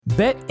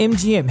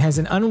BetMGM has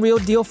an unreal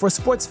deal for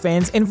sports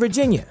fans in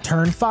Virginia.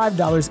 Turn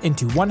 $5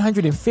 into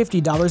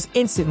 $150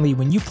 instantly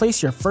when you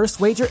place your first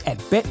wager at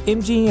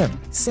BetMGM.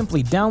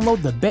 Simply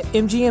download the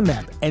BetMGM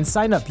app and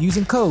sign up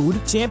using code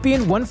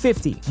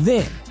Champion150.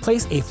 Then,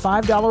 place a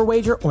 $5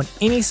 wager on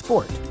any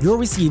sport. You'll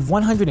receive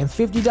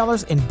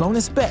 $150 in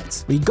bonus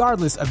bets,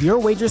 regardless of your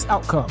wager's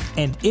outcome.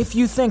 And if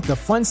you think the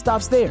fun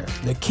stops there,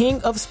 the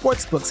King of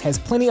Sportsbooks has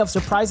plenty of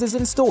surprises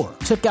in store.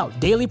 Check out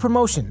daily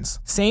promotions,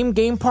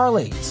 same-game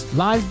parlays,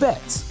 live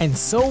bets, and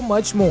so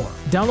much more.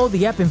 Download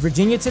the app in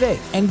Virginia today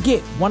and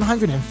get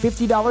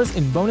 $150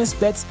 in bonus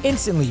bets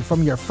instantly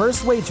from your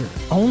first wager.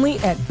 Only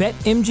at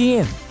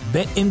BetMGM.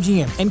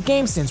 BetMGM and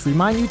GameSense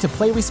remind you to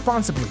play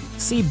responsibly.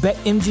 See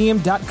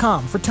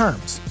BetMGM.com for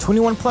terms.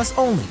 21 plus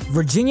only.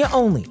 Virginia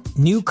only.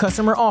 New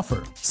customer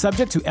offer.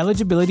 Subject to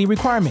eligibility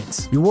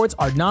requirements. Rewards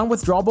are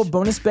non-withdrawable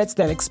bonus bets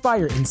that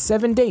expire in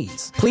 7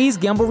 days. Please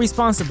gamble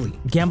responsibly.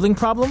 Gambling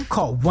problem?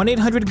 Call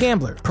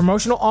 1-800-GAMBLER.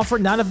 Promotional offer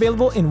not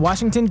available in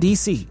Washington,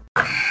 D.C.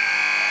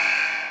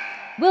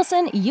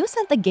 Wilson, you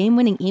sent the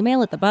game-winning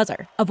email at the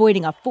buzzer,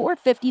 avoiding a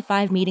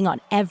 4:55 meeting on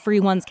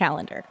everyone's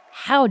calendar.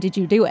 How did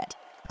you do it?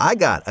 I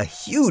got a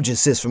huge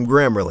assist from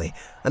Grammarly,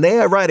 an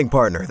AI writing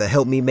partner that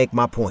helped me make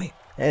my point.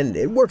 And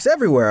it works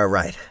everywhere I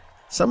write.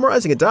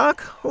 Summarizing a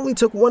doc only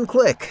took one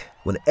click.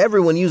 When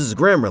everyone uses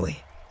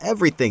Grammarly,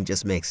 everything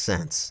just makes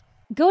sense.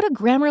 Go to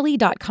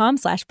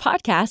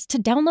Grammarly.com/podcast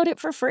to download it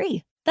for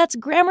free. That's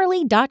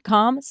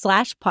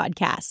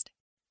Grammarly.com/podcast.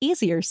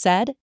 Easier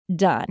said,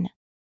 done.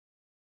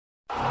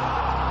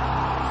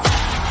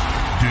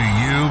 Do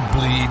you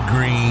bleed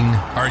green?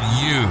 Are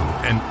you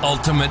an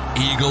ultimate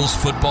Eagles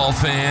football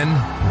fan?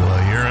 Well,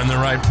 you're in the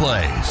right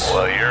place.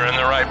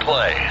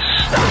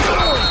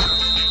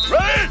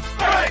 Right.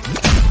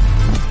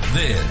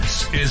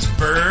 This is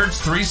Birds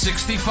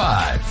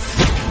 365,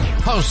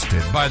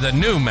 hosted by the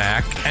new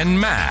Mac and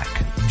Mac,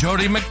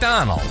 Jody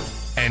McDonald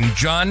and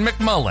John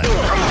McMullen.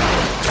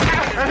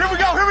 Here we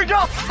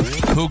go!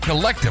 Who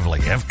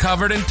collectively have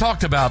covered and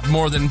talked about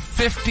more than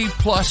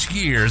 50-plus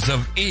years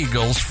of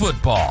Eagles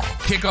football.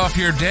 Kick off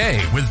your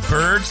day with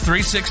Birds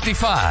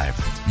 365.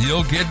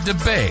 You'll get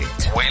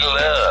debate. We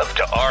love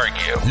to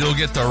argue. You'll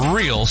get the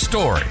real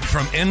story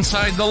from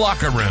inside the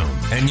locker room.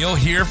 And you'll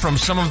hear from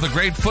some of the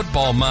great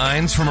football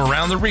minds from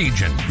around the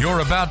region.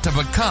 You're about to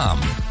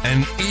become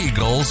an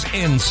Eagles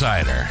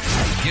insider.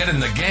 Get in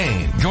the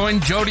game. Join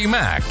Jody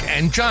Mack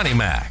and Johnny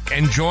Mack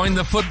and join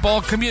the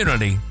football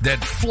community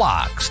that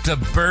flocks to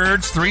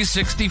Birds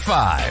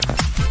 365.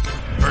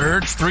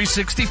 Birds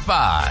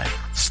 365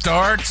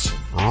 starts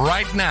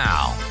right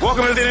now.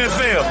 Welcome to the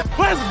NFL.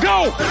 Let's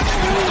go!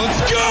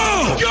 Let's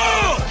go!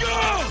 Go!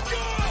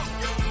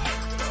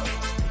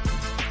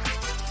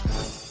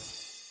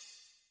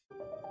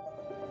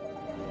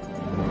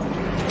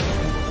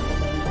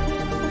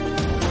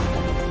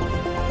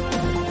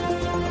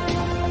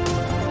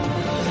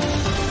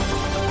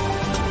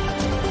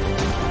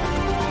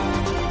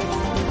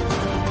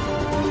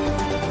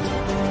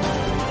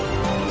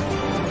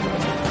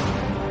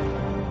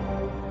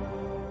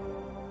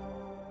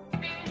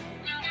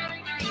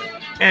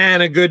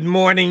 And a good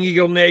morning,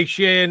 Eagle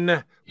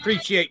Nation.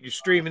 Appreciate you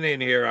streaming in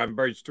here on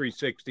Birds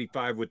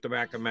 365 with the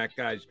Mac and Mac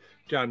guys,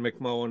 John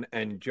McMullen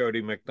and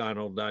Jody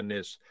McDonald on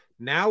this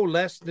now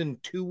less than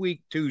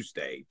 2-week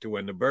Tuesday to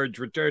when the Birds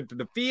return to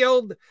the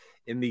field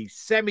in the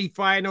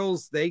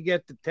semifinals. They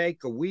get to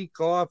take a week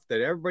off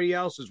that everybody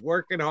else is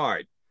working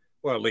hard.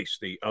 Well, at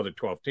least the other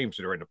 12 teams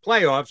that are in the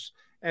playoffs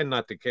and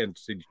not the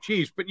Kansas City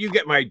Chiefs, but you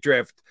get my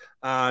drift.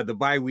 The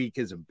bye week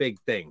is a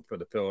big thing for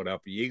the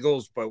Philadelphia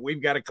Eagles, but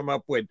we've got to come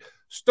up with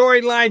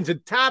storylines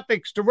and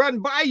topics to run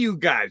by you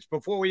guys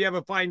before we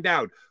ever find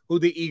out who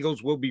the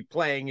Eagles will be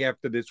playing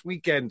after this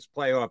weekend's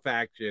playoff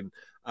action.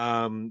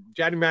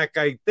 Johnny Mack,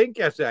 I think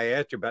yesterday I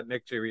asked you about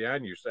Nick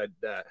Sirianni. You said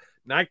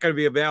not going to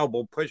be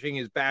available, pushing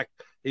his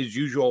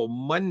usual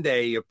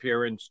Monday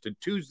appearance to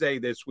Tuesday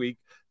this week.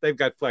 They've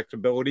got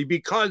flexibility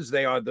because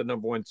they are the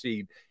number one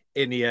seed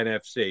in the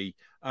NFC.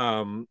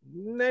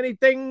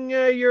 Anything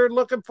you're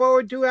looking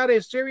forward to out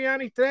of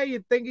Sirianni today?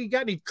 You think he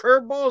got any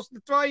curveballs to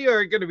throw you,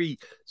 or going to be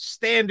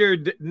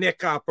standard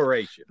Nick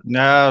operation?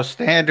 No,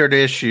 standard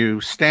Nick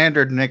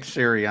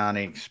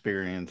Sirianni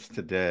experience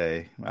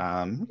today.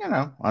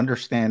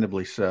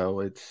 Understandably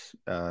so. It's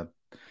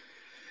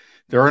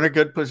they're in a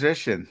good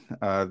position.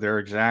 They're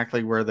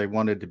exactly where they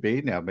wanted to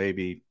be. Now,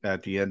 maybe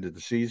at the end of the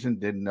season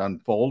didn't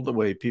unfold the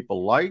way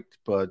people liked,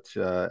 but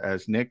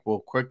as Nick will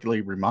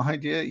quickly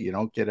remind you, you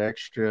don't get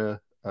extra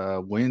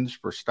wins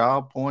for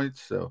style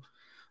points. So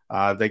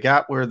they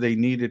got where they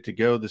needed to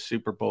go. The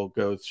Super Bowl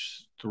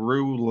goes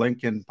through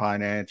Lincoln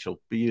Financial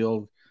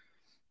Field.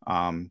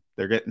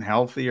 They're getting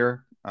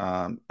healthier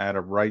at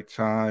a right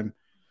time.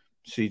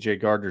 C.J.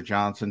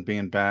 Gardner-Johnson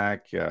being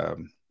back,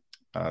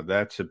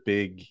 that's a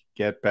big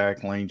get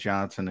back. Lane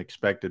Johnson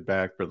expected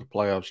back for the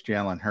playoffs.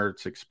 Jalen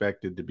Hurts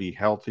expected to be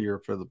healthier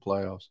for the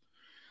playoffs.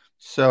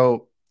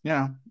 So,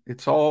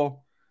 it's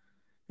all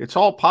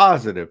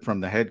positive from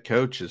the head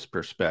coach's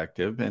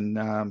perspective. And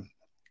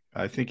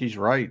I think he's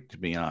right, to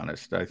be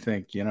honest. I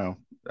think,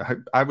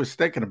 I was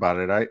thinking about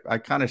it. I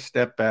kind of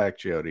stepped back,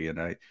 Jody, and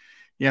the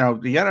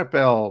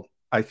NFL,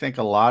 I think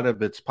a lot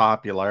of its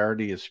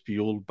popularity is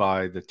fueled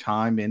by the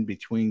time in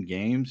between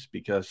games,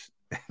 because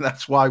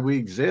that's why we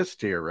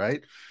exist here,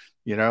 right?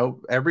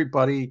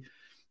 Everybody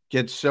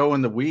gets so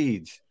in the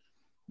weeds.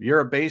 You're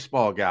a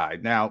baseball guy.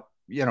 Now,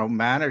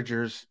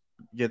 managers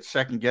get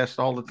second guessed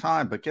all the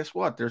time, but guess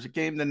what? There's a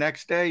game the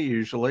next day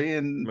usually,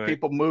 and Right.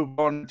 People move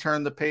on and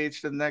turn the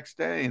page to the next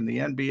day. In the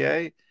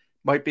NBA,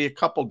 might be a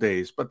couple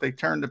days, but they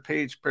turn the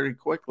page pretty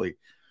quickly.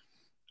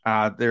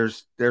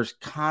 There's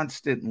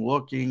constant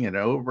looking and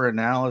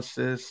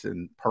overanalysis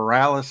and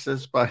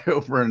paralysis by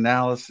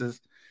overanalysis.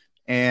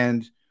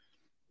 And,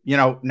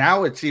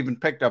 now it's even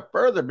picked up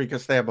further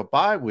because they have a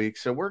bye week.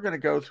 So we're going to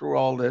go through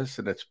all this,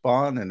 and it's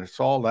fun and it's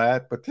all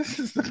that. But this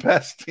is the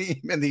best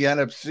team in the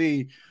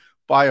NFC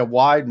by a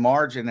wide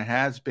margin. It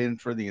has been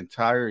for the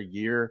entire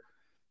year.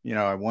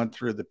 I went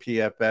through the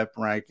PFF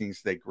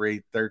rankings. They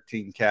grade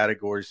 13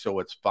 categories, so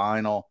it's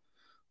final.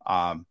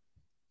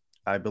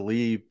 I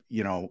believe,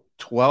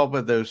 12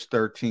 of those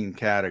 13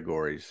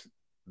 categories,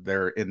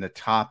 they're in the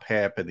top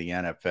half of the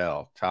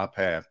NFL, top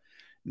half.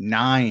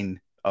 9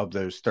 of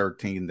those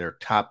 13, they're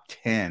top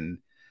 10.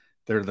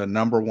 They're the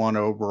number one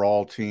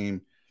overall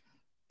team,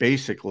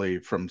 basically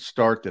from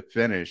start to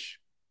finish.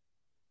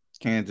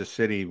 Kansas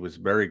City was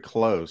very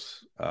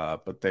close,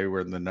 but they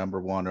were the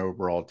number one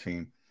overall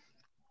team.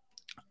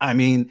 I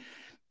mean,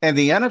 and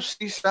the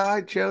NFC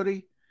side,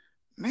 Jody,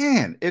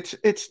 man,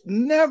 it's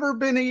never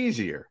been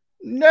easier.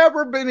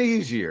 Never been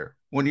easier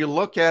when you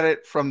look at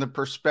it from the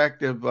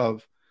perspective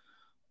of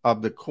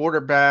the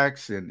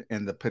quarterbacks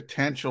and the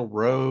potential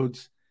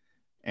roads.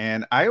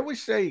 And I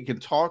always say you can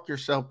talk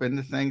yourself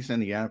into things in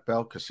the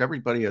NFL because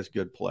everybody has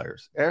good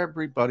players.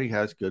 Everybody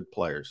has good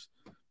players.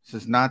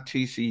 This is not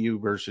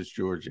TCU versus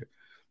Georgia.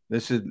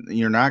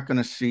 You're not going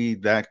to see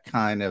that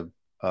kind of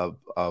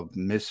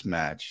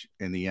mismatch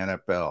in the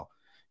NFL.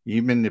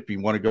 Even if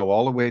you want to go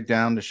all the way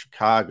down to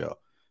Chicago,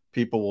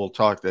 people will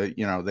talk that,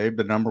 they've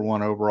the number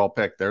one overall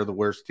pick. They're the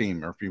worst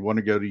team. Or if you want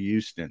to go to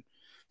Houston,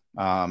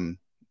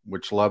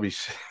 which Lovie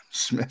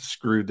Smith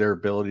screwed their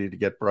ability to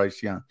get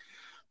Bryce Young.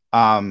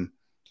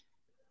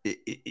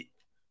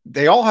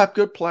 They all have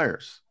good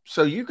players.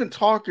 So you can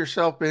talk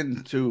yourself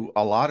into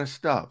a lot of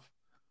stuff,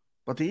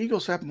 but the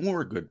Eagles have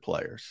more good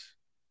players.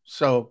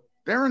 So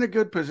they're in a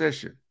good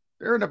position.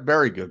 They're in a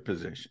very good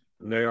position.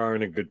 They are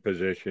in a good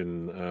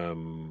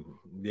position.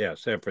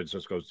 San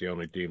Francisco's the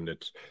only team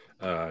that's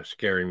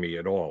scaring me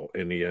at all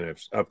in the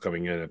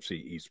upcoming NFC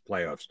East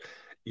playoffs.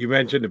 You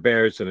mentioned the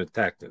Bears and the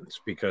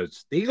Texans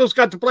because the Eagles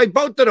got to play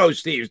both of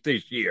those teams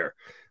this year.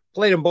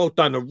 Played them both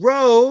on the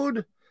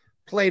road.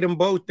 Played them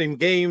both in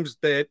games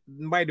that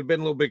might have been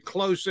a little bit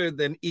closer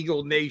than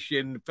Eagle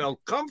Nation felt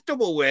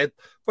comfortable with.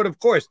 But, of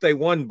course, they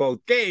won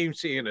both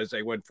games, seeing as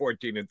they went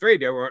 14-3.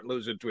 They weren't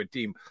losing to a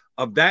team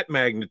of that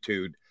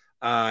magnitude.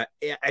 I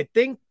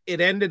think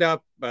it ended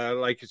up,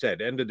 like you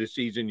said, end of the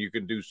season, you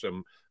can do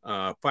some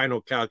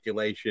final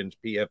calculations,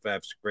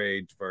 PFF's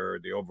grades for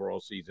the overall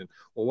season.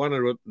 Well, one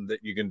of them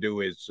that you can do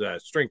is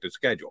strength of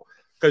schedule,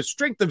 because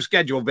strength of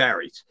schedule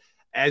varies.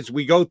 As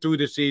we go through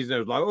the season, it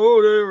was like,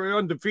 they're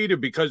undefeated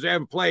because they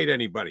haven't played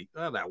anybody.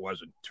 Well, that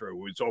wasn't true.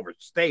 It was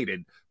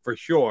overstated for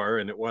sure,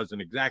 and it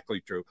wasn't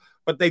exactly true.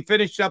 But they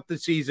finished up the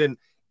season.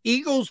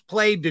 Eagles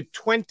played the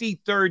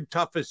 23rd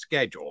toughest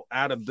schedule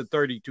out of the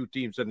 32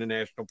 teams in the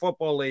National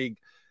Football League,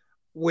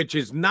 which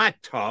is not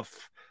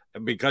tough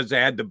because they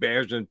had the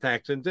Bears and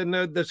Texans, and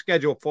the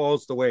schedule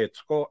falls the way it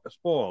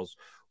falls.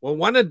 Well,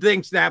 one of the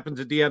things that happens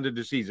at the end of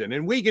the season,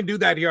 and we can do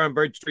that here on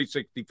Birds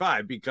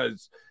 365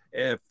 because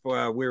if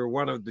we're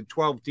one of the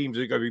 12 teams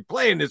that are going to be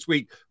playing this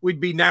week, we'd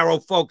be narrow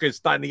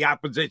focused on the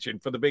opposition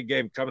for the big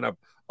game coming up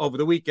over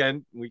the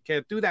weekend. We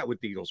can't do that with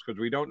the Eagles because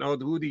we don't know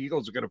who the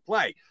Eagles are going to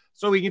play.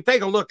 So we can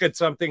take a look at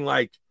something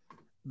like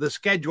the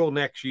schedule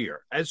next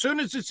year. As soon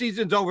as the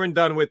season's over and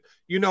done with,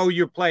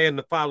 you're playing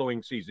the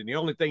following season. The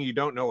only thing you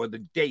don't know are the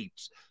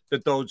dates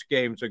that those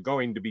games are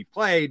going to be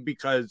played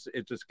because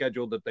it's a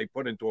schedule that they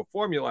put into a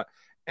formula,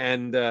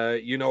 and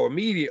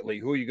immediately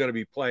who you're going to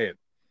be playing.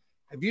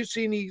 Have you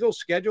seen the Eagles'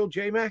 schedule,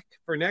 J-Mac,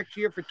 for next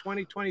year for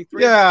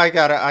 2023? Yeah, I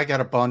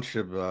got a bunch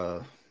of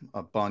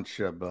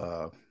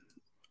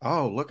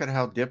oh, look at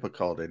how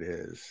difficult it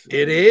is.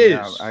 It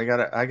is. I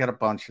got a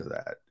bunch of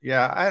that.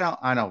 Yeah,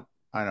 I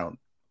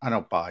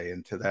don't buy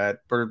into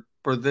that for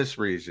this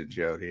reason,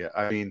 Jody.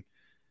 I mean,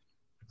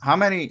 how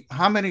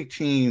many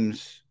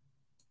teams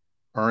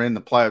are in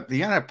the playoff?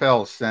 The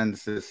NFL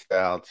sends this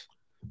out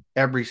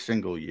every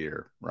single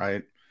year,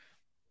 right?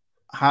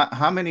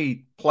 How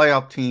many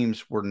playoff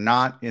teams were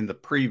not in the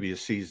previous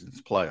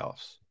season's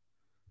playoffs?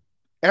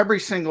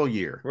 Every single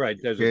year. Right.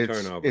 There's a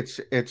turnover. It's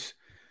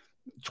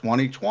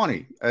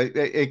 2020.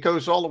 It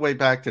goes all the way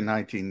back to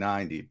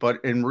 1990.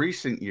 But in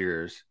recent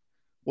years,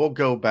 we'll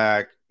go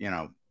back,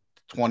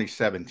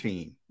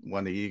 2017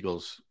 when the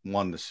Eagles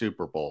won the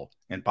Super Bowl.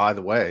 And by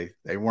the way,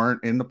 they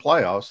weren't in the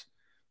playoffs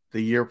the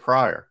year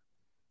prior.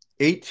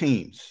 8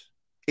 teams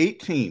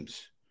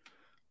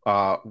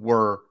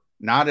were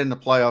not in the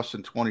playoffs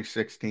in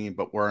 2016,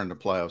 but were in the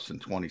playoffs in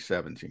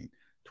 2017.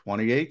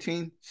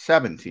 2018,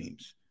 7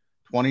 teams.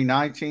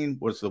 2019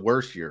 was the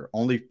worst year,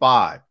 only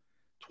 5.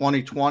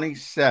 2020,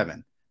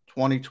 7.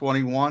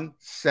 2021,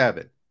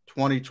 7.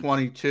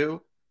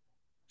 2022,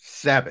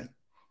 7.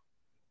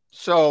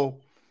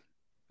 So,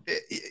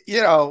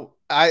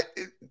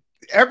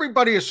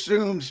 everybody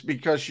assumes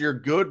because you're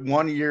good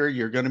one year,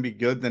 you're going to be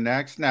good the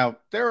next. Now,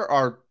 there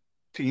are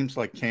teams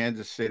like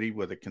Kansas City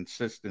with a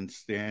consistent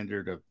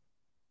standard of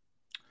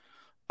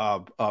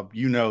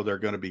they're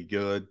going to be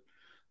good.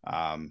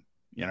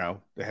 The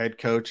head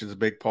coach is a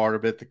big part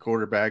of it. The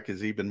quarterback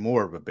is even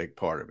more of a big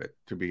part of it,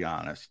 to be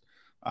honest.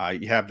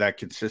 You have that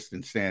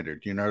consistent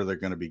standard. They're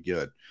going to be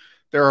good.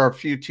 There are a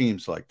few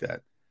teams like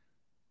that.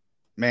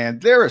 Man,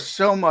 there is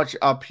so much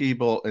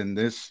upheaval in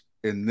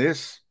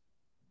this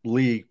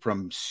league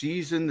from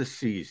season to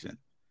season.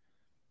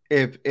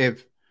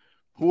 If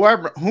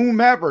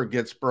whomever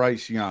gets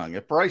Bryce Young,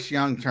 if Bryce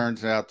Young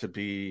turns out to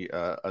be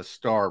a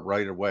star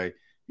right away,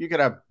 you could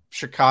have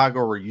Chicago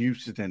or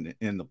Houston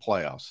in the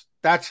playoffs.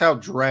 That's how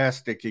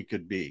drastic it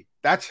could be.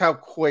 That's how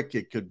quick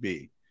it could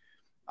be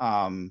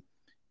in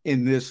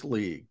this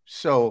league.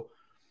 So,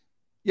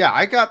 yeah,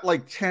 I got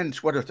like 10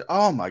 Twitter.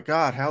 Oh, my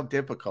God, how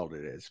difficult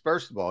it is.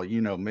 First of all,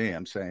 you know me.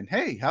 I'm saying,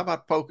 hey, how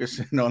about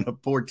focusing on a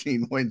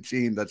 14-win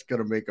team that's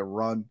going to make a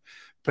run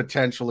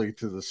potentially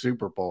to the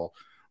Super Bowl?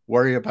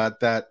 Worry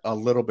about that a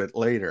little bit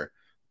later.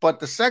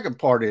 But the second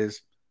part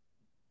is,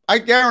 I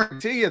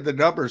guarantee you the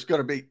number is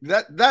going to be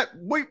that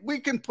we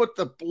can put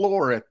the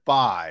floor at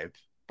 5,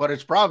 but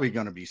it's probably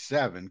going to be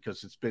 7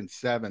 because it's been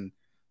 7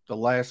 the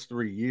last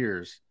 3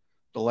 years,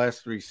 the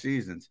last 3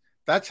 seasons.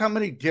 That's how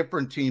many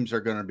different teams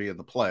are going to be in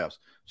the playoffs.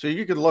 So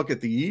you can look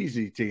at the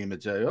easy team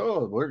and say,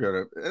 oh, we're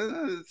going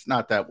to – it's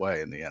not that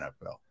way in the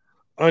NFL.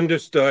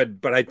 Understood,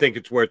 but I think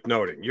it's worth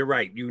noting. You're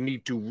right. You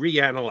need to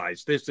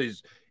reanalyze. This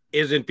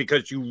isn't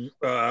because you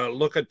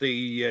look at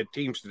the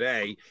teams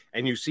today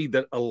and you see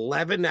that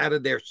 11 out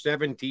of their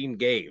 17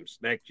 games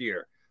next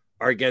year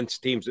are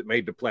against teams that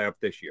made the playoff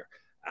this year.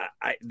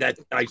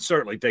 I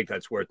certainly think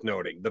that's worth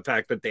noting. The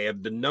fact that they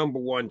have the number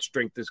 1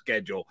 strength of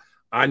schedule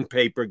on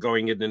paper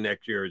going into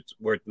next year is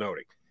worth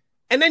noting.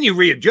 And then you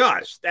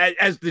readjust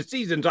as the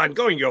season's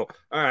ongoing. You go,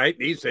 all right,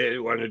 these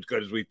weren't as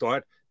good as we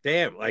thought.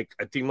 Damn, like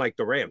a team like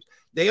the Rams.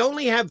 They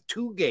only have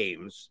 2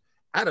 games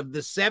out of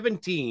the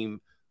 17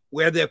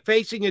 where they're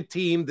facing a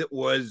team that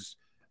was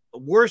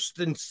worse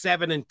than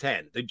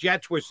 7-10. The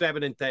Jets were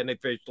 7-10. They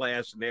finished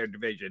last in their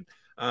division,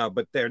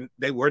 but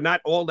they were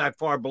not all that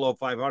far below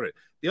 500.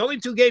 The only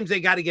 2 games they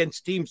got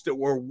against teams that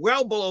were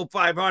well below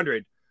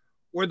 500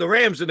 were the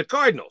Rams and the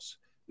Cardinals.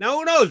 Now,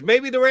 who knows?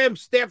 Maybe the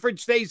Rams, Stafford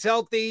stays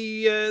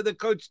healthy. The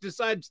coach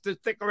decides to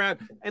stick around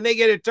and they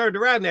get it turned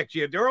around next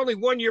year. They're only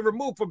 1 year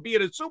removed from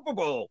being a Super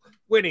Bowl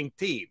winning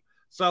team.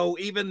 So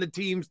even the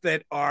teams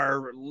that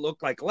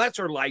look like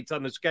lesser lights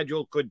on the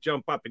schedule could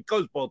jump up. It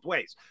goes both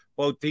ways.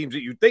 Both teams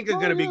that you think are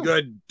going to be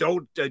good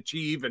don't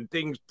achieve, and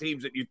teams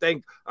that you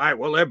think, all right,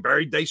 well, they're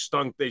buried. They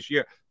stunk this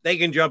year. They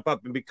can jump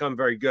up and become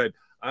very good.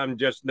 I'm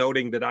just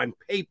noting that on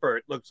paper,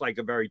 it looks like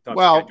a very tough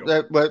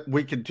schedule. But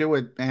we could do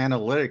it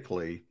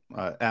analytically.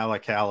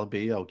 Alec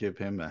Halaby, I'll give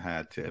him a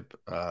hat tip.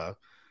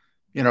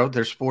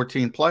 There's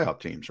 14 playoff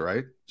teams,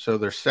 right? So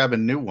there's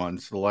 7 new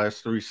ones the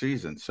last 3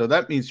 seasons. So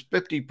that means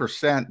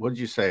 50%. What did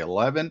you say,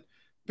 11?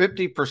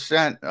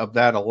 50% of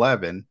that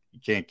 11, you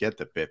can't get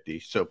to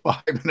 50. So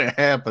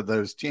 5.5 of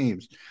those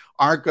teams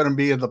aren't going to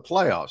be in the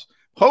playoffs.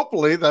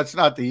 Hopefully that's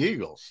not the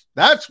Eagles.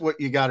 That's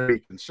what you got to be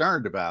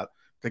concerned about,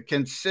 the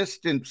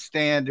consistent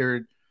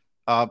standard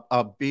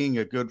of being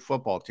a good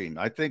football team.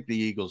 I think the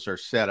Eagles are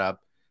set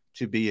up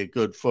to be a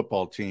good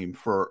football team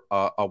for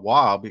a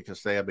while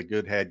because they have a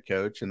good head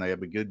coach and they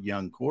have a good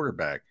young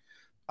quarterback.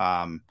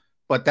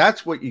 But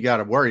that's what you got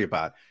to worry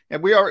about.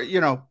 And we are,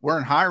 we're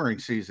in hiring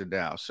season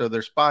now. So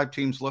there's 5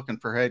 teams looking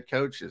for head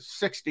coaches.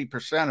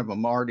 60% of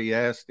them already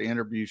asked to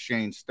interview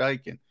Shane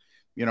Steichen.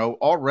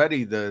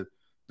 Already the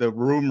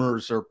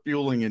rumors are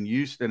fueling in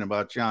Houston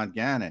about John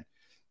Gannon.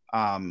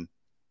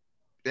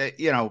 There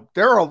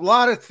are a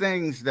lot of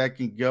things that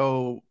can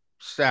go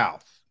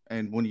south.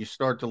 And when you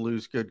start to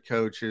lose good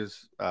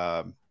coaches,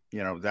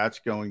 that's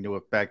going to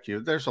affect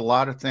you. There's a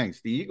lot of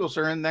things. The Eagles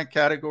are in that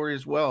category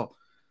as well.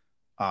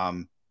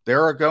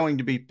 There are going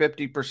to be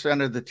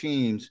 50% of the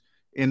teams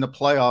in the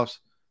playoffs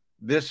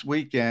this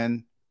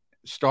weekend,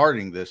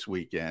 starting this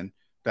weekend,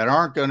 that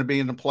aren't going to be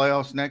in the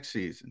playoffs next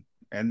season.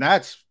 And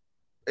that's,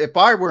 if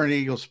I were an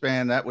Eagles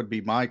fan, that would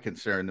be my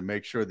concern, to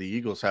make sure the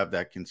Eagles have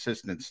that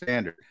consistent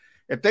standard.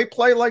 If they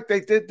play like they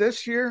did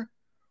this year,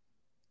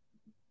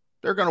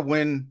 they're going to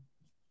win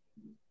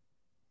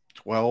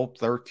 12,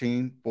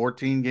 13,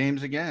 14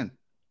 games again.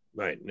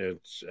 Right.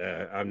 It's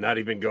I'm not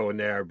even going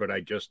there, but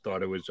I just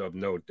thought it was of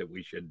note that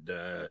we should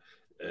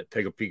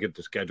take a peek at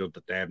the schedule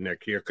that they have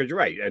next year. Because you're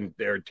right. And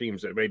there are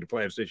teams that made the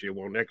playoffs this year,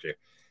 won't next year.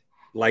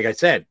 Like I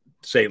said,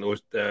 St.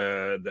 Louis,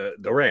 the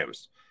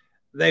Rams.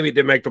 Maybe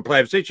they make the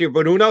playoffs this year,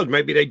 but who knows?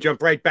 Maybe they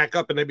jump right back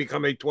up and they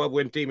become a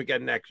 12-win team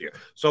again next year.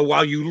 So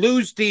while you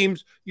lose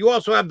teams, you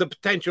also have the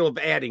potential of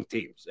adding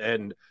teams.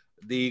 And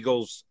the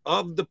Eagles,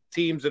 of the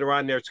teams that are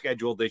on their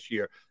schedule this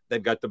year,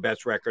 they've got the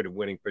best record of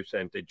winning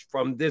percentage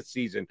from this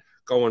season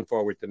going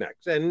forward to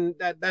next. And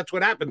that's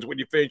what happens when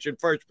you finish in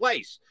first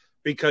place,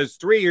 because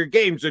 3 of your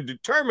games are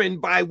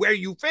determined by where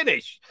you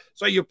finish.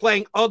 So you're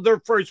playing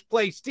other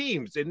first-place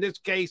teams. In this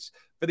case,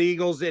 for the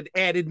Eagles, it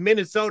added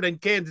Minnesota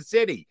and Kansas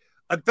City.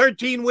 A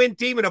 13-win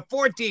team and a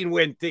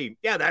 14-win team.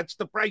 Yeah, that's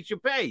the price you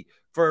pay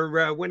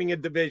for winning a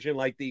division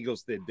like the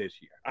Eagles did this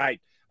year. All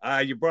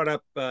right, you brought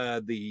up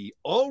the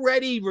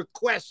already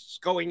requests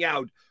going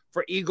out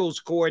for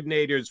Eagles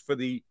coordinators for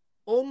the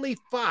only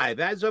 5,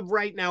 as of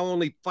right now,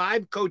 only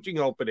 5 coaching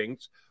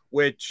openings,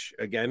 which,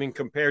 again, in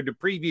compared to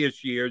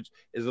previous years,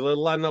 is a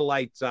little on the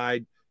light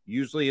side.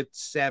 Usually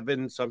it's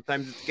 7.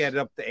 Sometimes it's get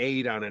up to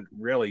 8 on a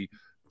really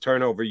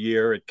turnover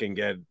year. It can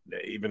get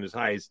even as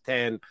high as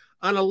 10.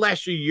 On a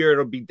lesser year,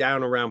 it'll be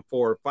down around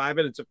 4 or 5,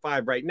 and it's a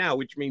 5 right now,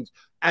 which means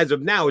as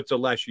of now, it's a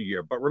lesser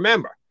year. But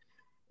remember,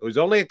 it was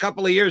only a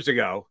couple of years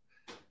ago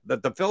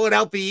that the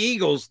Philadelphia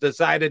Eagles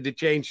decided to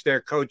change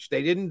their coach.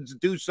 They didn't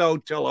do so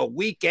till a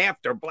week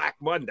after Black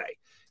Monday.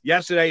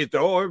 Yesterday,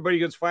 everybody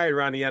gets fired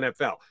around the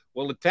NFL.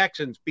 Well, the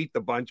Texans beat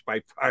the bunch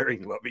by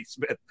firing Lovie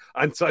Smith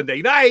on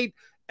Sunday night,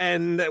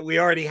 and we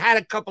already had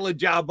a couple of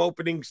job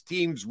openings.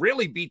 Teams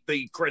really beat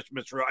the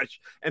Christmas rush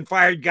and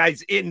fired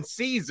guys in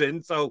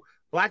season. So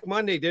Black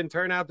Monday didn't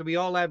turn out to be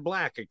all that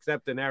black,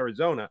 except in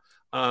Arizona.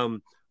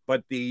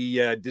 But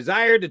the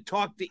desire to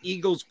talk to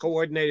Eagles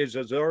coordinators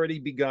has already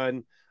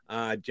begun.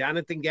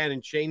 Jonathan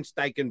Gannon, Shane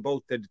Steichen,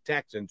 both to the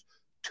Texans.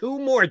 2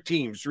 more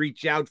teams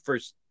reached out for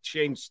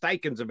Shane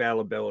Steichen's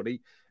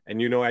availability.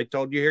 And, I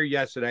told you here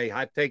yesterday,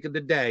 hot take of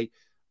the day,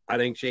 I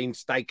think Shane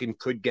Steichen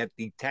could get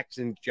the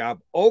Texans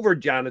job over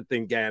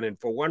Jonathan Gannon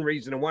for one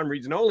reason and one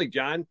reason only,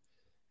 John.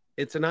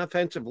 It's an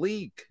offensive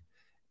league.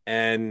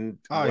 And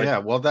yeah,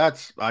 well,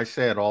 I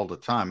say it all the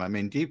time. I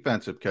mean,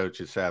 defensive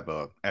coaches have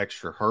a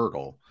extra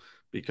hurdle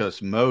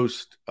because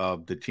most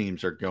of the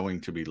teams are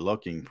going to be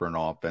looking for an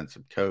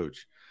offensive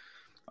coach.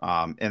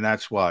 And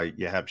that's why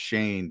you have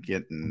Shane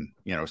getting,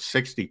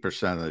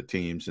 60% of the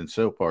teams. And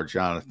so far,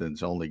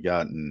 Jonathan's only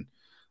gotten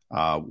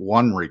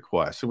 1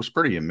 request. It was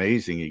pretty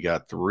amazing. He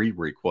got 3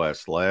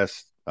 requests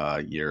last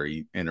year.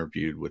 He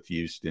interviewed with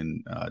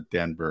Houston,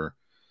 Denver,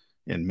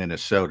 in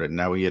Minnesota.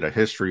 Now he had a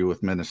history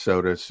with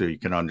Minnesota, so you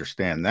can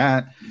understand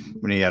that.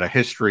 When he had a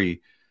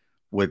history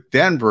with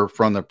Denver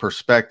from the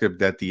perspective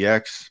that the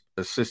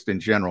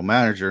ex-assistant general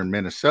manager in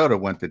Minnesota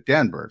went to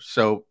Denver.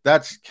 So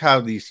that's how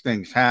these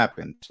things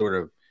happen.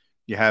 Sort of,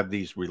 you have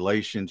these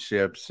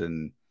relationships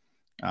and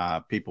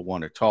people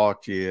want to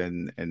talk to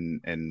you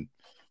and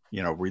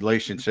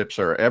relationships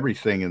are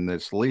everything in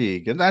this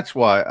league. And that's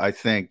why I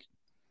think,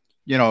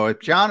 if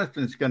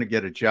Jonathan's going to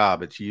get a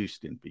job, it's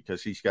Houston,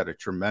 because he's got a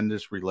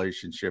tremendous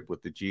relationship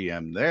with the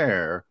GM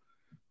there,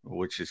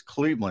 which is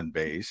Cleveland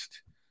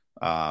based.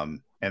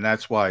 And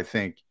that's why I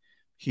think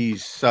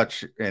he's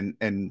such,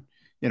 and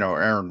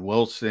Aaron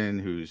Wilson,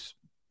 who's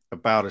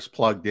about as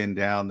plugged in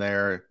down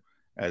there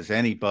as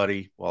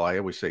anybody. Well, I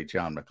always say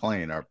John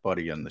McClain, our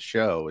buddy on the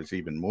show, is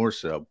even more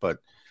so, but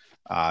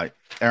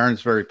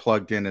Aaron's very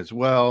plugged in as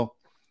well.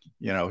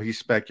 He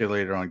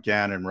speculated on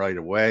Gannon right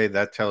away.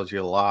 That tells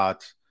you a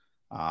lot.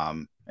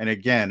 And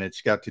again,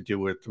 it's got to do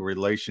with the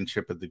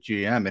relationship of the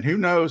GM. And who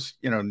knows,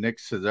 Nick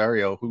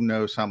Caserio, who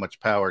knows how much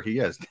power he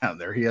has down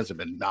there. He hasn't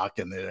been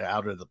knocking it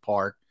out of the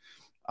park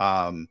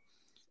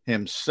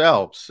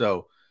himself.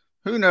 So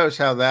who knows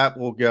how that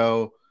will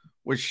go.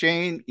 With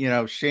Shane,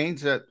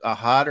 Shane's a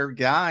hotter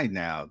guy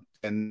now.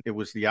 And it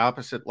was the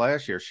opposite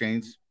last year.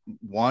 Shane's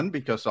 1,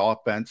 because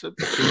offensive,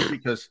 2,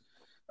 because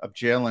of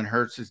Jalen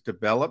Hurts'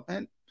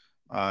 development.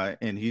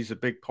 And he's a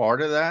big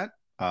part of that.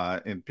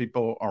 And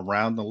people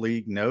around the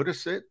league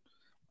notice it.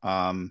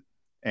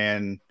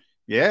 And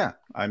yeah,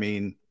 I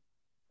mean,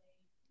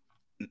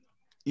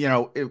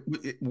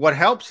 what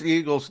helps the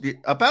Eagles,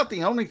 about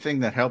the only thing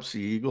that helps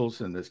the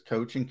Eagles in this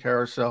coaching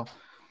carousel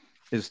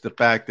is the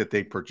fact that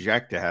they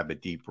project to have a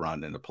deep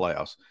run in the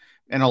playoffs.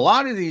 And a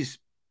lot of these,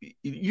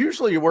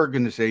 usually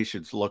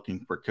organizations looking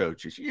for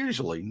coaches,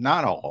 usually,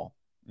 not all,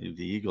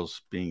 the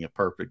Eagles being a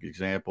perfect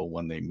example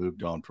when they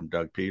moved on from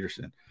Doug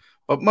Peterson.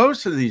 But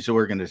most of these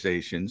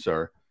organizations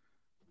are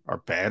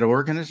bad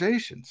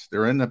organizations.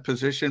 They're in the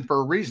position for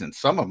a reason.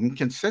 Some of them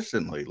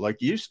consistently, like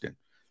Houston,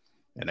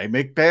 and they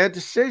make bad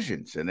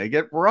decisions and they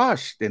get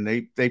rushed and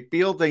they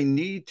feel they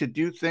need to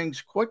do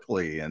things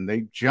quickly and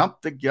they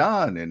jump the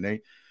gun and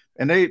they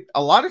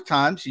a lot of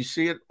times you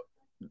see it.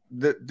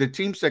 The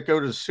teams that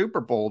go to the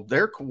Super Bowl,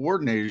 their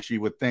coordinators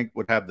you would think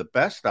would have the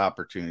best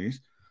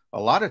opportunities.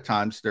 A lot of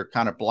times they're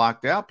kind of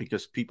blocked out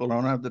because people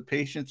don't have the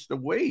patience to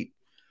wait.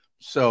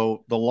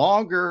 So the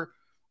longer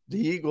the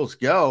Eagles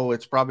go,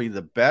 it's probably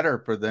the better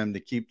for them to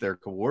keep their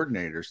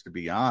coordinators, to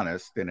be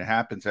honest. And it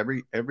happens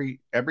every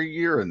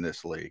year in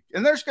this league.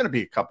 And there's going to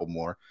be a couple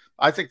more.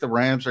 I think the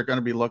Rams are going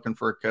to be looking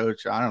for a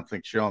coach. I don't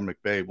think Sean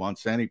McVay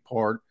wants any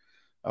part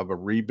of a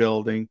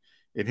rebuilding.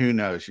 and who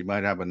knows, you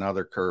might have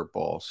another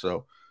curveball.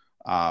 So,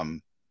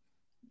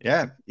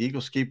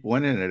 Eagles keep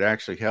winning. It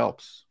actually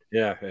helps.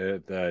 Yeah,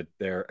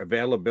 their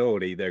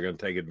availability, they're going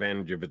to take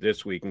advantage of it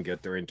this week and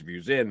get their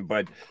interviews in.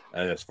 But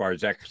as far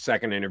as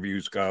second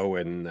interviews go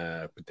and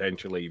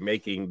potentially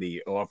making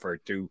the offer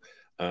to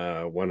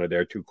one of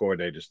their two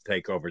coordinators to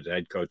take over as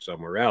head coach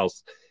somewhere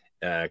else,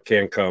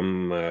 can't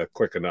come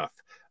quick enough.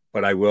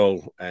 But I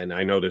will, and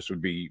I know this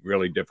would be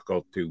really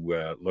difficult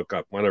to look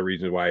up. One of the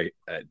reasons why,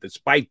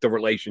 despite the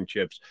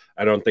relationships,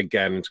 I don't think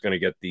Gannon's going to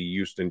get the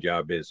Houston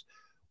job is,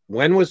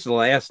 when was the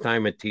last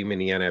time a team in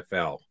the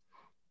NFL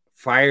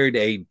fired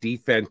a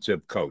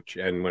defensive coach?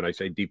 And when I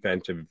say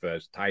defensive,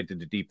 tied to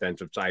the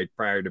defensive side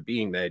prior to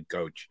being the head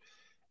coach,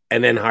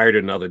 and then hired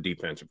another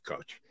defensive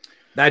coach.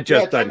 That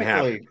just doesn't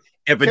happen.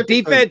 If a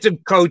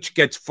defensive coach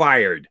gets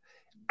fired,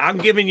 I'm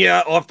giving you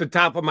off the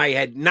top of my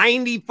head,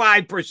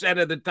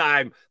 95% of the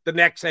time, the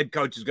next head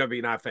coach is going to be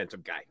an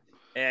offensive guy.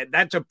 And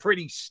that's a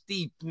pretty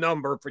steep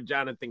number for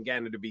Jonathan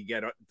Gannon to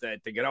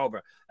get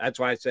over. That's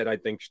why I said I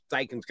think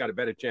Steichen's got a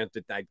better chance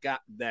at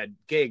that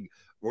gig.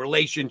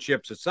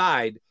 Relationships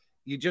aside,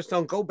 you just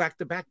don't go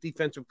back-to-back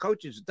defensive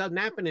coaches. It doesn't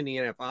happen in the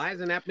NFL. It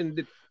hasn't happened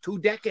in 2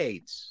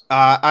 decades.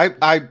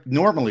 I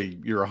normally,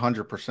 you're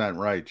 100%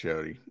 right,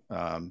 Jody.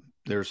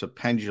 There's a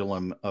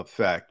pendulum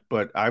effect,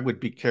 but I would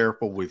be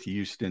careful with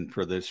Houston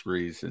for this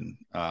reason.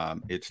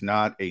 It's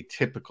not a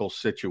typical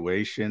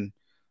situation.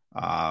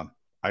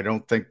 I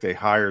don't think they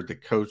hired the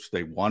coach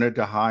they wanted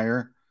to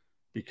hire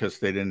because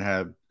they didn't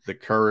have the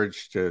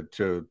courage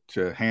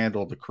to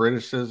handle the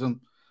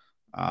criticism.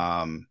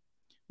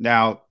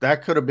 Now,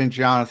 that could have been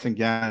Jonathan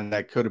Gannon.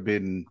 That could have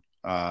been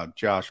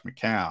Josh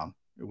McCown.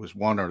 It was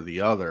one or the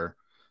other.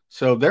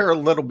 So they're a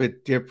little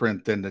bit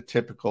different than the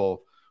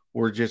typical,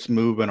 we're just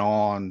moving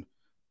on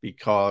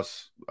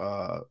because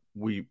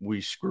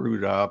we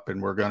screwed up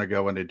and we're going to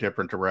go in a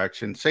different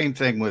direction. Same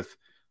thing with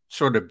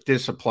sort of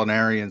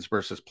disciplinarians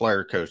versus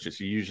player coaches.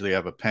 You usually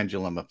have a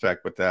pendulum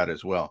effect with that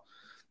as well.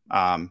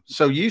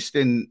 So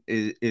Houston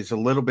is a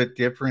little bit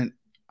different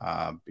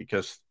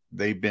because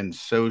they've been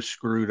so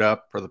screwed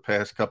up for the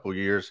past couple of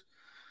years.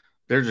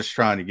 They're just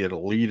trying to get a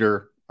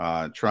leader,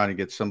 trying to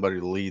get somebody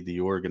to lead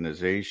the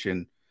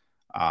organization.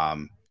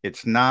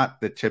 It's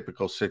not the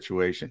typical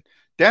situation.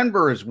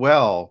 Denver as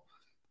well,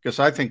 because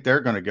I think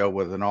they're going to go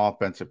with an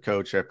offensive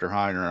coach after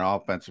hiring an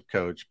offensive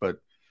coach. But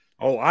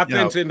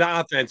offense into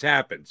offense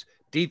happens.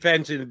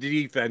 Defense into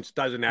defense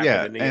doesn't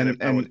happen in the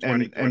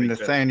NFL.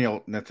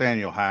 And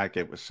Nathaniel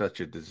Hackett was such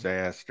a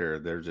disaster.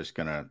 They're just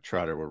going to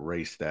try to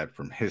erase that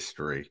from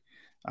history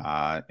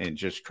and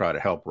just try to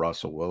help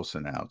Russell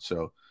Wilson out.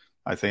 So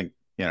I think,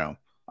 I'm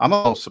a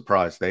little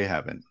surprised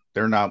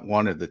they're not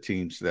one of the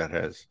teams that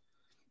has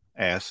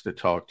asked to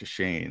talk to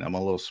Shane. I'm a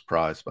little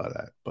surprised by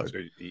that. But so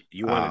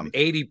you wanted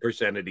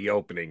 80% of the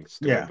openings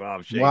to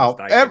involve Shane. Well,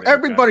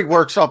 everybody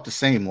works off the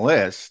same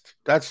list.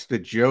 That's the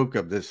joke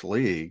of this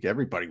league.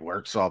 Everybody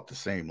works off the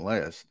same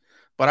list.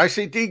 But I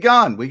see D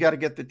Gunn. We got to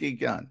get the D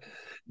Gunn.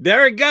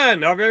 Derek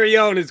Gunn, our very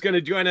own, is going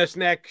to join us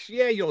next.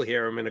 Yeah, you'll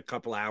hear him in a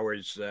couple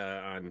hours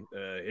on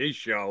his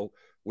show,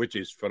 which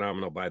is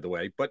phenomenal, by the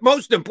way. But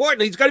most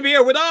importantly, he's going to be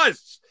here with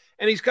us.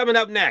 And he's coming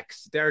up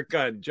next. Derek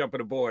Gunn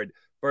jumping aboard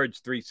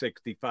Birds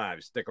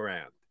 365. Stick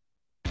around.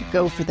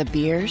 Go for the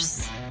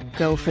beers.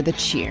 Go for the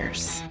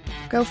cheers.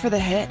 Go for the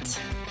hit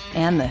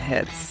and the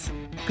hits.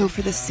 Go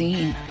for the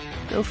scene.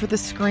 Go for the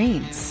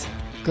screens.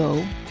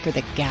 Go for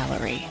the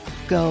gallery.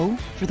 Go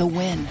for the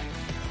win.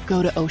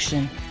 Go to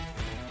Ocean.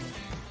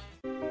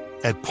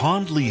 At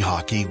Pond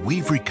Lehocky,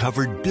 we've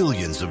recovered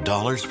billions of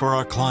dollars for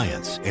our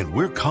clients, and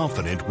we're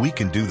confident we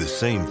can do the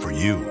same for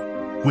you.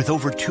 With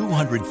over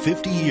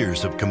 250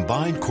 years of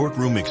combined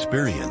courtroom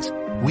experience,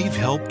 we've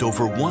helped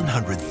over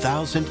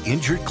 100,000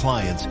 injured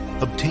clients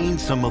obtain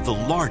some of the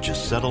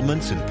largest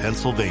settlements in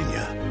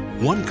Pennsylvania.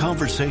 One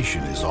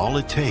conversation is all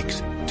it takes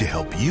to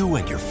help you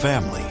and your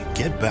family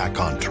get back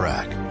on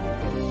track.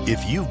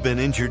 If you've been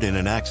injured in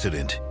an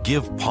accident,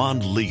 give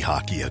Pond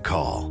Lehocky a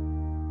call.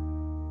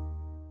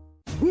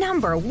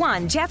 Number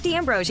 1, Jeff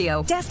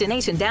D'Ambrosio.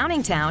 Destination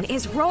Downingtown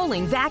is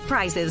rolling back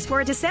prices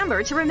for a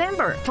December to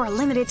remember. For a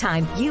limited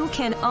time, you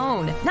can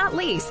own, not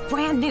lease,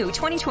 brand new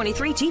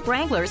 2023 Jeep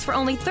Wranglers for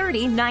only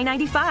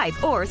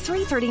 $30,995 or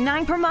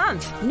 $339 per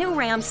month. New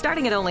Ram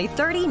starting at only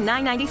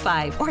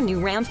 $30,995 or new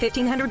Ram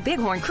 1500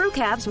 Bighorn Crew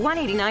Cabs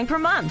 $189 per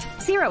month.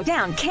 Zero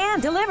down can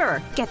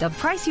deliver. Get the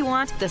price you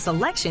want, the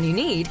selection you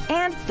need,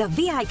 and the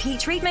VIP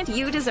treatment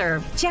you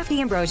deserve. Jeff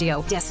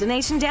D'Ambrosio,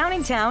 Destination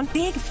Downingtown,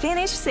 Big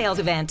Finish Sales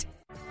Event.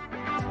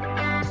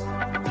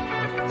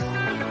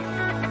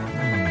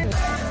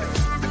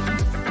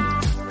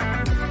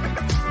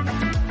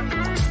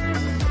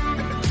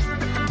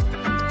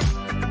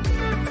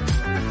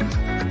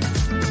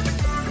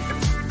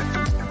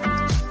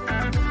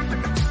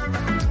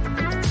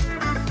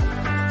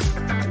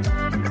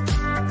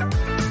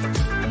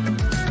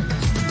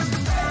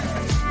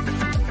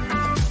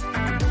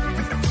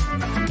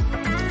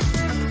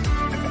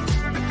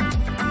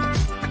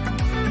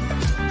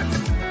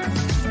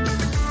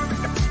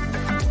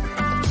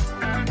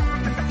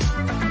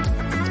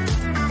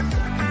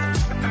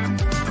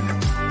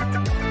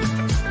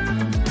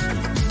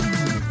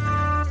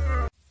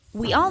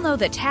 We all know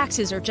that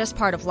taxes are just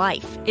part of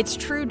life. It's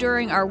true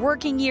during our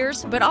working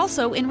years, but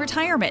also in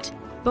retirement.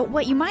 But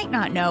what you might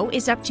not know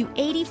is up to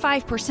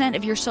 85%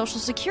 of your Social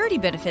Security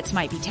benefits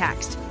might be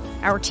taxed.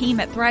 Our team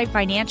at Thrive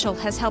Financial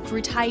has helped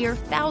retire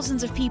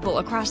thousands of people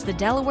across the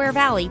Delaware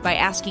Valley by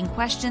asking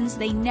questions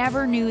they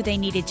never knew they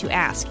needed to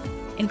ask,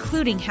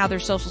 including how their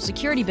Social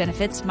Security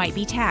benefits might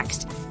be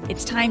taxed.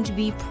 It's time to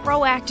be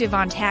proactive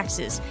on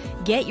taxes.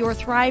 Get your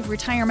Thrive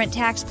Retirement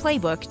Tax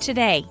Playbook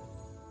today.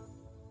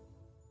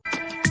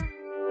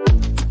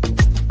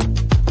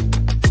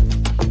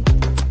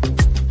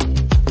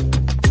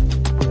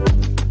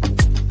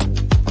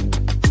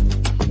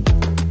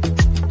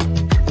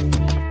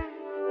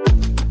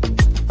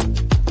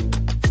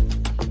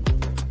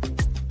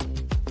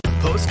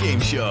 Game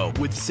Show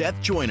with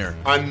Seth Joyner.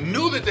 I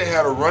knew that they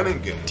had a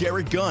running game.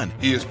 Derek Gunn.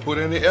 He has put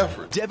in the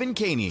effort. Devin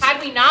Caney. Had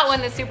we not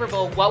won the Super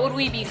Bowl, what would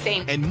we be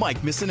saying? And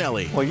Mike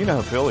Missinelli. Well, you know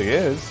who Philly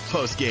is.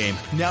 Post game,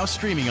 now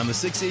streaming on the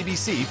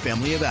 6ABC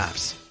family of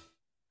apps.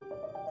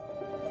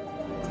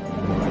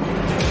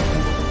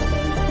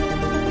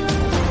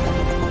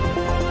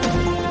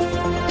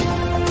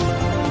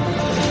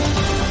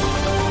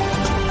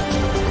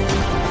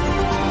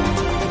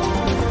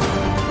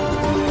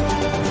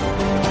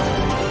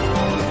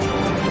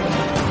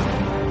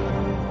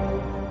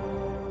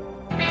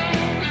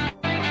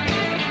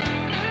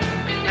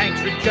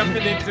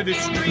 Jumping into the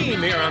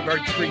stream here on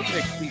Birds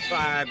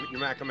 365 with your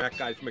Mac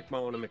guys,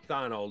 McMullen and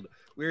McDonald.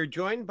 We're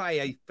joined by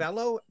a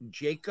fellow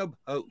Jacob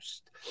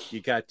host.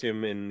 You got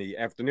him in the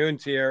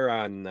afternoons here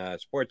on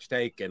Sports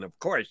Take, and of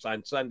course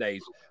on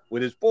Sundays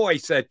with his boy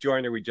Seth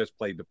Joyner. We just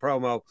played the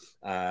promo,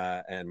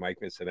 and Mike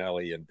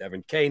Missinelli and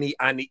Devin Caney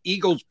on the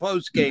Eagles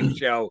post-game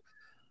show.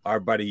 Our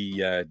buddy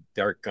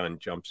Derek Gunn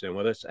jumps in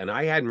with us, and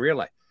I hadn't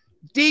realized.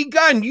 D.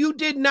 Gunn, you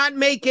did not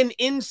make an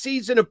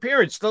in-season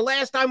appearance. The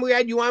last time we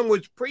had you on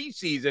was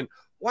preseason.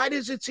 Why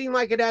does it seem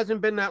like it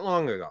hasn't been that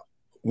long ago?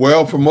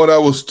 Well, from what I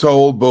was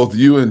told, both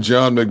you and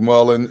John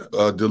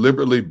McMullen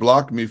deliberately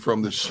blocked me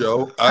from the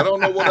show. I don't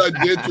know what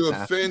I did to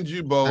offend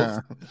you both,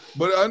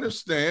 but I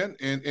understand.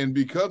 And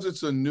because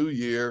it's a new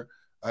year,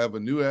 I have a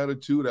new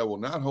attitude. I will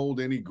not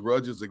hold any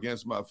grudges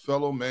against my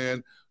fellow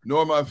man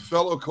nor my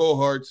fellow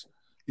cohorts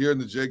here in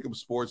the Jacob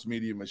Sports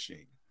Media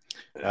Machine.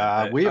 We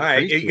all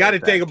right, you got to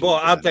take a bullet.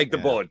 I'll take the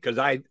bullet because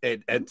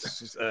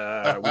it's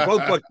we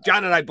both booked.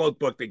 John and I both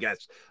booked the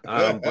guests,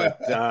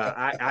 but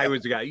I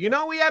was the guy. You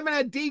know, we haven't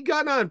had D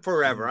Gunn on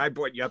forever. I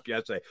brought you up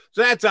yesterday,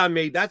 so that's on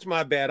me. That's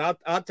my bad.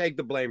 I'll take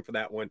the blame for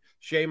that one.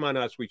 Shame on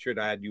us. We should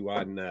have had you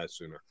on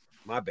sooner.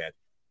 My bad.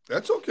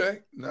 That's okay.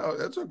 No,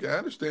 that's okay. I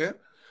understand.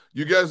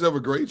 You guys have a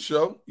great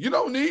show. You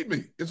don't need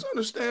me. It's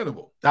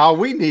understandable. Oh,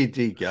 we need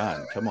D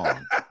Gunn. Come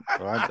on.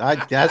 I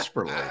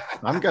desperately.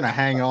 I'm going to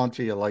hang on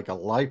to you like a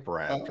life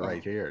raft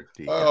right here,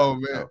 D Gunn. Oh,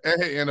 man.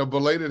 Hey, and a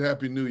belated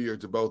Happy New Year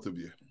to both of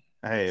you.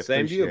 Hey,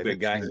 same to you,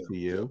 big guy. Same to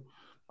you.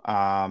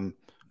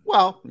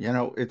 Well, you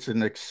know, it's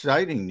an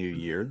exciting new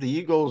year. The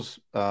Eagles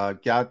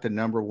got the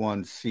number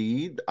 1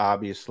 seed,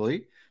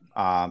 obviously.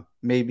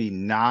 Maybe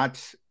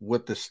not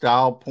with the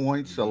style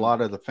points a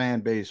lot of the fan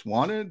base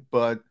wanted,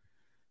 but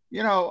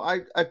you know,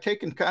 I've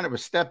taken kind of a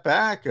step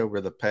back over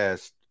the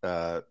past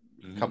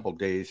couple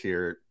days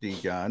here at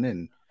D-Gun,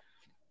 and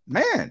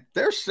man,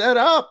 they're set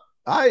up.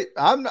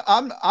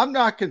 I'm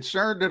not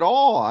concerned at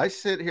all. I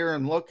sit here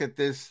and look at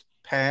this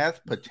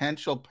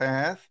potential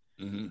path,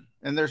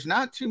 and there's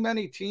not too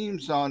many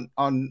teams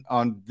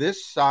on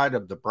this side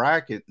of the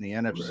bracket in the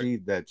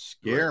NFC that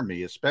scare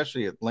me,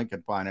 especially at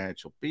Lincoln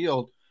Financial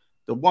Field.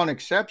 The one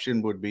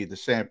exception would be the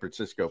San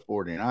Francisco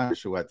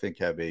 49ers, who I think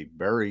have a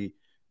very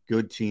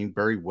good team,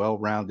 very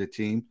well-rounded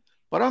team.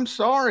 But I'm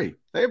sorry,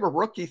 they have a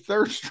rookie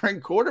third-string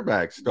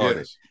quarterback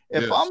started.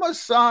 Yes, if I'm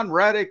Hassan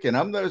Reddick and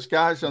I'm those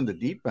guys on the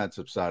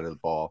defensive side of the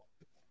ball,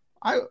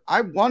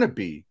 I want to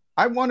be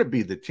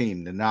the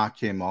team to knock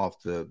him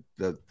off the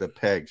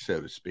peg,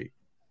 so to speak.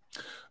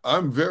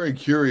 I'm very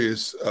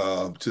curious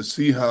to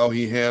see how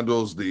he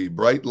handles the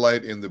bright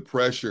light and the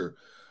pressure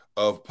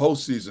of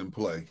postseason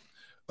play.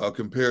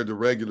 Compared to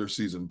regular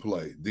season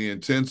play. The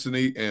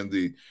intensity and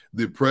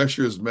the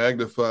pressure is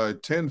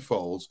magnified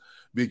tenfold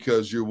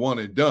because you're one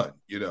and done.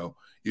 You know,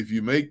 if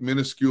you make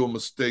minuscule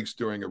mistakes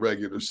during a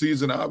regular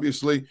season,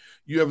 obviously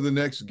you have the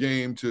next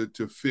game to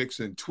fix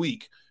and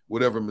tweak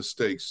whatever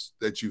mistakes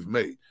that you've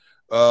made.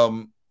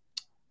 You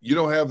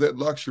don't have that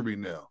luxury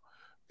now.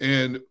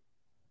 And,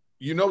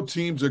 you know,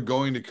 teams are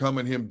going to come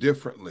at him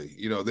differently.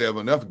 You know, they have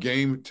enough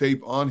game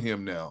tape on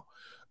him now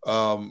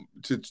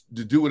to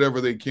do whatever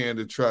they can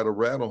to try to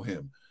rattle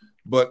him.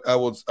 But I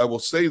will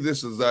say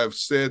this, as I've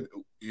said,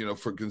 you know,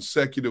 for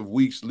consecutive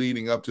weeks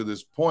leading up to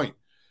this point,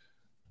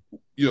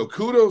 you know,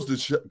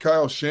 kudos to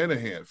Kyle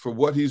Shanahan for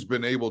what he's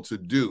been able to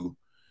do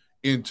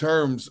in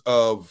terms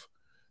of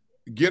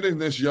getting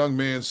this young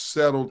man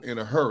settled in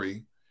a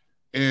hurry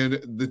and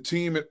the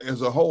team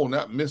as a whole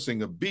not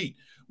missing a beat.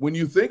 When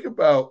you think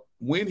about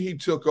when he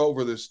took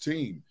over this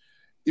team,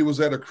 it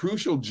was at a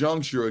crucial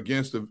juncture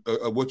against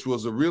which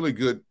was a really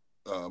good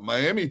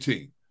Miami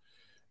team.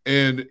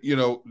 And,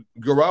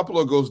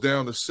 Garoppolo goes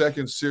down the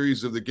second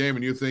series of the game,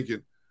 and you're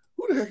thinking,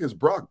 who the heck is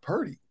Brock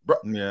Purdy?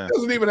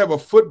 Doesn't even have a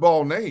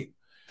football name.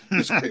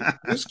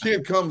 This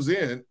kid comes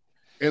in,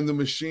 and the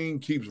machine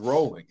keeps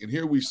rolling. And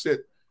here we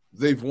sit.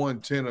 They've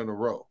won 10 in a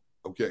row.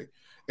 Okay.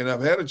 And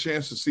I've had a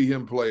chance to see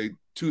him play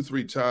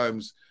 2-3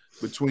 times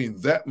between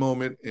that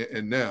moment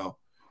and now.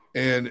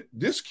 And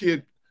this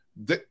kid,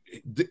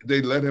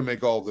 they let him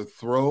make all the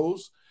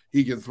throws.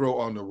 He can throw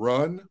on the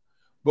run.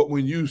 But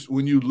when you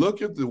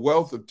look at the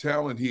wealth of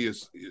talent he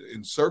is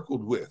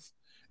encircled with,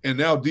 and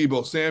now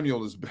Deebo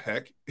Samuel is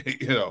back,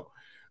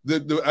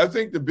 I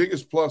think the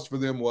biggest plus for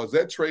them was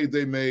that trade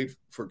they made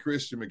for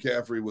Christian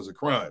McCaffrey was a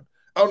crime.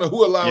 I don't know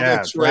who allowed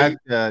that trade.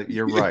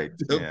 You're right.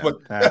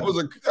 But that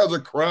was a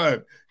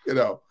crime,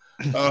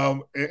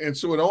 and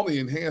so it only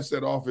enhanced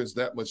that offense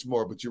that much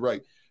more. But you're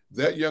right.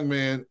 That young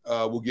man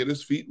will get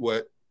his feet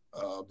wet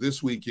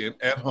this weekend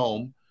at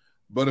home.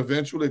 But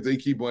eventually, if they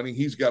keep winning,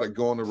 he's got to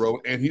go on the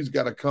road, and he's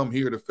got to come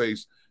here to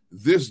face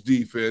this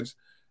defense,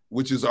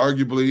 which is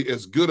arguably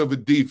as good of a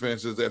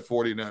defense as that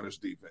 49ers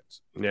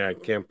defense. Yeah, I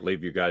can't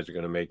believe you guys are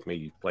going to make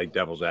me play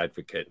devil's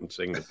advocate and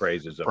sing the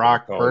praises of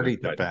Brock Purdy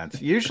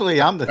defense. Usually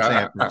I'm the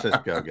San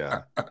Francisco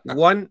guy.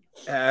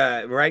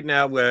 Right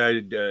now,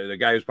 the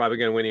guy who's probably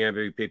going to win the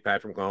MVP,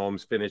 Patrick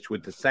Mahomes, finished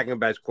with the second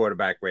best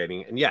quarterback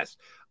rating. And yes,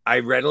 I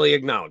readily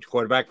acknowledge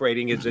quarterback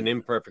rating is an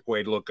imperfect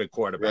way to look at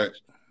quarterbacks.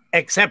 Right.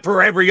 Except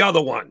for every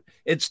other one.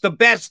 It's the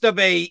best of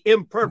a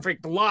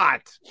imperfect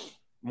lot.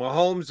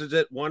 Mahomes is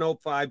at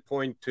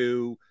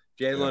 105.2.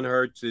 Jalen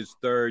Hurts is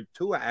third.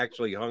 Tua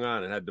actually hung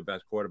on and had the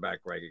best quarterback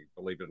rating,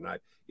 believe it or not,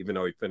 even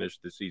though he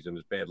finished the season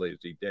as badly as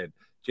he did.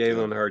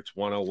 Jalen Hurts,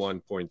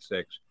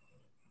 101.6.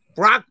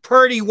 Brock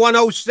Purdy,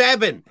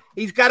 107.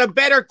 He's got a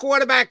better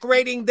quarterback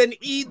rating than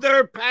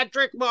either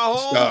Patrick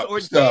Mahomes or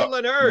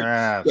Jalen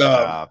Hurts.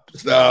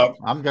 Stop.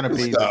 I'm going to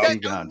be the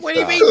vegan. What do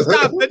you mean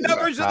stop? The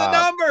numbers are the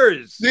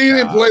numbers. He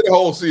didn't play the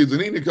whole season.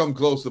 He didn't come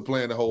close to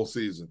playing the whole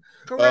season.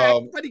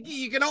 Correct. But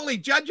you can only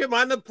judge him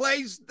on the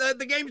plays,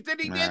 the games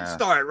that he did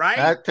start,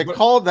 right?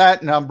 Call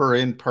that number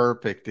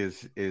imperfect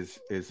is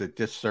a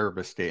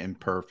disservice to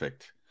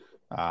imperfect.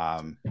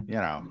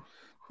 Yeah,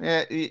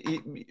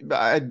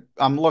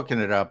 I'm looking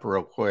it up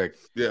real quick.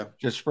 Yeah,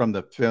 just from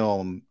the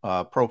film,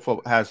 Pro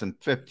Football has him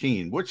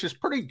 15, which is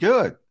pretty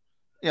good.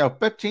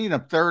 15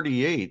 of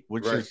 38,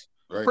 which is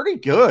pretty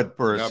good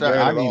for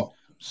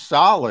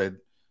solid.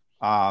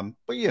 But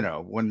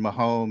when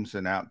Mahomes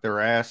and out,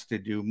 they're asked to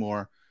do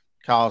more.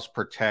 Kyle's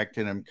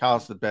protecting him.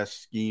 Kyle's the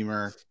best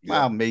schemer. Yeah.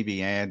 Well,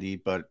 maybe Andy,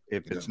 but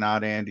if it's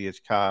not Andy, it's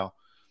Kyle.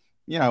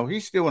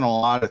 He's doing a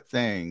lot of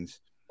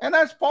things, and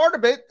that's part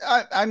of it.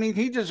 I mean,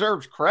 he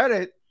deserves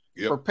credit.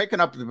 For picking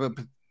up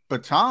the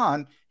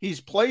baton. He's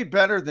played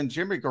better than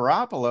Jimmy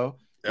Garoppolo.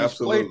 He's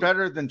played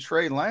better than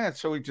Trey Lance,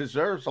 so he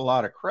deserves a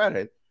lot of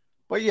credit.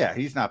 But, yeah,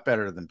 he's not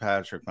better than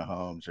Patrick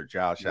Mahomes or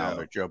Josh Allen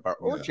or Joe Burrow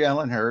or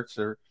Jalen Hurts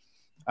or,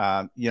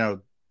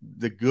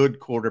 the good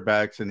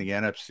quarterbacks in the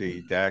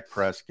NFC, Dak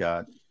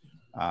Prescott.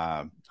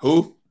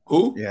 Who?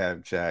 Yeah,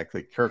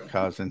 exactly. Kirk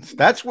Cousins.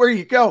 That's where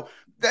you go.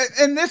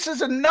 And this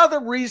is another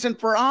reason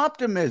for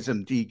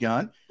optimism,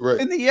 D-Gun. Right.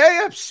 In the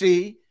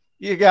AFC,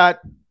 you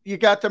got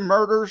the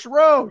murderers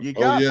row. You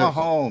got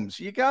Mahomes.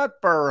 You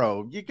got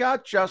Burrow. You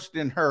got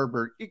Justin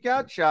Herbert. You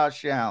got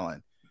Josh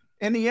Allen.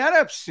 In the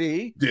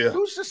NFC,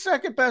 who's the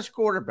second best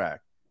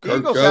quarterback? The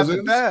Eagles have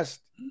the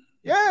best.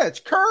 Yeah, it's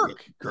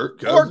Kirk. Kirk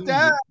Cousins. Or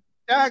Dak.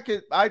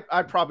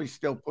 I'd probably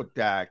still put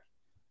Dak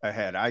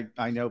ahead.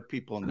 I know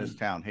people in this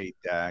town hate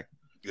Dak.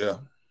 Yeah.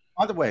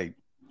 By the way,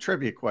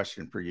 trivia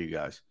question for you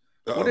guys.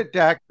 What did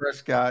Dak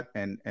Prescott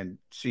and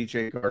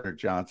C.J.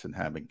 Gardner-Johnson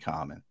have in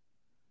common?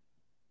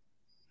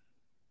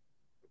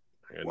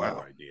 I had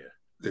no idea.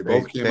 They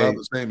both came out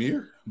the same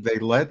year. They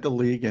led the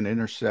league in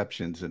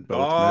interceptions and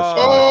both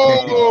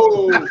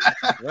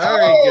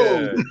very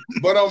good.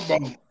 But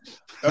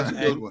that's a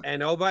good one.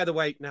 And by the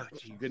way, no,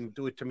 you couldn't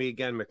do it to me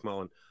again,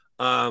 McMullen.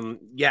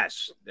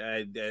 Yes,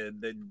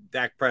 the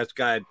Dak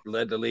Prescott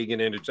led the league in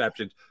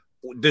interceptions,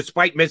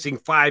 despite missing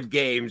 5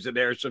 games. And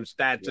there are some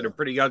stats that are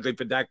pretty ugly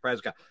for Dak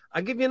Prescott.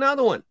 I'll give you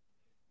another one.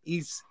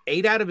 He's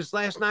 8 out of his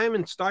last 9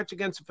 and starts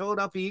against the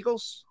Philadelphia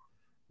Eagles.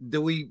 Do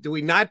we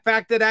not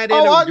factor that in?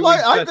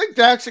 I think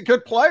Dak's a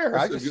good player.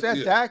 I just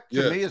said Dak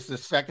to me is the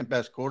second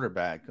best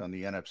quarterback on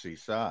the NFC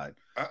side.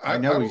 I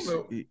know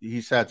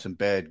he's had some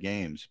bad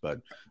games,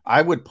 but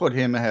I would put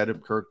him ahead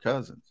of Kirk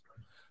Cousins.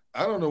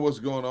 I don't know what's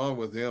going on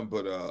with him,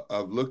 but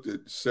I've looked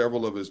at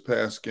several of his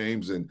past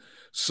games, and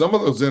some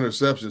of those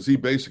interceptions he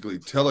basically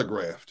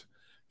telegraphed.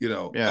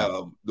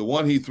 The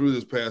one he threw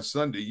this past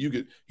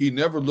Sunday, he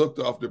never looked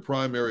off the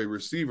primary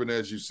receiver, and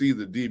as you see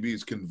the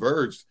DBs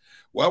converged,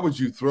 why would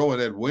you throw in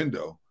that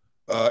window?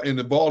 And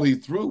the ball he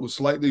threw was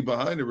slightly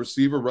behind the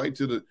receiver, right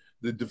to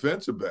the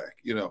defensive back.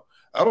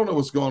 I don't know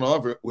what's going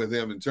on with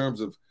him in terms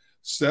of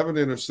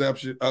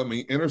interceptions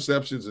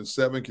in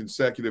 7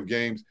 consecutive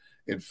games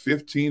and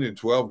 15 and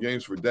 12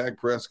 games for Dak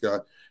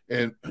Prescott.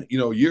 And,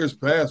 years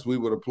past, we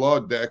would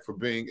applaud Dak for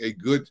being a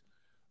good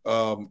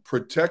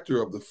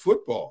protector of the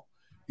football.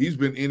 he's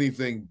been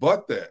anything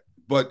but that.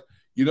 But,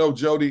 you know,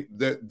 Jody,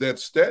 that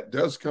stat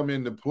does come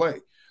into play.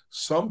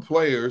 Some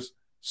players,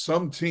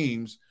 some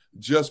teams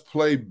just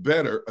play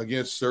better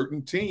against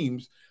certain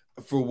teams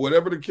for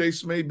whatever the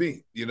case may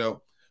be, you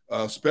know,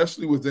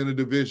 especially within a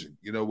division,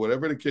 you know,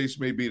 whatever the case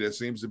may be, that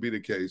seems to be the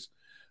case.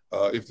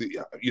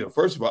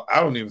 First of all, I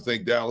don't even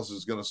think Dallas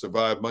is going to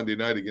survive Monday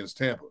night against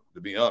Tampa,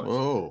 to be honest.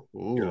 You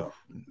know,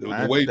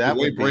 the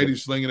way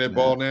Brady's slinging that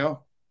ball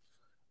now,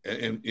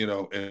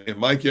 and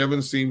Mike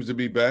Evans seems to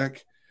be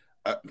back.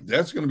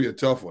 That's going to be a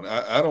tough one.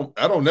 I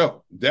don't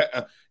know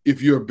that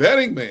if you're a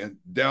betting man,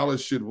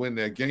 Dallas should win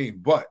that game,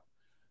 but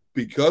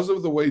because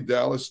of the way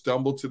Dallas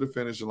stumbled to the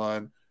finish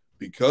line,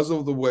 because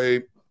of the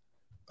way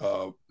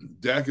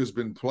Dak has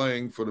been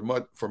playing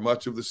for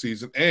much of the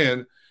season,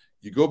 and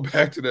you go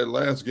back to that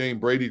last game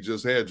Brady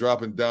just had,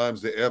 dropping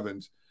dimes to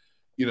Evans.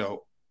 You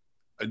know,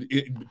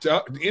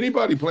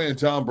 anybody playing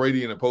Tom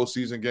Brady in a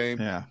postseason game,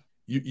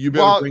 you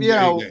better win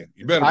that game.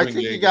 You better. I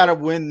think you got to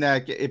win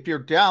that. If you're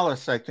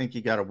Dallas, I think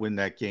you got to win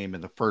that game in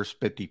the first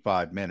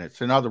 55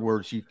 minutes. In other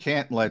words, you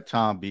can't let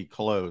Tom be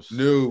close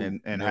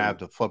and have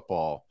the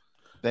football.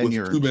 Then with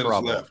you're 2 in minutes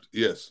trouble. Left.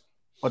 Yes,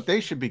 but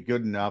they should be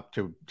good enough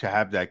to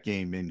have that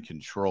game in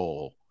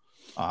control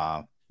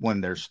when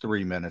there's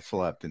 3 minutes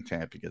left and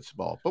Tampa gets the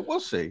ball. But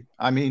we'll see.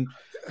 I mean,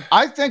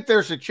 I think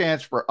there's a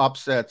chance for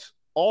upsets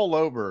all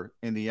over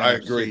in the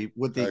NFC,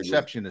 with the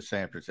exception of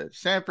San Francisco.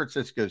 San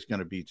Francisco is going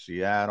to beat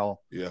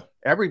Seattle. Yeah.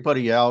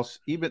 Everybody else,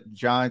 even the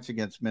Giants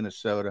against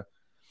Minnesota.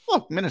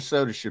 Look,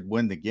 Minnesota should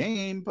win the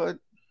game, but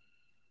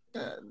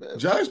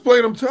Giants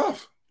played them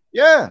tough.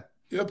 Yeah.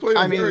 Yeah, played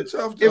them very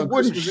tough. It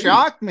wouldn't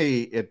shock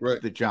me if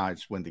the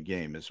Giants win the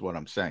game, is what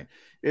I'm saying.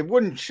 It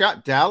wouldn't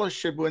shock. Dallas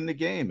should win the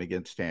game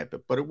against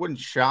Tampa, but it wouldn't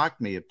shock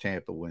me if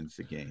Tampa wins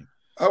the game.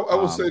 I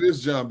will say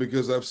this, John,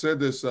 because I've said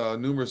this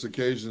numerous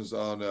occasions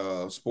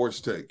on Sports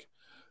Take,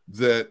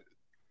 that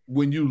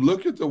when you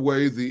look at the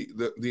way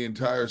the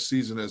entire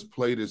season has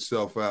played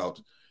itself out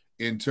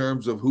in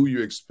terms of who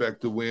you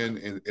expect to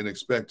win and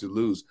expect to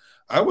lose,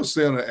 I would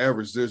say on an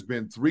average there's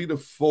been 3 to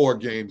 4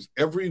 games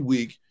every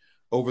week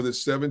over the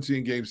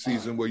 17-game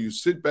season where you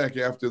sit back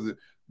after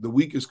the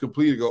week is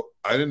completed and go,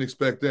 I didn't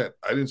expect that.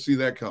 I didn't see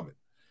that coming.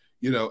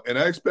 You know, and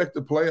I expect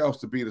the playoffs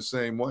to be the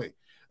same way,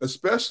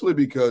 especially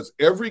because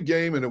every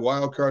game in a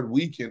wild card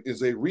weekend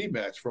is a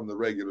rematch from the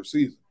regular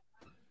season,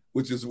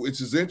 which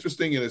is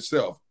interesting in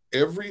itself.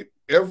 Every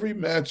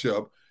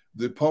matchup,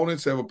 the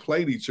opponents have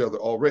played each other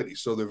already,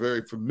 so they're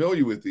very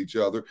familiar with each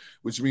other,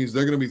 which means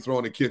they're going to be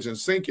throwing the kitchen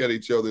sink at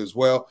each other as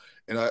well.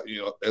 And as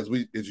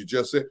you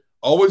just said,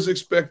 always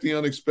expect the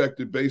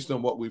unexpected based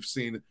on what we've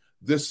seen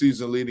this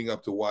season leading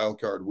up to wild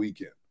card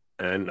weekend.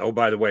 And, oh,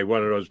 by the way,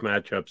 one of those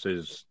matchups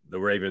is the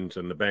Ravens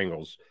and the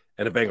Bengals,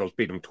 and the Bengals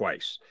beat them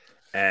twice.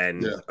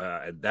 And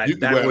that was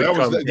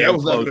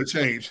not going to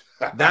change.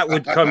 That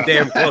would come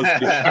damn close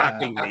to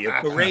shocking me.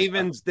 If the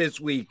Ravens this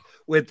week,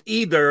 with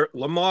either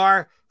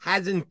Lamar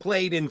hasn't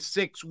played in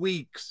 6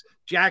 weeks,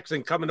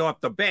 Jackson coming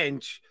off the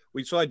bench,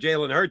 we saw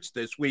Jalen Hurts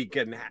this week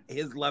and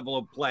his level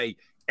of play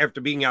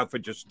after being out for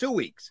just 2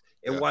 weeks.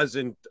 It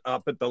wasn't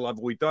up at the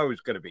level we thought it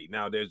was going to be.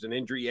 Now, there's an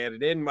injury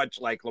added in,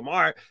 much like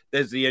Lamar.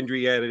 There's the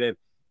injury added in.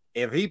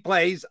 If he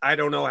plays, I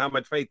don't know how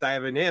much faith I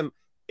have in him.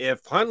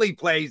 If Hundley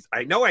plays,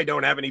 I know I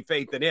don't have any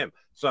faith in him.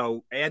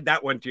 So add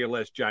that one to your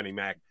list, Johnny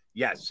Mac.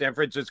 Yes, San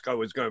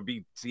Francisco is going to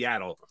beat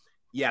Seattle.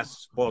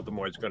 Yes,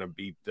 Baltimore is going to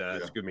beat,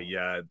 Cincinnati's going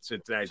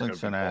to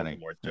beat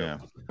Baltimore too.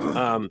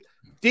 Yeah.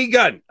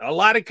 D-Gun, a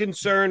lot of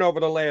concern over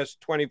the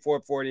last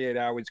 24, 48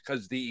 hours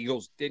because the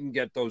Eagles didn't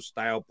get those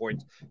style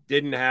points,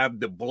 didn't have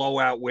the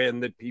blowout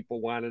win that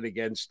people wanted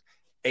against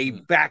a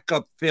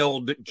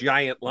backup-filled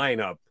Giant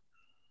lineup.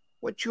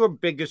 What's your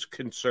biggest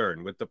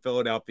concern with the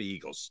Philadelphia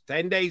Eagles?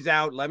 10 days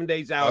out, 11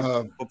 days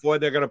out before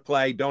they're going to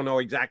play. Don't know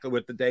exactly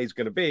what the day is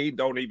going to be.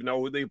 Don't even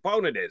know who the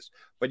opponent is.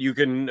 But you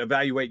can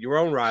evaluate your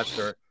own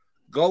roster.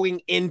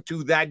 Going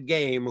into that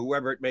game,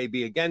 whoever it may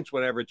be against,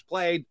 whenever it's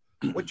played,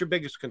 what's your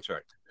biggest concern?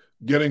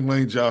 Getting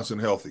Lane Johnson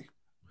healthy.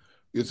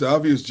 It's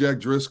obvious Jack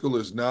Driscoll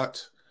is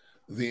not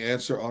the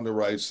answer on the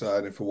right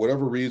side. And for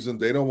whatever reason,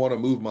 they don't want to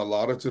move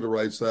Mailata to the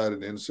right side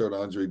and insert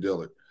Andre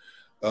Dillard.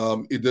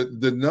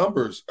 The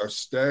numbers are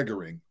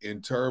staggering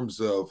in terms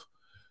of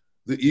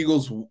the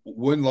Eagles'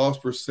 win-loss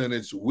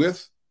percentage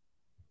with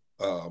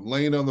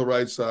Lane on the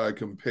right side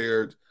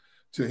compared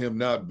to him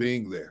not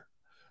being there.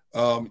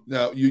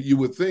 Now, you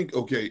would think,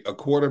 okay, a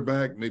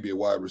quarterback, maybe a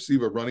wide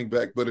receiver, running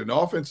back, but an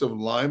offensive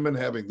lineman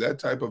having that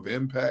type of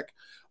impact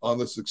on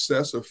the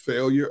success or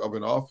failure of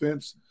an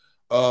offense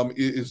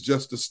is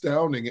just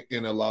astounding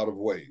in a lot of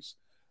ways.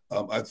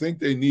 I think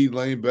they need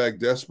Lane back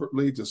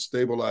desperately to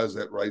stabilize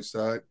that right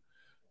side.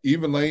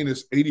 Even Lane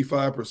is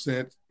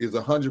 85%, is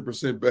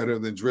 100% better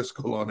than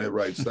Driscoll on that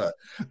right side.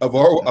 I've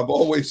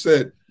always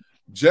said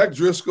Jack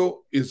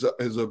Driscoll is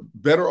a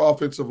better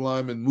offensive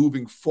lineman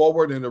moving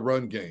forward in the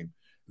run game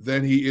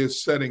than he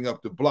is setting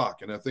up the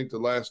block. And I think the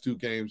last 2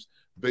 games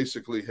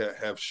basically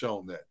have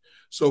shown that.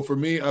 So for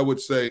me, I would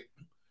say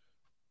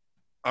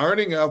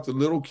ironing out the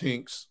little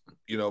kinks,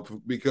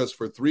 because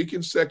for 3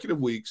 consecutive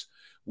weeks,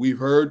 We've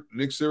heard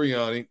Nick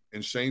Sirianni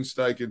and Shane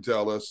Steichen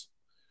tell us,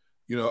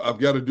 you know, I've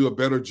got to do a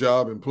better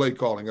job in play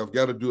calling. I've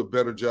got to do a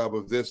better job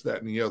of this,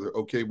 that, and the other.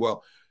 Okay,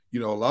 well, you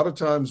know, a lot of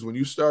times when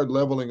you start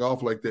leveling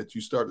off like that,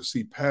 you start to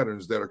see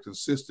patterns that are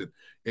consistent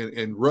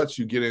and ruts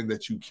you get in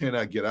that you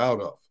cannot get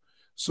out of.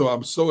 So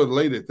I'm so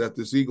elated that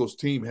this Eagles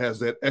team has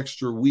that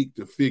extra week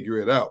to figure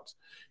it out.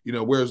 You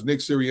know, whereas Nick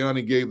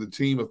Sirianni gave the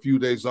team a few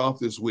days off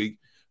this week,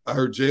 I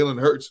heard Jalen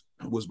Hurts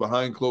was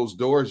behind closed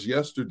doors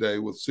yesterday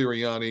with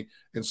Sirianni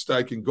and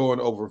Steichen going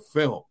over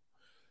film.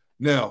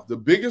 Now, the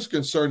biggest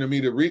concern to me,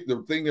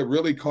 the thing that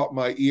really caught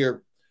my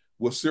ear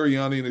was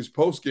Sirianni in his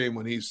postgame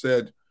when he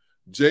said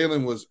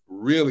Jalen was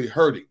really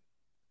hurting.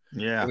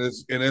 Yeah.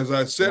 And as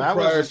I said that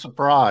prior, was a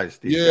surprise.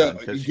 Yeah,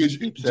 because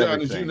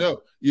John, as you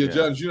know,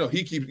 John, as you know,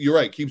 you're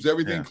right, keeps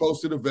everything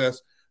close to the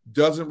vest,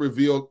 doesn't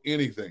reveal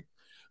anything.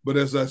 But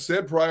as I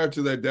said prior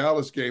to that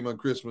Dallas game on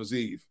Christmas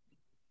Eve,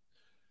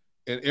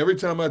 and every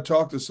time I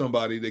talked to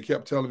somebody, they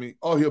kept telling me,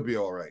 oh, he'll be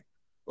all right.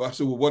 Well, I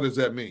said, well, what does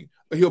that mean?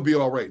 He'll be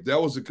all right.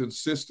 That was a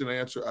consistent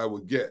answer I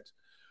would get.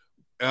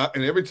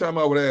 And every time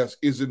I would ask,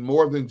 is it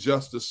more than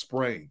just a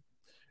sprain?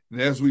 And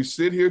as we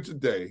sit here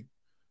today,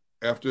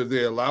 after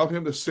they allowed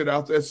him to sit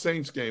out that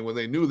Saints game when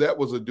they knew that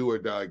was a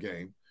do-or-die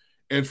game,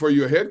 and for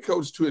your head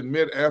coach to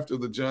admit after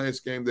the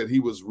Giants game that he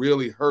was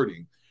really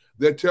hurting,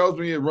 that tells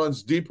me it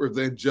runs deeper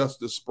than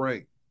just a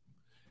sprain.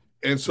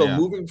 And so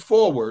moving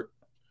forward,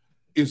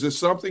 is it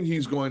something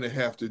he's going to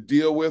have to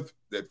deal with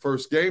that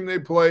first game they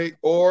play,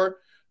 or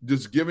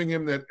just giving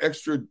him that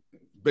extra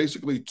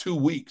basically 2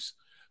 weeks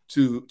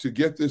to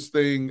get this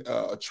thing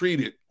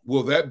treated?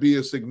 Will that be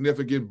a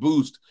significant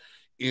boost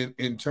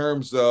in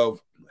terms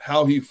of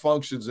how he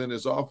functions in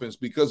his offense?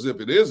 Because if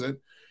it isn't,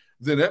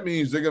 then that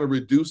means they're going to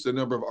reduce the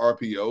number of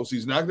RPOs.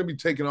 He's not going to be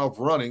taken off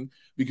running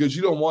because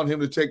you don't want him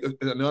to take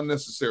an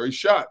unnecessary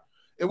shot.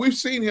 And we've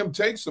seen him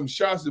take some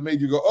shots that made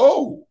you go,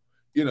 oh,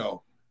 you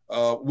know,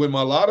 when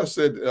Mailata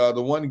said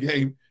the one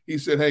game, he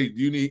said, hey,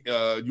 do you need,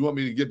 you want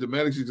me to get the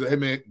medics? He said, hey,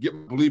 man, get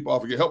my bleep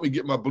off. Help me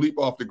get my bleep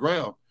off the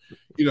ground.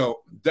 You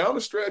know, down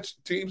the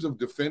stretch, teams have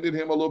defended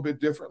him a little bit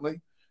differently.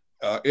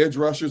 Edge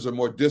rushers are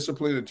more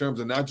disciplined in terms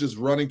of not just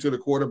running to the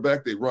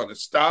quarterback. They run a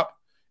stop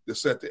to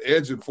set the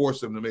edge and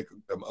force them to make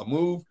a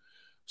move.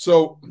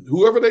 So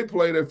whoever they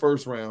play their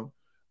first round,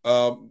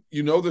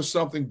 you know there's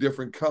something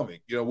different coming.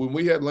 You know, when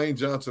we had Lane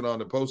Johnson on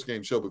the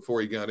postgame show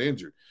before he got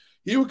injured,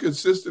 he would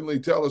consistently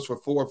tell us for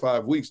 4 or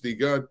 5 weeks,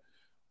 D-Gun,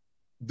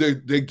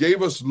 they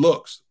gave us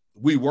looks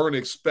we weren't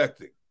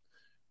expecting,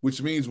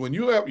 which means when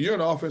you're an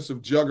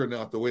offensive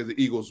juggernaut the way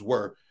the Eagles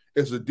were,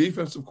 as a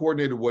defensive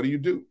coordinator, what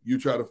do? You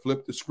try to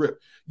flip the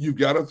script. You've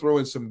got to throw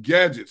in some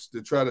gadgets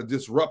to try to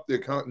disrupt their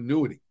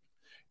continuity.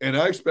 And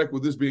I expect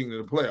with this being in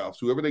the playoffs,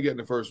 whoever they get in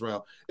the first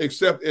round,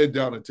 except Ed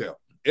Donatell.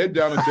 Ed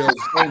Donatell's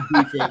own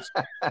defense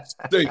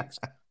stinks.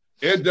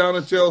 Ed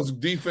Donatell's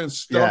defense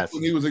stunk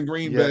when he was in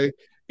Green Bay.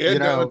 Ed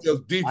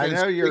Donatell's defense.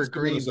 I know you're a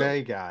Green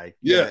Bay guy.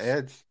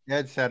 Yes. Yeah,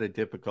 Ed's had a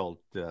difficult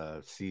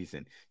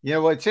season. You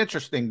know, what's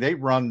interesting, they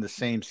run the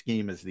same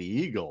scheme as the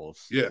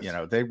Eagles. Yes. You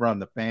know, they run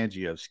the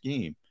Fangio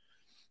scheme,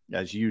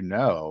 as you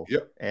know.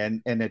 Yep.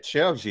 And it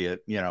shows you,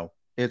 you know,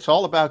 it's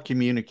all about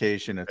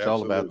communication. It's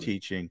all about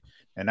teaching.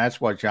 And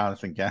that's why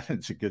Jonathan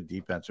Gannon's a good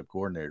defensive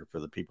coordinator for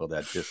the people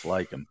that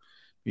dislike him.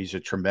 He's a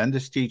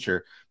tremendous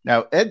teacher.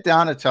 Now, Ed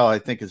Donatell, I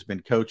think, has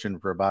been coaching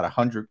for about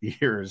 100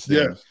 years.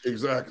 Yes,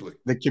 exactly.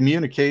 The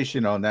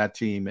communication on that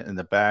team in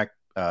the back,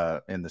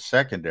 in the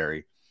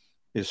secondary,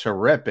 is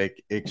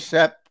horrific,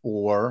 except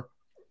for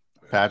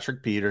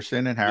Patrick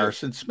Peterson and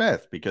Harrison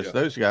Smith, because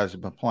those guys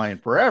have been playing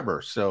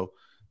forever, so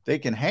they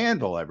can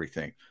handle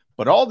everything.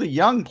 But all the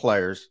young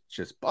players,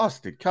 just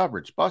busted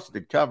coverage.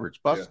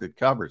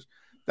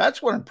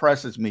 That's what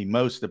impresses me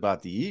most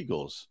about the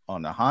Eagles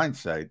on the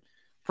hindsight.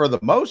 For the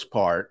most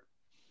part,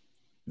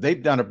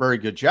 they've done a very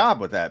good job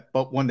with that.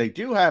 But when they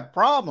do have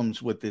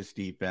problems with this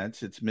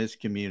defense, it's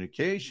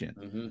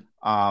miscommunication.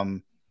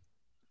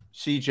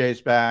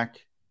 CJ's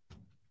back.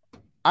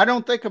 I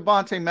don't think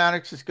Avonte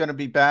Maddox is going to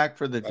be back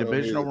for the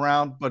divisional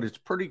round, but it's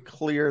pretty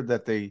clear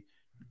that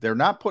they're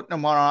not putting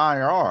him on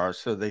IR,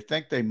 so they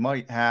think they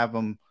might have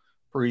him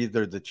for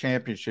either the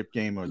championship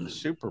game or the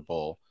Super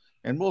Bowl,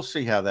 and we'll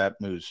see how that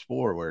moves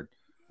forward.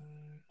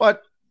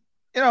 But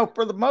you know,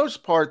 for the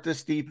most part,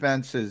 this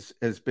defense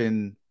has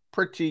been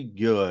pretty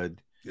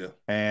good. Yeah.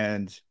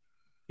 And,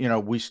 you know,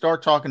 we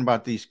start talking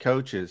about these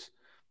coaches.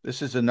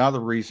 This is another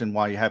reason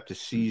why you have to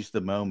seize the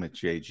moment,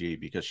 JG,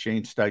 because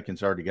Shane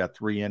Steichen's already got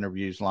 3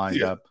 interviews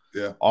lined up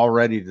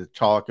already to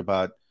talk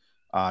about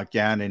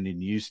Gannon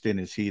in Houston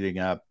is heating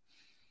up.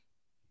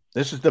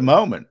 This is the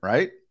moment,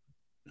 right?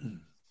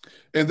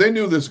 And they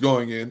knew this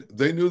going in.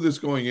 They knew this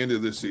going into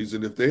this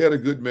season. If they had a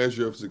good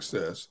measure of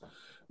success,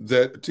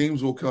 that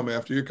teams will come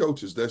after your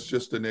coaches. That's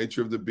just the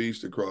nature of the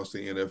beast across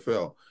the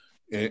NFL,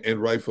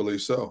 and rightfully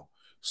so.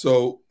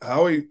 So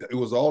Howie, it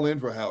was all in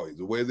for Howie,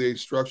 the way they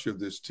structured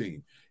this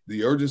team.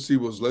 The urgency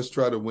was let's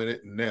try to win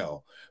it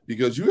now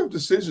because you have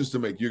decisions to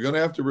make. You're going to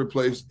have to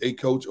replace a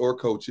coach or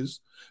coaches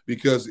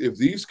because if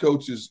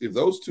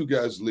those two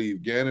guys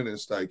leave, Gannon and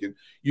Steichen,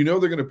 they're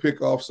going to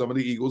pick off some of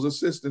the Eagles'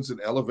 assistants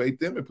and elevate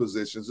them in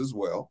positions as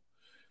well.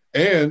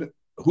 And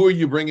who are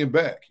you bringing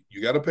back?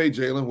 You got to pay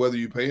Jalen, whether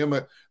you pay him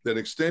that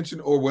extension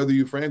or whether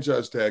you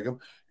franchise tag him.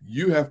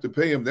 You have to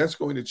pay him. That's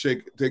going to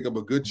take up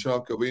a good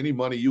chunk of any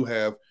money you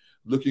have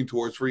looking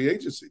towards free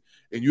agency.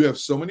 And you have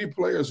so many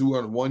players who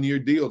are on one-year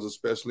deals,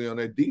 especially on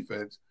that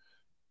defense.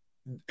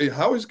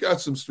 Howie's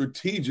got some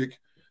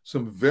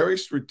very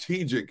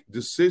strategic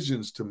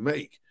decisions to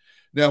make.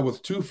 Now,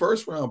 with 2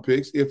 first-round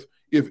picks, if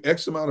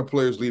X amount of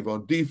players leave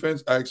on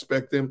defense, I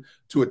expect them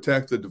to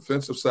attack the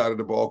defensive side of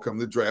the ball come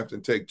the draft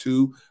and take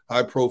 2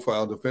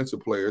 high-profile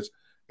defensive players.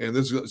 And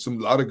there's a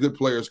lot of good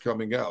players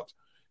coming out.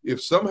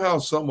 If somehow,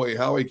 some way,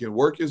 Howie can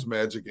work his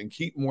magic and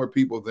keep more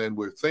people than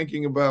we're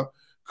thinking about,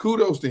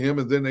 kudos to him,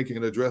 and then they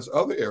can address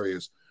other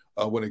areas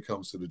when it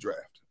comes to the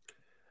draft.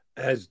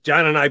 As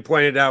John and I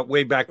pointed out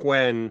way back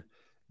when,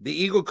 the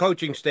Eagle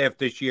coaching staff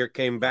this year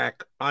came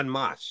back en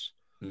masse.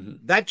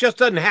 Mm-hmm. That just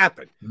doesn't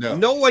happen.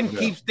 No one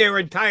keeps their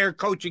entire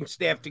coaching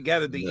staff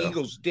together. The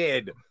Eagles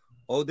did.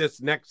 Oh,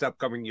 this next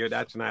upcoming year,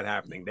 that's not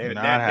happening.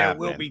 There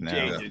will be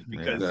changes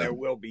because there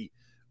will be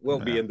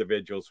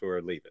individuals who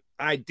are leaving.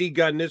 All right,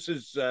 D-Gun, this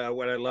is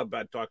what I love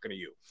about talking to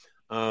you.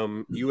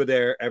 You were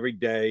there every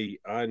day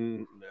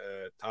on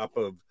top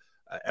of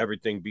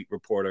everything beat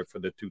reporter for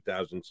the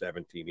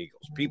 2017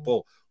 Eagles.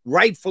 People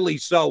rightfully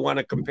so want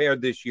to compare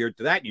this year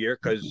to that year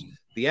because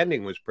the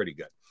ending was pretty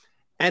good.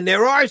 And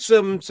there are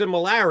some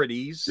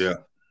similarities. Yeah.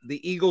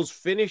 The Eagles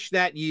finished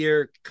that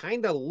year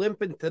kind of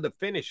limping to the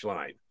finish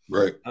line.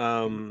 Right.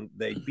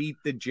 They beat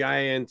the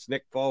Giants.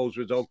 Nick Foles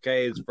was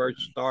okay his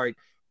first start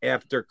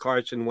after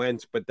Carson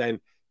Wentz, but then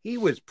he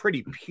was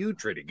pretty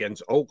putrid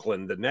against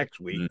Oakland the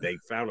next week. They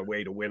found a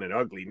way to win an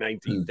ugly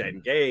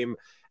 19-10 game,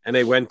 and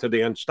they went to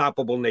the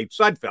unstoppable Nate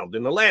Sudfeld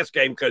in the last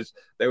game because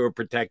they were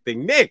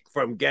protecting Nick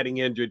from getting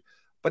injured.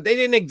 But they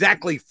didn't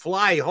exactly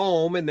fly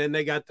home, and then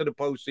they got to the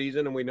postseason,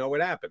 and we know what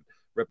happened.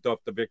 Ripped off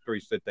the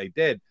victories that they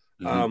did.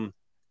 A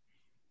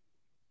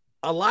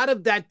lot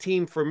of that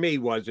team for me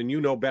was, and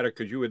you know better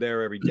because you were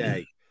there every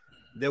day,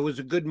 there was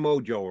a good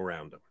mojo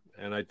around them.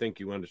 And I think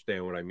you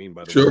understand what I mean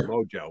by the word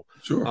mojo.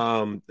 Sure.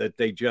 That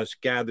they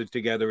just gathered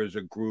together as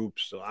a group,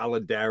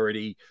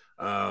 solidarity,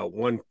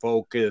 one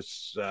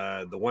focus,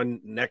 the one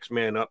next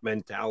man up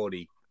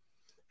mentality.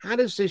 How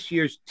does this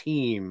year's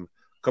team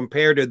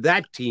compare to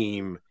that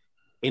team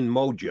in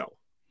mojo?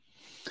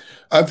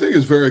 I think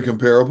it's very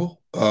comparable.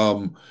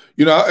 And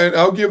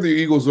I'll give the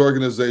Eagles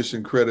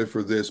organization credit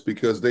for this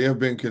because they have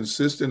been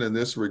consistent in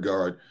this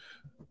regard.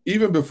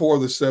 Even before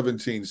the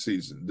 17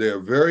 season, they're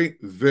very,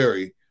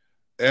 very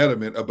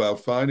adamant about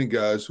finding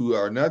guys who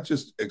are not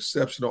just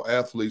exceptional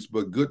athletes,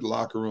 but good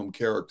locker room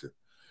character.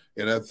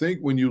 And I think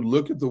when you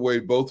look at the way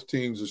both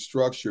teams are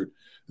structured,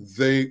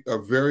 they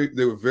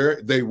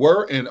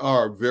were and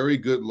are very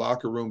good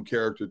locker room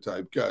character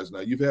type guys. Now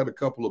you've had a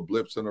couple of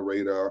blips on the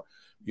radar,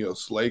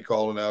 Slay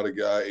calling out a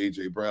guy,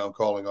 AJ Brown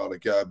calling out a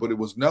guy, but it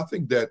was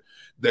nothing that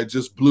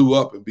just blew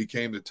up and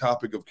became the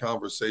topic of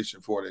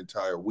conversation for an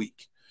entire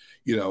week.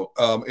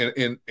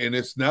 And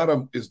it's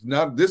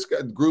not this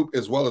group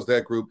as well as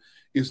that group.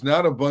 It's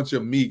not a bunch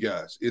of me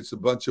guys. It's a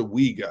bunch of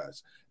we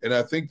guys. And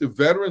I think the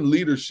veteran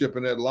leadership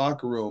in that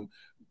locker room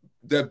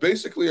that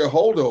basically are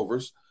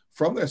holdovers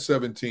from that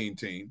 17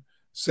 team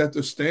set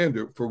the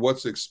standard for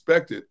what's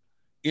expected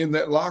in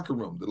that locker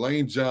room. The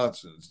Lane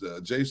Johnsons, the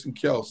Jason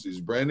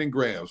Kelsey's, Brandon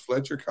Graham's,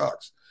 Fletcher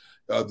Cox,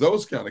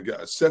 those kind of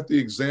guys set the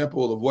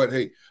example of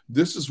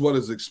this is what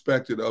is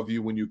expected of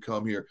you when you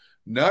come here,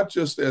 not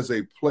just as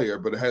a player,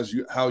 but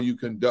how you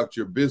conduct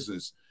your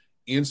business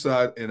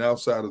inside and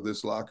outside of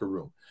this locker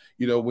room.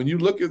 When you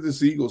look at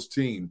this Eagles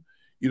team,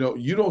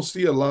 you don't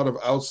see a lot of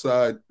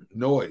outside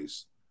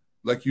noise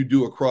like you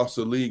do across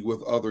the league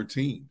with other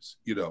teams.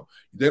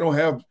 They don't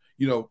have,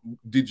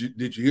 did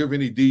you hear of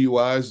any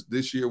DUIs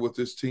this year with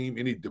this team?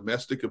 Any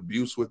domestic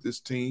abuse with this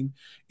team?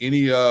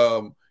 Any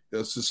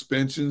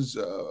suspensions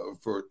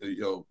for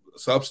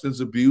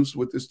substance abuse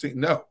with this team?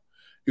 No,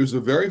 it was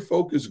a very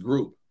focused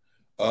group.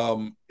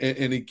 And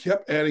he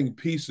kept adding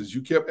pieces.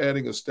 You kept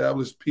adding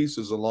established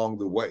pieces along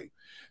the way.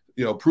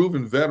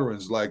 Proven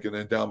veterans like an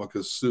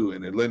Ndamukong Suh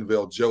and a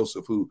Linval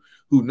Joseph who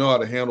know how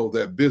to handle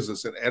that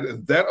business.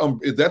 And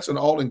that's an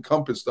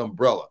all-encompassed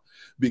umbrella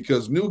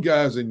because new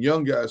guys and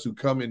young guys who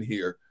come in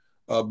here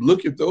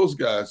look at those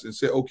guys and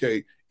say,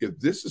 okay, if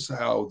this is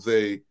how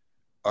they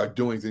are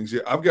doing things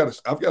here, I've got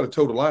to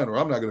toe the line or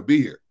I'm not going to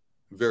be here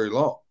very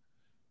long.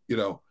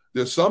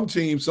 There's some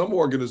teams, some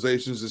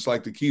organizations, it's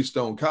like the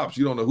Keystone Cops.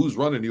 You don't know who's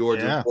running the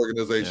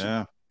organization.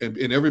 Yeah.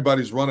 And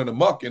everybody's running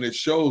amok, and it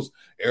shows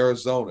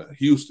Arizona,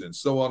 Houston,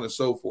 so on and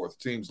so forth,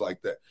 teams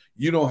like that.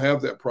 You don't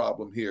have that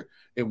problem here.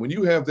 And when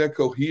you have that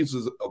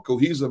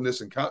cohesiveness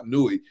and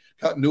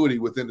continuity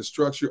within the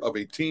structure of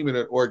a team and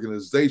an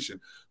organization,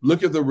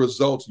 look at the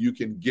results you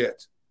can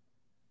get,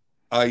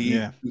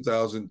 i.e.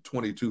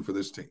 2022 for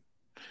this team.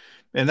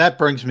 And that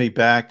brings me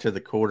back to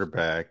the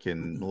quarterback.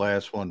 And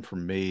last one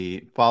from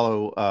me.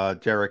 Follow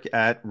Derek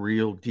at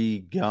Real D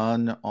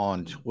Gun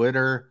on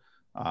Twitter.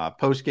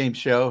 Post-game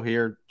show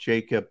here,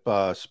 Jacob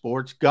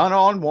Sports. Gun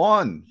on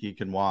One you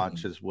can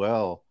watch as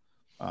well.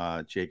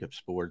 Jacob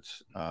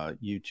Sports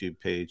YouTube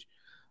page.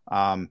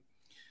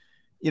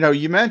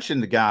 You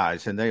mentioned the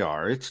guys, and they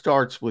are. It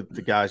starts with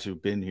the guys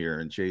who've been here,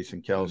 and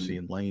Jason Kelsey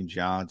and Lane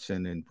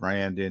Johnson and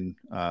Brandon.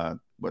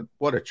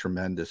 What a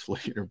tremendous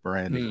leader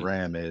Brandon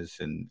Graham is,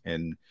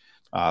 and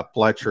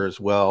Fletcher as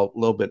well. A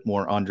little bit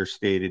more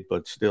understated,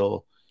 but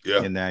still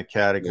in that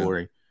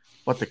category. Yeah.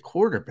 But the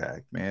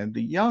quarterback, man,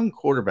 the young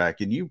quarterback,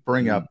 and you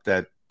bring up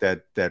that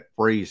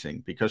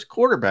phrasing because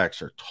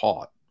quarterbacks are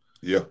taught.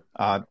 Yeah,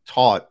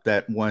 taught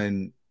that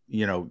when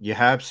you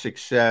have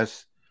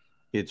success,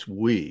 it's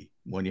we.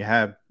 When you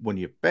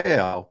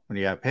fail, when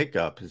you have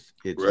hiccups,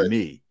 it's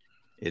me.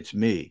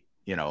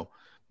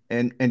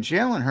 And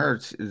Jalen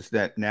Hurts is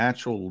that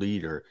natural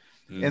leader.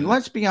 And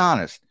let's be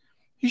honest,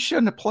 he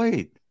shouldn't have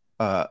played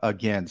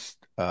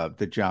against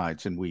the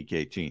Giants in Week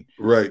 18.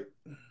 Right.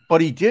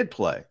 But he did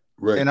play.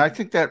 Right. And I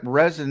think that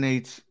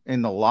resonates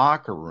in the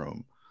locker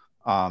room.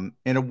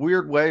 In a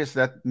weird way, is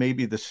that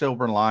maybe the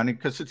silver lining?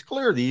 Because it's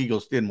clear the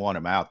Eagles didn't want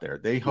him out there.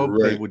 They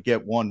hoped they would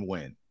get one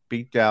win,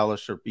 beat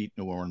Dallas or beat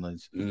New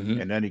Orleans,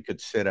 and then he could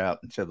sit out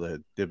until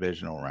the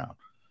divisional round.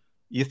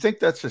 You think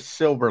that's a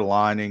silver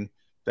lining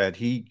that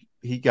he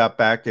got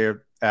out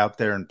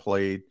there and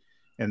played,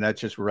 and that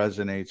just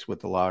resonates with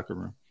the locker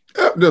room?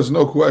 There's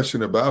no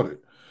question about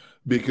it.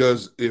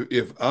 Because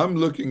if I'm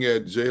looking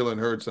at Jalen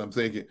Hurts, I'm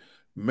thinking,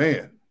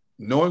 man,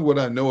 knowing what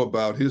I know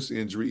about his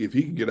injury, if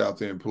he can get out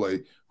there and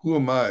play, who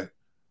am I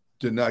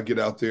to not get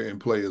out there and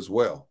play as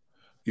well?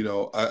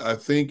 I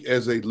think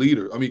as a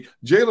leader,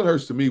 Jalen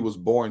Hurts to me was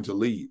born to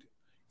lead.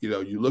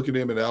 You look at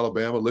him in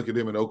Alabama, look at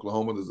him in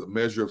Oklahoma. There's a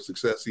measure of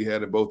success he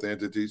had in both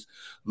entities.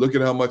 Look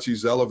at how much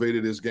he's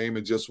elevated his game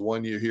in just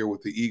 1 year here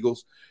with the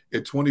Eagles.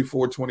 At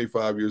 24,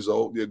 25 years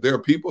old, there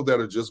are people that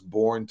are just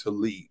born to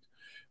lead.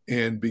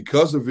 And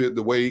because of it,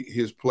 the way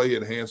his play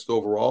enhanced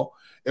overall,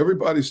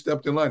 everybody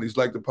stepped in line. He's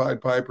like the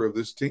Pied Piper of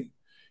this team.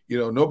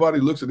 Nobody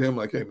looks at him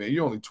like, hey, man,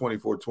 you're only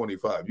 24,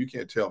 25. You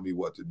can't tell me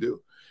what to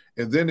do.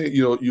 And then,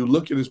 you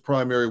look at his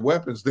primary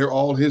weapons. They're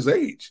all his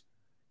age,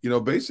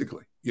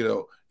 basically.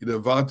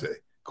 Devontae,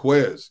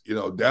 Quez,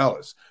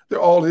 Dallas.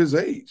 They're all his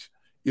age.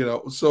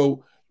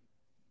 So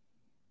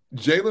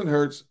Jalen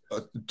Hurts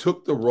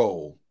took the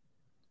role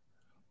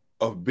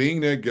of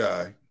being that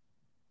guy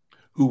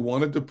who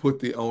wanted to put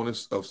the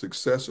onus of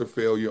success or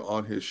failure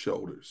on his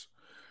shoulders.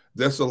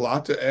 That's a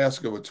lot to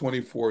ask of a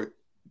 24,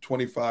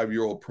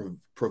 25-year-old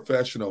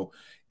professional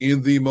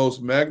in the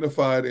most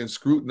magnified and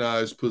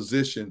scrutinized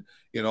position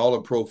in all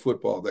of pro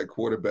football, that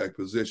quarterback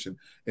position.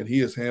 And he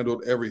has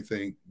handled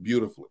everything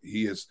beautifully.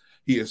 He has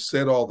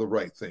said all the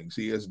right things.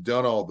 He has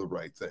done all the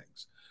right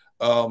things.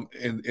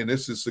 And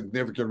this is a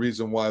significant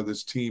reason why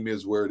this team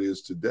is where it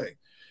is today.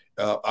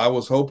 I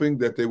was hoping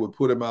that they would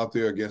put him out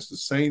there against the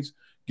Saints,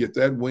 get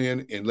that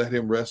win, and let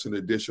him rest an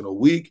additional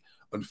week.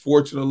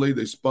 Unfortunately,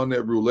 they spun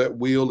that roulette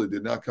wheel. It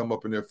did not come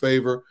up in their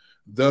favor.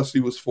 Thus, he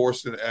was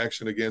forced into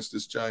action against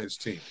this Giants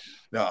team.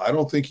 Now, I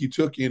don't think he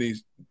took any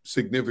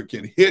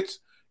significant hits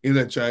in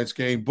that Giants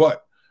game,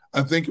 but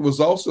I think it was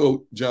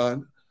also,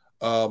 John,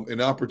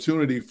 an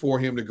opportunity for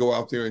him to go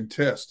out there and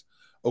test.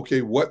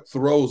 Okay, what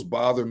throws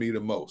bother me the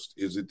most?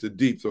 Is it the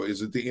deep throw?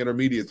 Is it the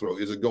intermediate throw?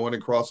 Is it going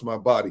across my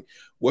body?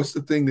 What's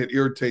the thing that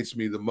irritates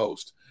me the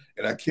most?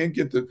 And I can't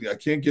get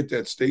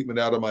that statement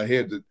out of my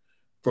head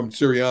from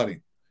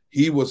Sirianni.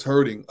 He was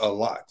hurting a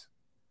lot.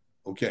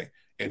 Okay.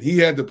 And he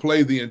had to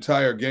play the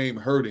entire game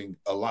hurting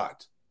a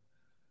lot.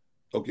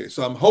 Okay.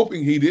 So I'm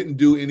hoping he didn't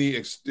do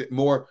any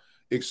more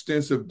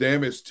extensive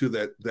damage to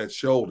that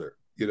shoulder,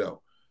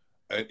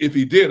 And if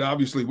he did,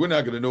 obviously we're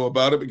not going to know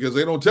about it because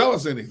they don't tell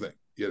us anything,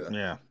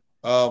 Yeah.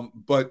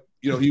 But,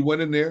 he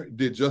went in there,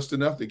 did just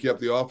enough. They kept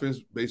the offense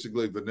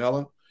basically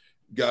vanilla,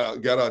 got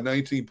a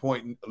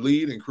 19-point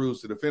lead and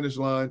cruised to the finish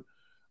line.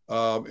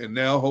 And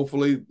now,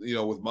 hopefully,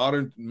 with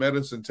modern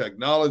medicine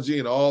technology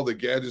and all the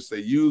gadgets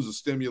they use to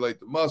stimulate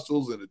the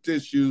muscles and the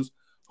tissues,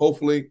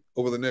 hopefully,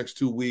 over the next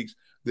 2 weeks,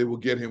 they will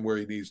get him where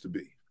he needs to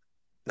be.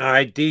 All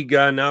right,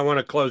 D-Gun, I want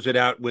to close it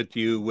out with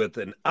you with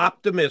an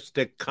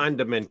optimistic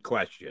condiment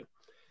question.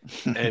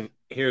 And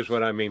here's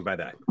what I mean by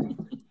that.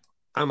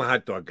 I'm a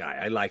hot dog guy.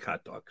 I like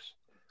hot dogs.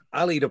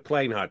 I'll eat a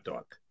plain hot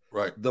dog.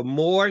 Right. The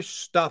more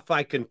stuff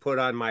I can put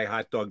on my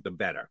hot dog, the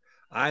better.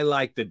 I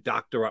like to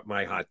doctor up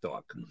my hot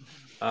dog.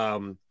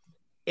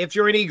 If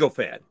you're an Eagle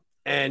fan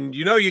and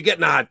you're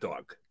getting a hot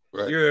dog,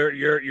 right.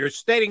 You're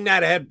stating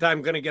that ahead of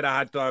time, going to get a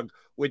hot dog,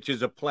 which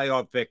is a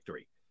playoff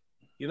victory.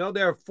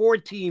 There are 4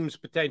 teams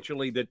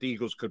potentially that the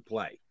Eagles could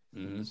play.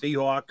 Mm-hmm.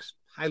 Seahawks,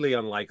 highly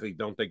unlikely.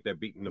 Don't think they're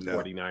beating the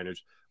 49ers.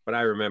 But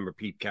I remember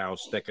Pete Carroll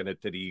sticking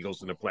it to the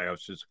Eagles in the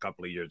playoffs just a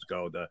couple of years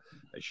ago. The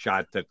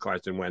shot that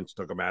Carson Wentz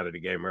took him out of the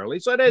game early.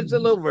 So there's a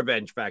little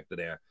revenge factor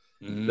there.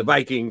 Mm-hmm. The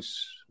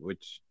Vikings,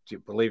 which,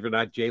 believe it or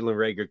not, Jalen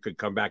Reagor could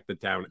come back to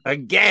town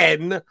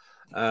again.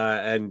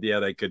 And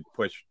they could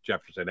push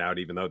Jefferson out,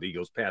 even though the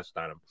Eagles passed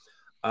on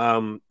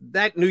him.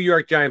 That New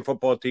York Giant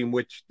football team,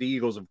 which the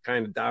Eagles have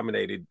kind of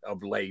dominated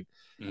of late,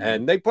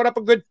 and they put up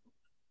a good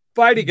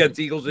fight against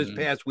the Eagles this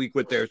past week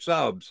with their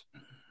subs,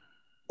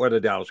 or the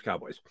Dallas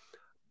Cowboys.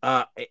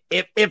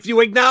 If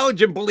you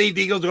acknowledge and believe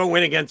the Eagles are going to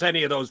win against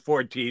any of those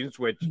 4 teams,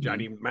 which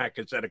Johnny Mack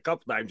has said a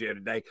couple times here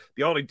today,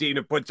 the only team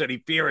that puts any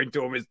fear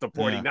into them is the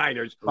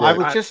 49ers. Yeah. I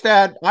would just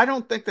add, I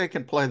don't think they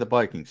can play the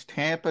Vikings.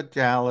 Tampa,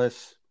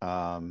 Dallas,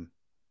 Seattle,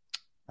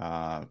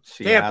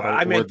 Tampa.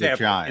 I meant the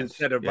Tampa Giants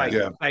instead of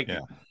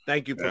Vikings.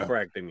 Thank you for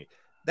correcting me.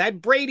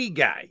 That Brady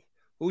guy,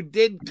 who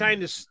did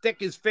kind of stick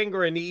his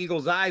finger in the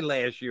Eagles' eye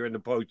last year in the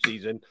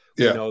postseason.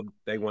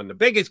 They won the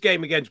biggest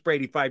game against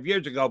Brady 5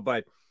 years ago,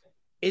 but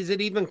is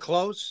it even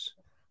close?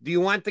 Do you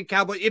want the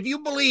Cowboys? If you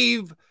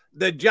believe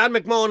that John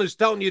McMullen is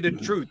telling you the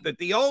truth, that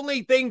the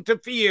only thing to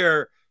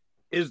fear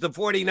is the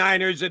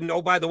 49ers, and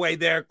by the way,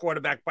 they're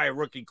quarterback by a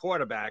rookie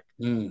quarterback,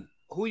 who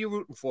are you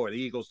rooting for, the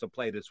Eagles, to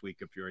play this week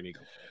if you're an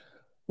Eagles fan?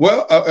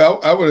 Well,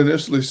 I would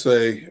initially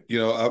say,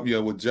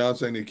 with John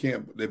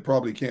saying they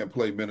probably can't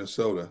play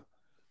Minnesota.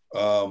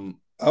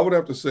 I would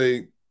have to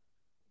say,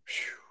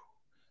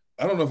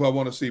 I don't know if I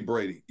want to see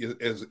Brady.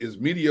 As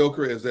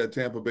mediocre as that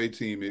Tampa Bay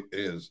team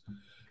is,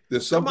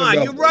 there's something. Come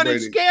on, you're running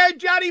scared.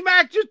 Johnny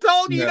Mack just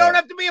told you you don't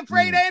have to be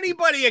afraid of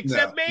anybody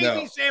except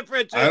maybe San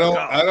Francisco.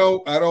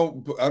 I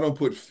don't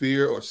put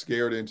fear or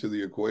scared into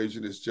the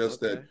equation. It's just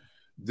that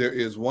there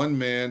is one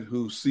man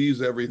who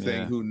sees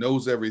everything, who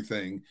knows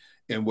everything,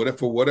 and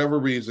for whatever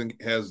reason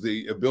has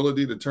the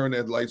ability to turn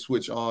that light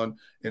switch on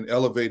and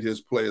elevate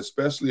his play,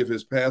 especially if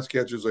his pass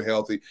catchers are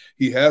healthy.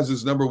 He has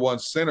his number one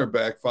center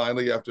back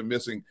finally after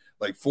missing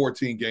like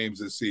 14 games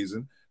this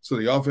season. So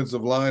the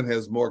offensive line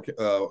has more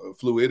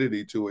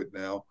fluidity to it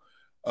now.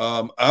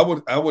 I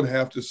would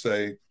have to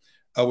say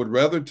I would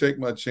rather take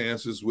my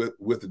chances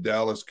with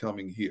Dallas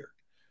coming here.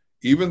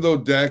 Even though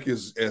Dak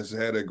has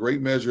had a great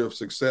measure of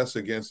success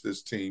against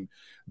this team,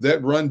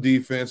 that run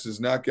defense has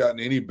not gotten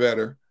any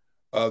better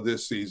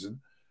this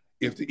season.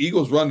 If the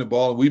Eagles run the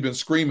ball, and we've been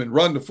screaming,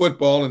 run the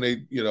football, and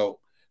they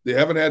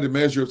haven't had the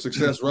measure of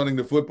success running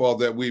the football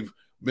that we've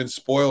been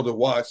spoiled to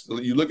watch.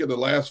 You look at the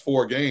last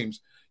 4 games,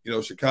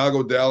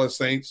 Chicago, Dallas,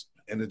 Saints,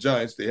 and the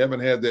Giants, they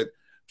haven't had that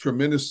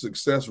tremendous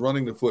success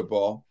running the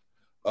football.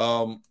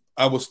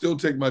 I will still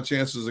take my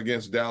chances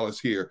against Dallas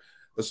here,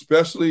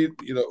 especially,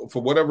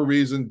 for whatever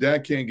reason,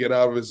 Dak can't get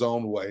out of his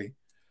own way.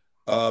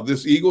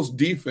 This Eagles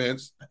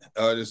defense,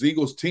 this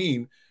Eagles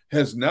team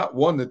has not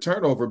won the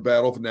turnover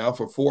battle now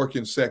for 4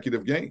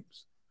 consecutive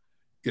games,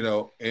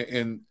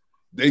 and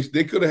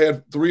they could have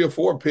had 3 or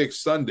 4 picks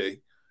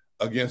Sunday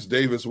against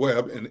Davis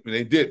Webb, and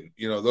they didn't.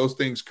 Those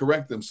things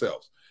correct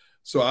themselves.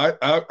 So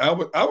I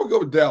would go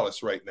with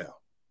Dallas right now.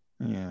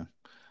 Yeah.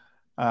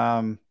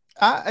 I'm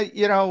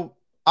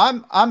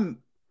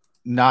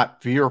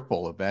not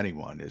fearful of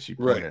anyone, as you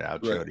pointed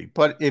out, Jody.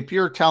 But if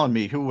you're telling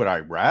me who would I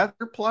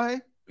rather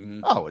play,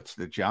 it's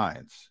the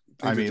Giants.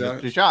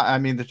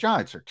 The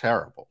Giants are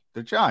terrible.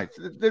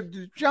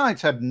 The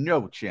Giants have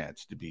no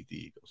chance to beat the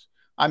Eagles.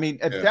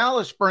 If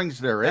Dallas brings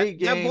their A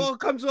game, that ball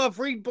comes off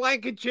Reed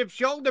Blankenship's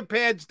shoulder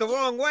pads the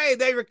wrong way.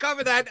 They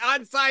recover that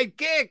onside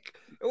kick.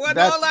 It wasn't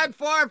all that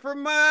far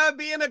from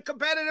being a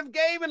competitive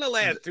game in the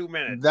last 2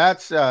 minutes.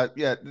 That's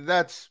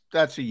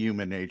a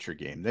human nature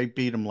game. They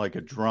beat them like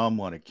a drum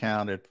when it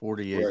counted,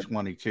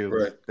 48-22.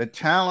 Right. The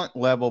talent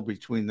level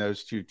between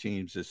those two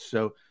teams is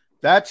so.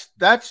 That's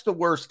the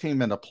worst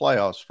team in the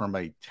playoffs from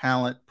a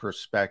talent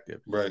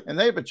perspective. Right. And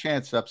they have a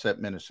chance to upset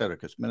Minnesota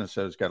because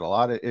Minnesota's got a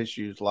lot of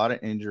issues, a lot of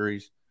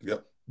injuries.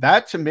 Yep.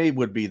 That, to me,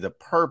 would be the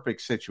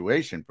perfect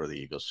situation for the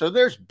Eagles. So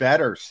there's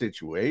better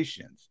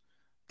situations.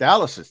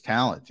 Dallas is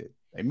talented.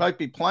 They might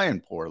be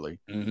playing poorly,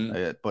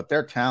 but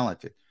they're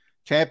talented.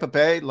 Tampa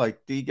Bay,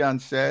 like D-Gun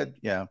said,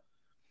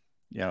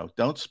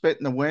 don't spit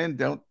in the wind.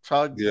 Don't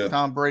tug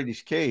Tom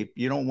Brady's cape.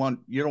 You don't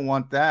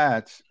want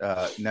that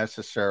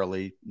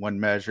necessarily when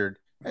measured.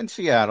 And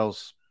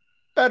Seattle's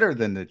better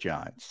than the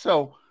Giants.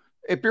 So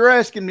if you're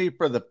asking me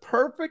for the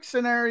perfect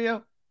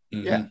scenario,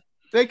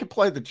 they could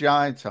play the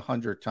Giants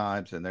 100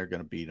 times and they're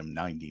going to beat them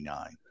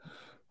 99.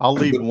 I'll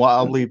leave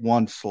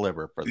one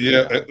sliver for the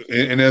Giants.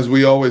 And as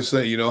we always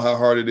say, you know how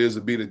hard it is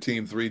to beat a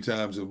team 3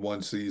 times in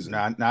one season.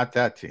 Not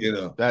that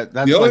team. That's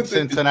like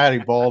Cincinnati,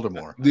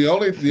 Baltimore. The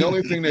only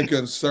thing that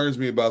concerns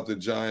me about the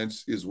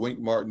Giants is Wink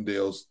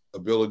Martindale's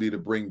ability to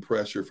bring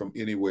pressure from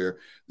anywhere.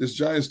 This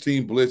Giants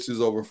team blitzes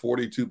over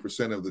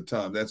 42% of the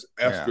time. That's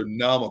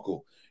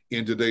astronomical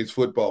in today's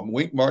football.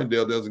 Wink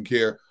Martindale doesn't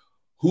care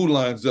who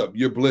lines up.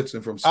 You're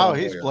blitzing from somewhere. Oh,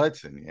 he's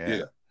blitzing.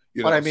 Yeah.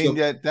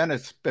 Then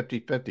it's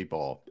 50-50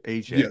 ball.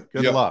 AJ,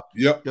 good luck.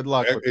 Yep. Good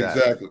luck with that.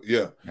 Exactly.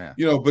 Yeah.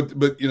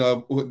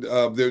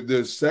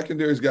 Their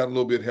secondary's gotten a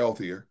little bit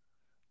healthier.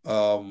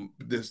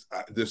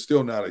 They're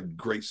still not a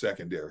great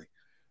secondary.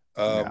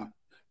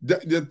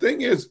 The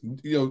thing is,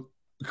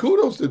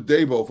 kudos to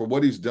Dabo for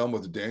what he's done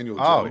with Daniel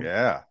Jones. Oh,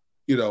 yeah.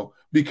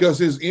 Because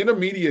his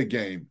intermediate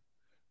game,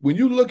 when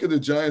you look at the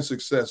Giants'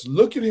 success,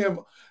 look at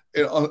him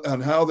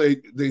on how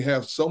they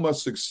have so much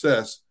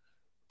success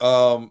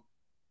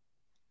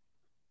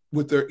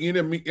with their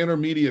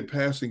intermediate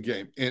passing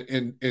game.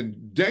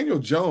 And Daniel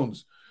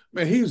Jones,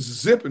 man, he's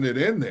zipping it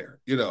in there,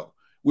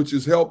 which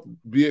has helped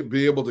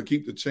be able to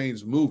keep the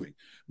chains moving.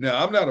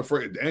 Now, I'm not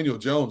afraid of Daniel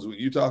Jones. When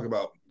you talk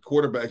about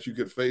quarterbacks you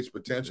could face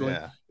potentially,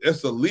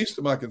 that's the least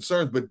of my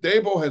concerns. But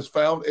Dabo has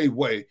found a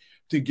way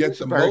to get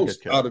the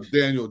most out of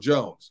Daniel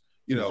Jones.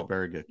 He's a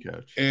very good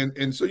coach.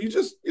 And so you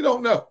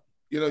don't know.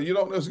 You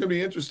don't know. It's going to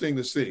be interesting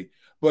to see.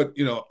 But,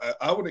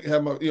 I would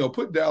have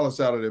put Dallas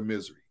out of their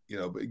misery.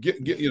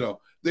 But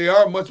they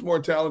are a much more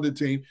talented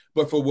team,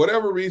 but for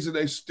whatever reason,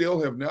 they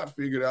still have not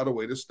figured out a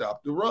way to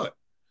stop the run.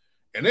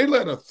 And they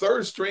let a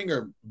third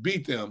stringer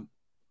beat them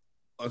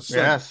on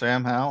Sunday. Yeah,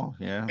 Sam Howell.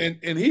 Yeah.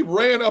 And he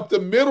ran up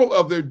the middle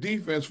of their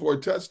defense for a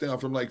touchdown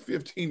from like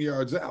 15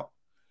 yards out.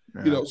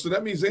 Yeah. So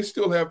that means they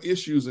still have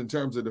issues in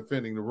terms of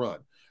defending the run.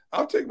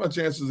 I'll take my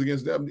chances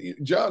against them.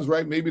 John's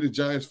right. Maybe the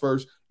Giants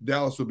first.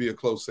 Dallas would be a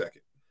close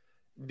second.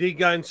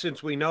 D-Gun,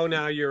 since we know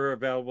now you're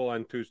available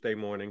on Tuesday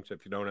mornings,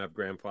 if you don't have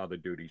grandfather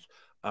duties,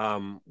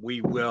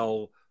 we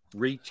will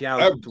reach out.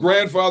 I have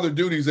grandfather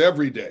duties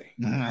every day.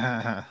 He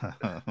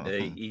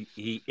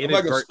I'm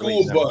like a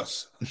school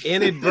bus.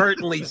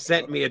 Inadvertently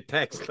sent me a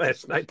text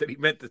last night that he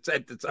meant to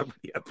send to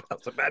somebody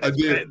else about his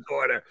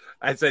granddaughter.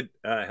 I said,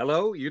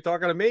 hello, you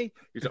talking to me?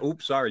 He said,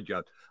 oops, sorry,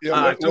 John.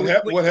 Yeah,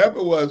 what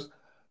happened was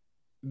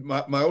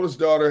my oldest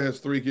daughter has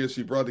 3 kids.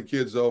 She brought the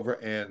kids over,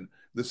 and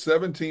the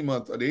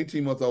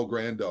 18-month-old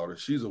granddaughter,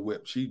 she's a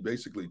whip. She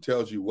basically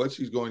tells you what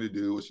she's going to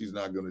do, what she's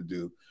not going to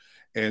do.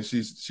 And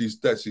she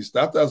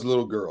stopped as a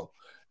little girl.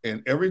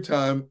 And every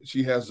time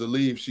she has to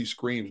leave, she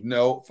screams,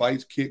 no,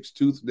 fights, kicks,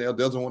 tooth nail,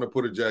 doesn't want to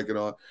put her jacket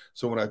on.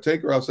 So when I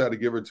take her outside to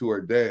give her to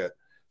her dad,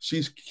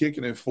 she's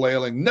kicking and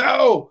flailing.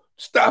 No,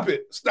 stop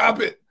it.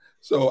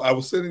 So I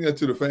was sending it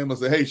to the family and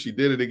say, hey, she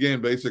did it again,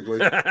 basically.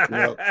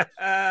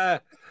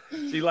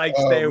 She likes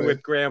staying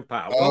with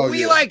Grandpa. Well,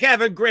 we like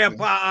having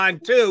Grandpa on,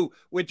 too,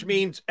 which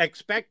means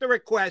expect a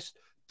request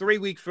 3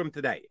 weeks from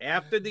today.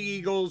 After the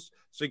Eagles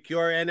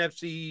secure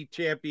NFC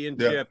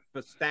championship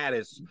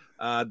status,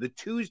 the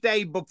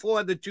Tuesday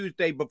before the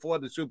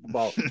Super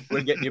Bowl,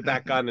 we're getting you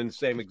back on in the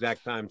same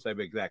exact time, same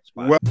exact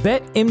spot.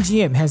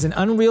 BetMGM has an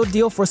unreal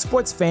deal for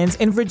sports fans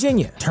in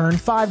Virginia. Turn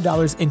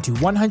 $5 into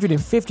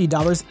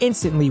 $150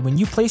 instantly when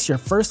you place your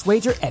first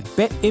wager at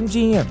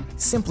BetMGM.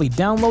 Simply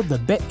download the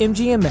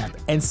BetMGM app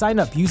and sign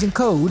up using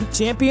code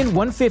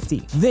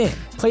Champion150. Then,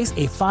 place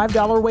a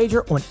 $5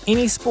 wager on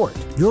any sport.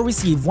 You'll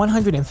receive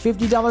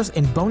 $150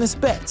 in bonus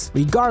bets,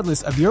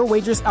 regardless of your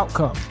wager's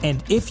outcome.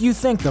 And if you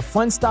think the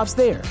fun stops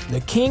there,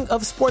 the king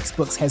of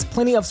sportsbooks has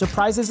plenty of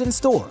surprises in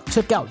store.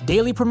 Check out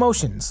daily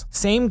promotions,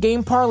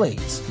 same-game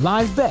parlays,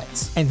 live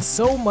bets, and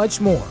so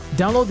much more.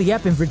 Download the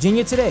app in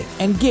Virginia today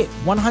and get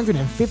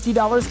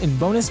 $150 in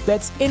bonus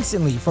bets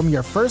instantly from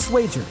your first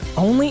wager.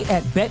 Only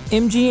at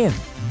BetMGM.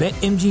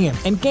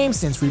 BetMGM and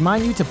GameSense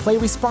remind you to play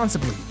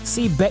responsibly.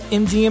 See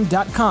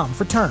BetMGM.com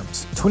for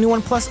terms.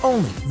 21 plus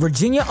only.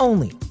 Virginia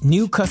only.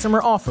 New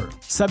customer offer.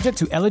 Subject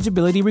to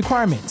eligibility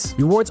requirements.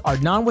 Rewards are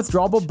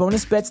non-withdrawable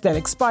bonus bets that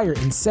expire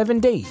in 7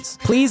 days.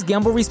 Please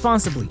gamble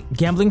responsibly.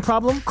 Gambling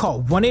problem?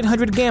 Call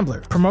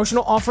 1-800-GAMBLER.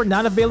 Promotional offer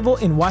not available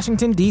in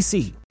Washington,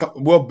 D.C.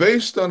 Well,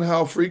 based on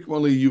how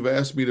frequently you've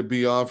asked me to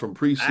be on from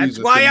preseason, that's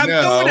why I'm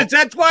doing it.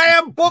 That's why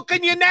I'm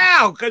booking you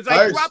now, because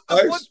I dropped the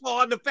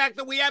football on the fact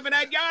that we haven't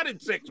had Jan in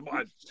 6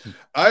 months.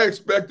 I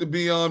expect to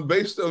be on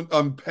based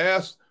on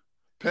past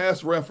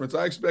reference.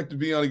 I expect to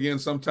be on again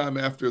sometime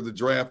after the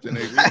draft in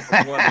April.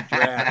 Before the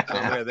draft,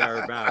 somewhere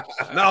thereabouts.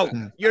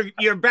 No,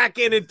 you're back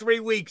in 3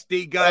 weeks,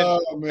 D-Gun.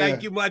 Oh,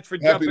 thank you much for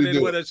jumping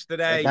in with us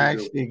today.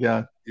 Thanks,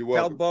 D-Gun. You're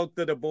welcome. Tell both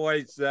of the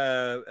boys,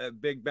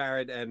 Big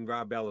Barrett and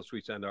Rob Ellis,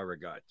 we send our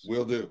regards.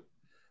 Will do.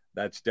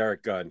 That's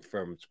Derek Gunn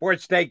from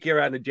Sports Take here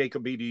on the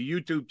Jacob Media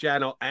YouTube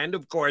channel. And,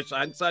 of course,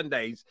 on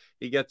Sundays,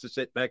 he gets to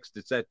sit next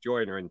to Seth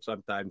Joyner. And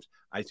sometimes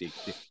I see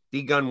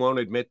D-Gun won't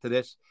admit to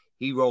this.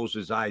 He rolls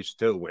his eyes,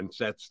 too, when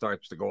Seth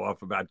starts to go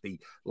off about the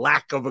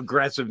lack of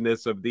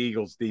aggressiveness of the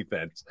Eagles'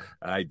 defense.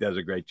 He does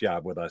a great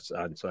job with us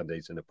on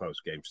Sundays in the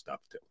post-game stuff,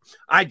 too.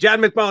 All right,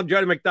 John McMullen,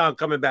 Jody McDonald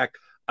coming back.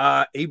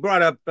 He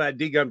brought up,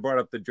 D-Gun brought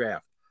up the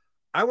draft.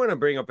 I want to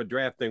bring up a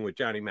draft thing with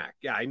Johnny Mack.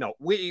 Yeah, I know.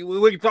 We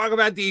can talk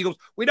about the Eagles.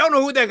 We don't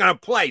know who they're going to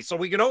play, so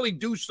we can only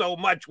do so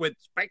much with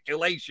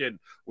speculation.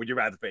 Would you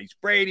rather face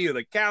Brady or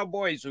the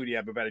Cowboys? Who do you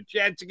have a better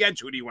chance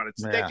against? Who do you want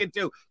to stick it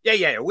to?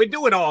 Yeah. We're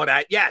doing all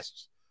that,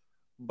 yes.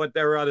 But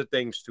there are other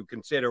things to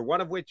consider, one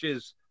of which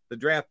is the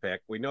draft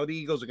pick. We know the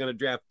Eagles are going to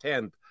draft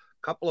 10th.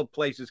 A couple of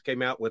places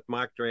came out with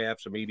mock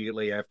drafts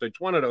immediately after.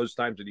 It's one of those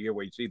times of the year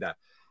where you see that.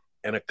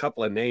 And a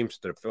couple of names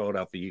to the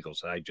Philadelphia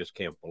Eagles that I just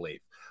can't believe.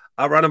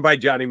 I'll run them by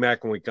Johnny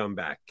Mack when we come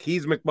back.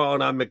 He's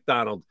McMullen, I'm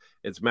McDonald.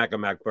 It's Mac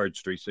and Mac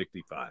Birds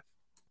 365.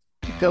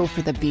 Go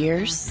for the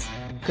beers.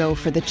 Go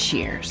for the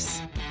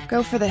cheers.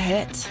 Go for the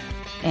hit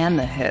and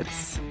the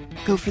hits.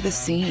 Go for the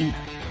scene.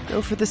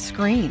 Go for the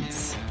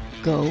screens.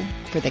 Go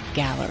for the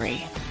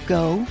gallery.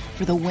 Go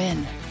for the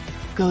win.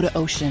 Go to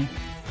Ocean.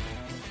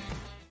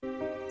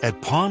 At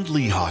Pond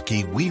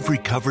Lehocky, we've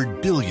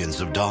recovered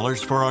billions of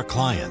dollars for our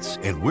clients,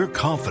 and we're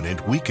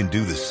confident we can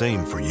do the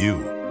same for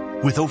you.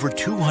 With over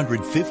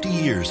 250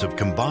 years of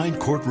combined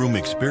courtroom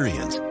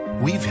experience,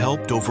 we've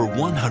helped over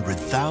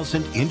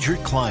 100,000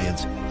 injured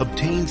clients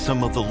obtain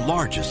some of the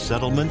largest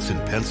settlements in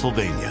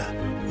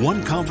Pennsylvania.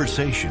 One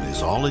conversation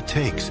is all it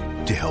takes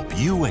to help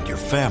you and your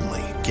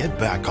family get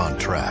back on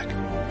track.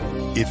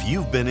 If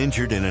you've been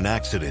injured in an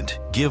accident,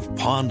 give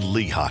Pond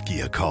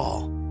Lehocky a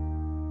call.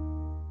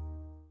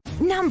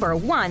 Number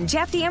 1,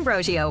 Jeff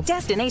D'Ambrosio.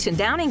 Destination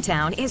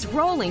Downingtown is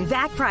rolling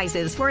back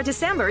prices for a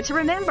December to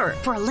remember.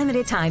 For a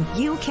limited time,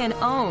 you can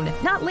own,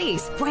 not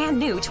lease, brand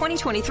new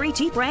 2023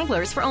 Jeep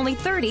Wranglers for only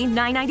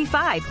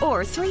 $30,995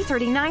 or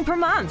 $339 per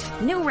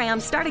month. New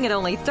Rams starting at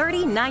only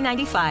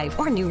 $30,995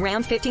 or new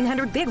Ram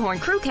 1500 Bighorn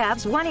Crew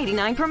Cabs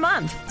 $189 per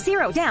month.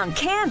 Zero down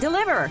can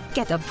deliver.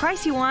 Get the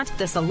price you want,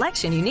 the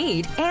selection you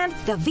need, and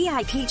the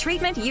VIP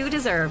treatment you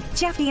deserve.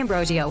 Jeff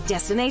D'Ambrosio.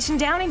 Destination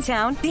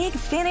Downingtown. Big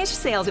Finish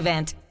Sales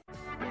Event.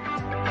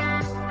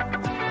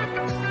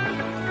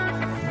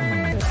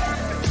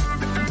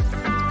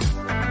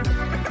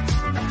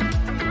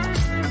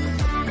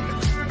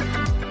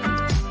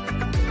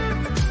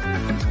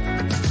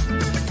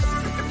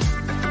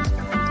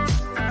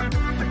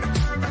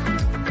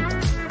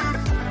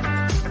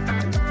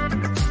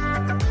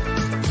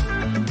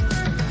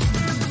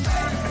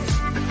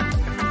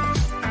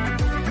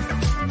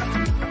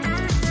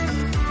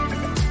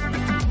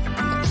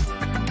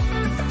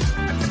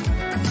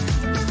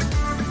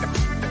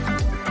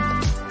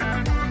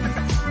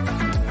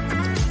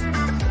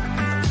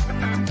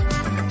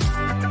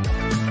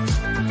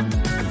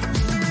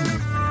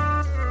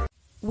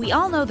 We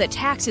all know that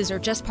taxes are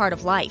just part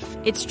of life.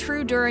 It's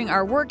true during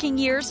our working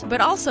years, but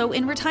also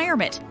in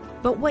retirement.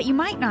 But what you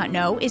might not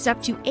know is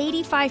up to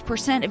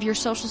 85% of your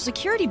Social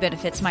Security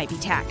benefits might be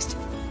taxed.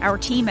 Our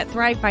team at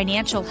Thrive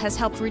Financial has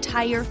helped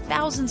retire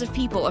thousands of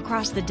people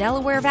across the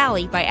Delaware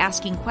Valley by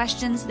asking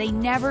questions they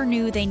never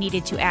knew they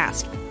needed to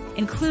ask,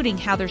 including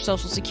how their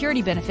Social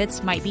Security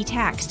benefits might be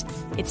taxed.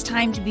 It's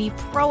time to be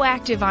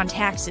proactive on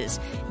taxes.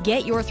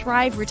 Get your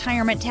Thrive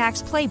Retirement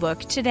Tax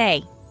Playbook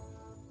today.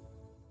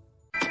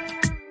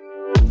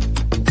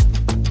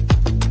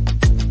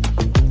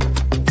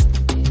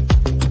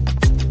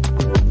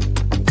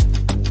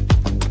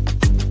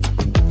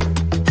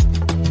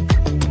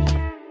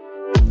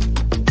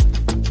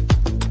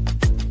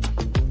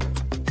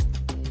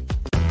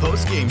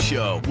 Game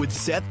Show with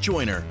Seth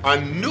Joyner. I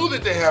knew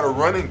that they had a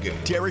running game.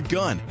 Derek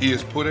Gunn. He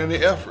has put in the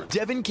effort.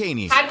 Devin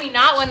Caney. Had we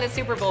not won the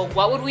Super Bowl,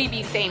 what would we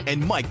be saying?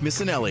 And Mike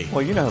Missinelli.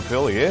 Well, you know who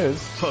Philly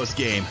is. Post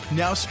Game,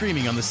 now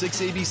streaming on the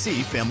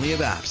 6ABC family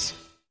of apps.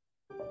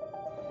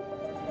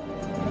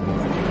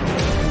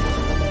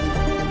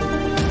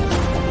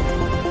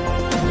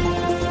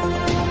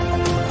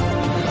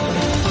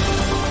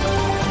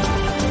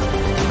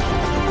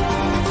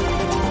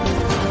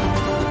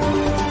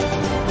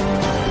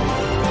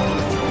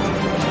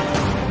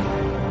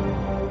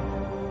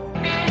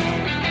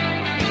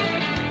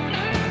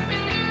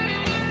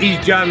 He's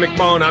John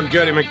McMullen. I'm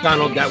Jody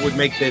McDonald. That would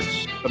make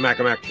this the Mac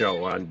and Mac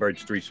Show on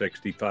Birds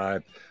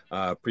 365.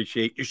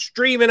 Appreciate you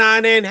streaming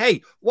on in.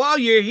 Hey, while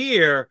you're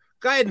here,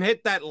 go ahead and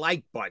hit that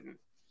like button.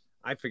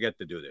 I forget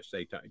to do this.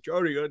 They tell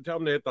Jody, you tell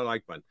them to hit the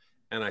like button.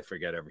 And I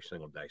forget every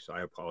single day. So I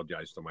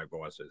apologize to my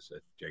bosses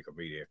at Jacob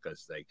Media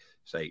because they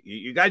say,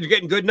 you guys are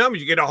getting good numbers.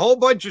 You get a whole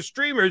bunch of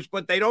streamers,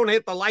 but they don't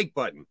hit the like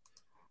button.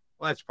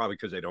 Well, that's probably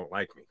because they don't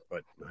like me.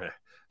 But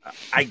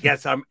I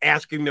guess I'm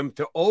asking them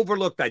to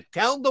overlook that.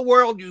 Tell the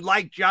world you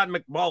like John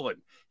McMullen.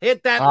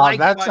 Hit that like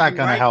button. That's not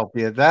going to help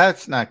you.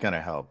 That's not going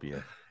to help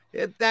you.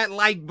 Hit that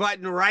like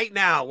button right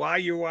now while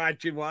you're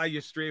watching, while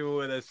you're streaming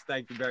with us.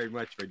 Thank you very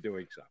much for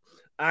doing so.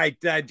 All right,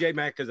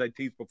 J-Mac, as I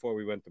teased before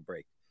we went to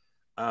break.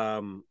 I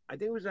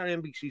think it was on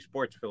NBC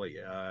Sports Philly.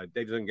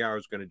 Dave Zangaro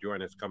is going to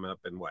join us coming up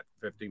in,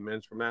 15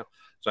 minutes from now?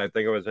 So I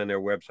think it was on their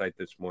website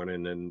this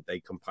morning, and they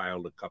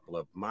compiled a couple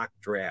of mock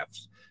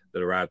drafts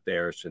that are out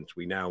there since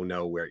we now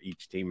know where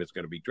each team is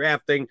going to be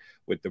drafting.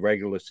 With the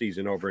regular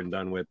season over and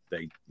done with,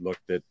 they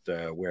looked at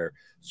where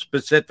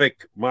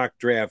specific mock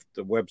draft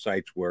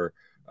websites were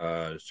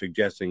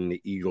suggesting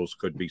the Eagles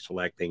could be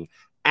selecting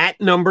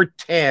at number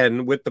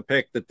 10 with the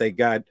pick that they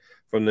got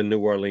from the New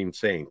Orleans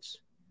Saints.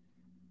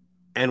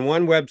 And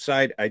one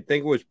website, I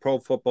think it was Pro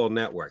Football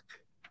Network,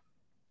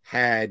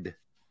 had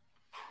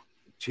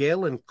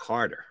Jalen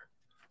Carter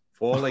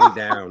falling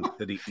down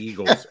to the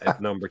Eagles at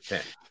number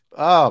 10.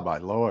 Oh, my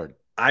Lord.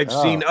 I've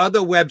seen other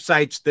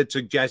websites that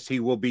suggest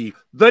he will be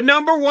the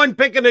number one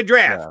pick in the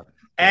draft.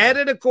 Ahead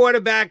of the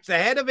quarterbacks,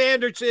 ahead of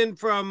Anderson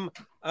from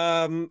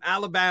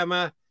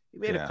Alabama. He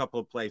made a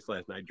couple of plays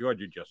last night.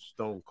 Georgia just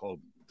stone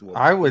cold.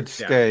 I would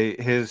say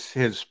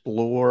his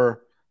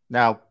floor.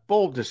 Now,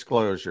 full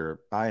disclosure,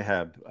 I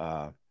have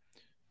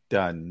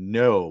done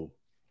no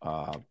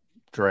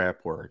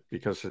draft work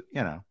because,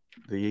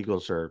 the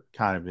Eagles are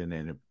kind of in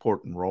an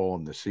important role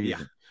in the season.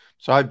 Yeah.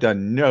 So I've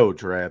done no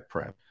draft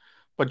prep.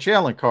 But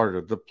Jalen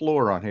Carter, the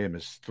floor on him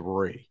is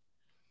 3.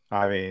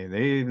 I mean,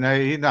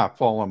 he's not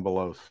falling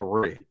below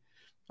 3.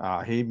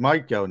 He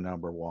might go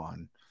number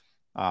one.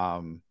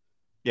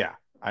 Yeah,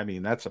 I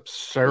mean that's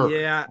absurd.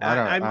 Yeah,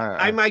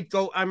 I might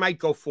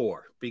go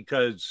 4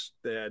 because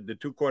the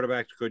 2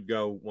 quarterbacks could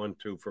go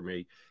 1-2 for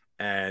me,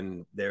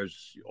 and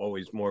there's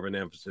always more of an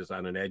emphasis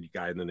on an edge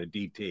guy than a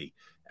DT.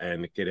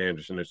 And the kid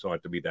Anderson is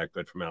thought to be that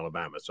good from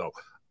Alabama. So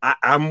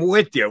I'm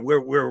with you.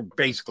 We're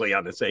basically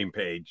on the same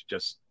page,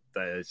 just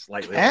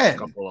slightly a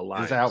couple of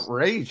lines. It's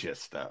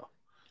outrageous, though.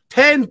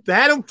 10th,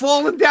 had him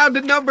falling down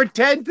to number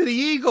 10 to the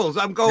Eagles.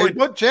 I'm going,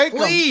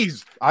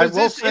 please. I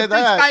will say that. This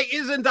guy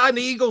isn't on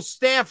the Eagles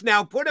staff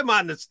now, put him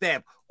on the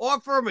staff.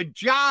 Offer him a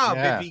job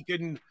if he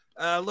can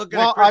look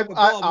at a crystal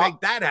ball and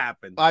make that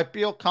happen. I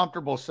feel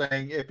comfortable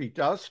saying if he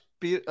does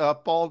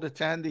fall to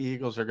 10, the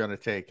Eagles are going to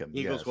take him.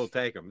 Eagles will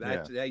take him.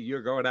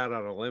 You're going out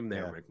on a limb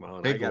there,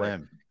 McMullen. Big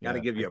limb. Got to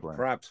give you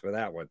props for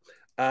that one.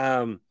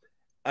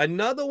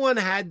 Another one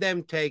had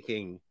them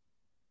taking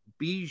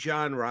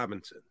Bijan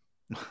Robinson.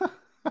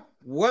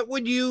 What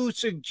would you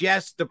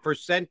suggest the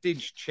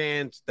percentage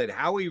chance that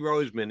Howie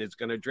Roseman is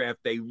going to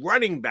draft a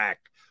running back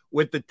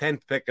with the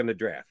 10th pick in the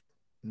draft?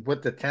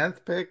 With the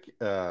 10th pick,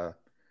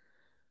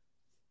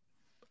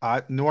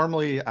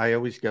 normally I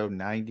always go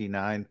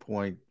 99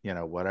 point,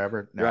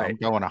 whatever. No, right. I'm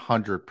going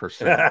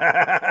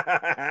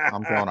 100%.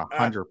 I'm going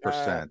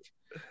 100%.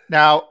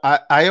 Now,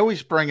 I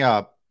always bring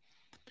up,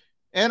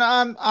 and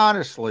I'm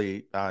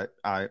honestly, I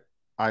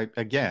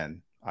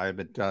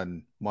haven't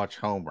done much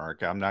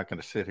homework. I'm not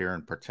going to sit here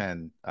and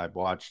pretend I've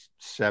watched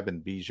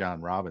 7 Bijan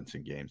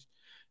Robinson games.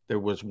 There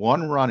was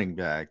one running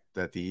back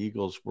that the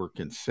Eagles were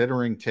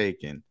considering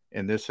taking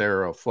in this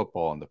era of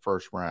football in the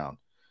first round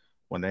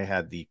when they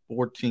had the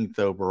 14th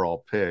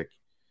overall pick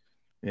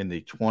in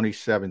the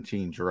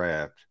 2017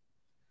 draft.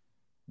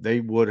 They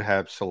would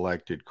have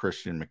selected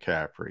Christian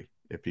McCaffrey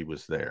if he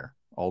was there.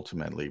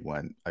 Ultimately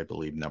went, I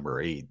believe,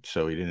 number 8.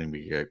 So he didn't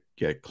even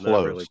get close.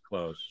 Not really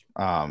close.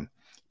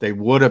 They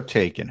would have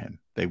taken him.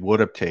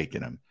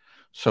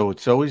 So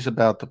it's always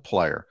about the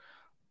player.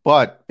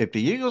 But if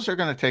the Eagles are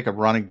going to take a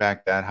running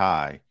back that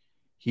high,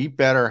 he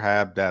better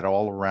have that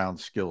all-around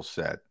skill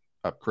set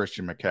of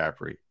Christian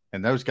McCaffrey.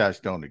 And those guys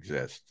don't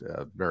exist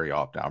very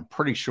often. I'm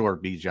pretty sure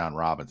Bijan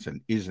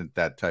Robinson isn't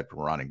that type of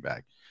running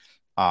back.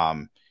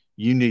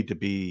 You need to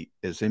be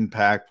as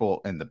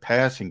impactful in the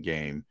passing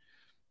game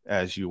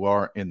as you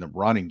are in the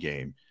running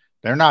game.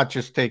 They're not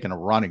just taking a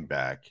running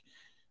back.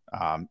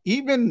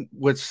 Even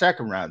with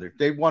second rounders,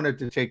 they wanted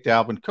to take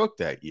Dalvin Cook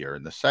that year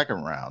in the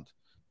second round.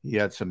 He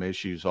had some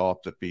issues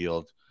off the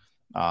field.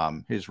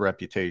 His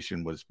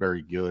reputation was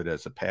very good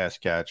as a pass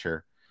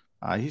catcher.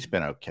 He's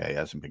been okay.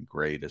 Hasn't been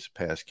great as a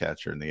pass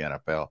catcher in the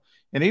NFL.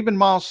 And even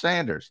Miles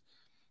Sanders,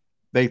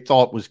 they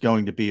thought was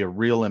going to be a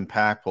real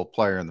impactful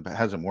player, and it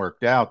hasn't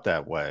worked out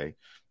that way.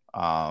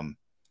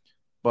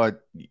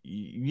 But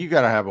you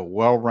got to have a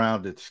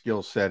well-rounded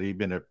skill set,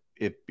 even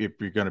if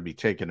you're going to be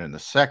taken in the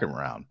second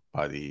round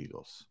by the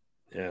Eagles.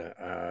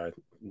 Yeah,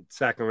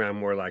 second round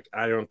more like,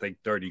 I don't think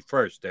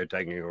 31st they're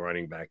taking a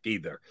running back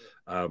either.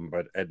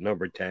 But at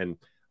number 10,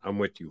 I'm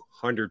with you,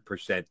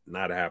 100%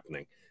 not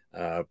happening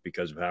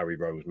because of Howie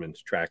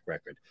Roseman's track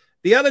record.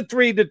 The other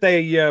 3 that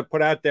they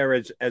put out there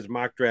as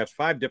mock drafts,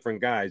 5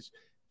 different guys.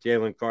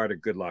 Jalen Carter,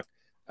 good luck.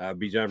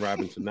 Bijan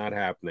Robinson, not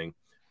happening.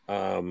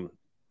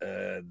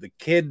 The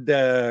kid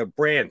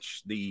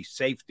Branch, the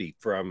safety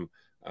from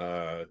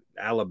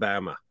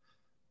Alabama.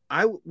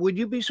 Would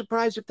you be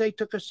surprised if they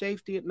took a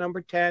safety at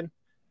number 10?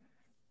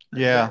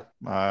 Yeah.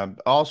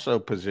 Also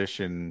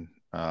position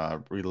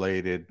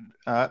related.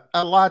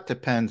 A lot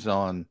depends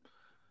on,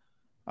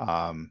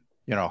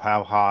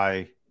 how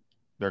high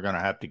they're going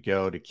to have to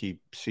go to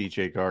keep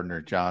C.J.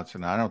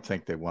 Gardner-Johnson. I don't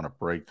think they want to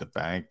break the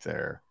bank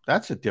there.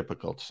 That's a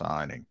difficult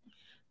signing.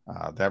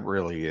 That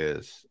really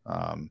is.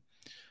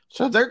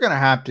 So they're going to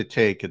have to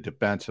take a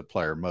defensive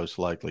player most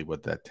likely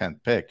with that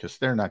 10th pick because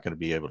they're not going to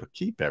be able to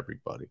keep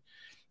everybody.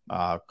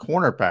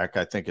 Cornerback,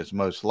 I think, is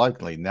most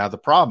likely. Now the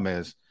problem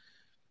is,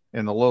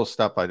 in the little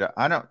stuff, I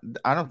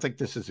don't think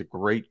this is a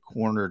great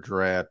corner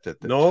draft at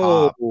the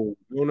top.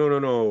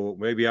 No.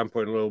 Maybe I'm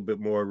putting a little bit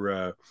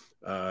more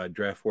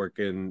draft work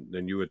in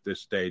than you at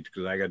this stage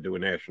because I got to do a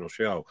national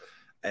show.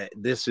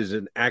 This is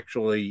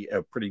actually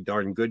a pretty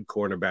darn good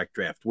cornerback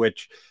draft.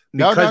 Which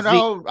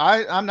no.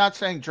 I'm not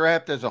saying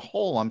draft as a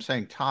whole. I'm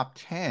saying top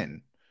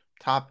 10.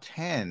 Top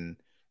 10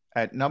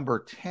 at number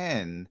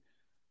 10.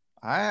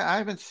 I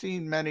haven't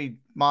seen many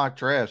mock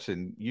drafts,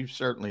 and you've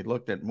certainly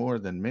looked at more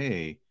than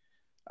me.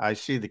 I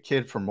see the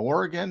kid from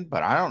Oregon,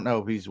 but I don't know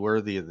if he's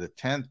worthy of the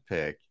 10th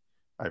pick.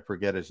 I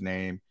forget his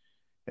name.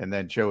 And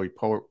then Joey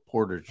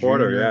Porter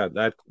Jr. Yeah,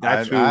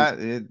 that's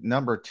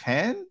number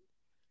 10?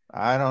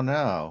 I don't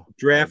know.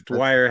 Draft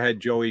Wire had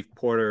Joey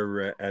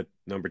Porter at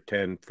number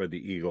 10 for the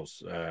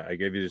Eagles. I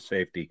gave you the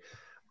safety.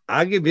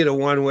 I'll give you the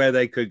one where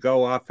they could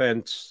go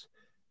offense.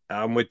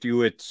 I'm with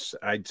you.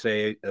 I'd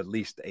say at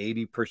least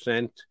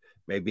 80%.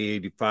 Maybe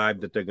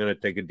 85 that they're going to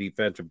take a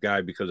defensive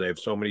guy because they have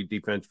so many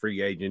defense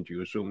free agents.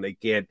 You assume they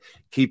can't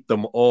keep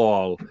them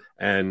all,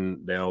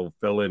 and they'll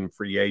fill in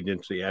free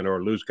agency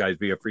or lose guys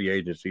via free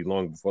agency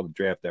long before the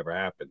draft ever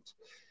happens.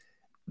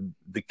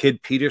 the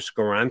kid Peter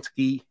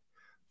Skoronski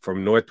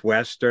from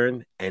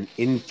Northwestern, an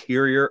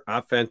interior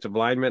offensive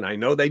lineman. I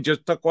know they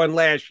just took one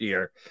last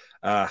year,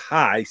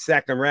 high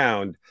second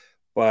round,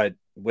 but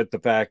with the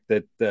fact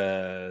that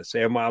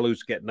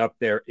Seumalo's getting up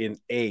there in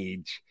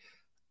age,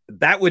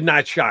 that would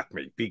not shock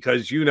me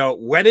because,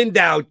 when in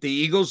doubt, the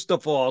Eagles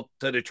default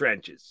to the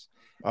trenches.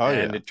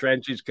 The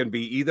trenches can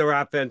be either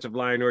offensive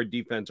line or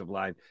defensive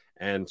line.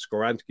 And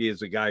Skoronski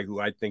is a guy who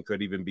I think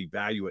could even be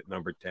value at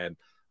number 10.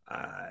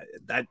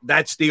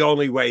 That's the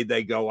only way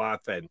they go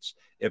offense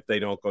if they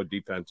don't go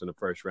defense in the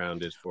first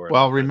round is for it.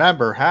 Well,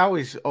 remember,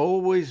 Howie's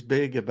always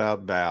big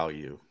about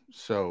value.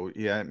 So,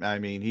 yeah, I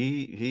mean,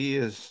 he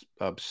is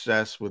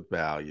obsessed with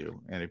value.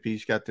 And if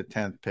he's got the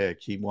 10th pick,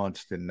 he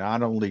wants to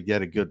not only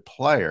get a good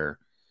player,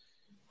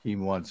 he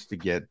wants to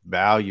get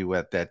value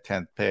at that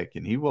 10th pick.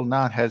 And he will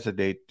not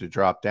hesitate to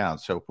drop down.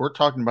 So if we're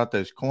talking about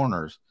those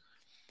corners,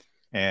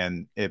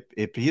 and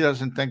if he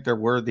doesn't think they're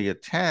worthy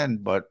at 10,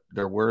 but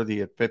they're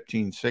worthy at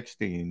 15,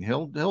 16,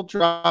 he'll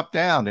drop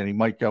down and he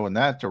might go in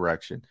that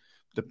direction.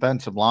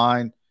 Defensive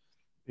line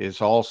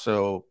is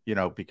also,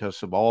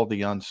 because of all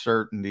the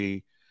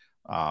uncertainty,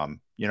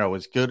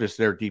 as good as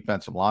their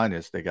defensive line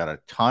is, they got a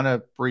ton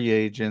of free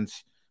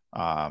agents.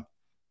 And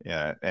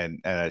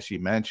as you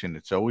mentioned,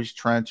 it's always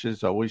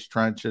trenches. And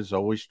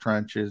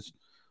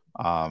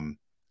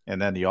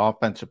then the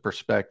offensive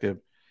perspective,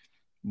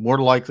 more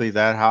likely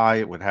that high,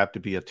 it would have to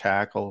be a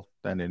tackle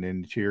than an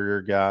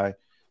interior guy.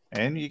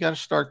 And you got to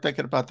start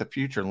thinking about the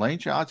future. Lane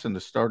Johnson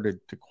has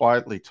started to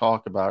quietly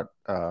talk about,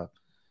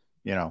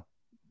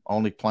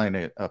 only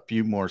playing a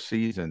few more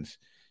seasons.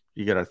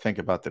 You got to think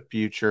about the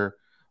future.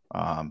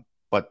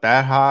 But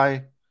that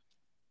high,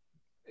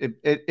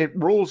 it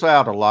rules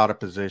out a lot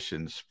of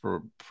positions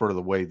for the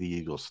way the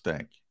Eagles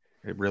think.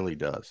 It really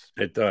does.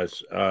 It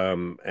does.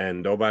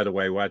 And by the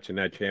way, watching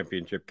that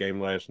championship game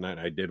last night,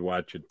 I did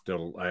watch it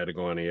till I had to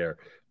go on the air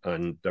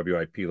on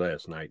WIP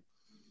last night.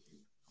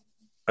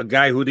 A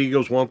guy who the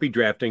Eagles won't be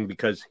drafting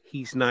because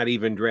he's not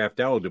even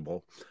draft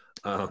eligible.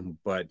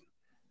 But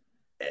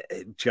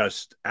it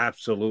just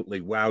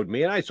absolutely wowed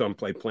me. And I saw him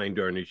playing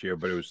during this year,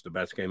 but it was the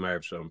best game I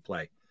ever saw him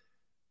play.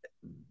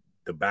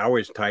 The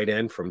Bowers tight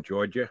end from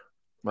Georgia.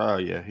 Oh,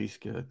 yeah, he's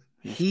good.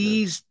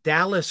 He's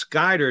Dallas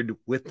Goedert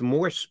with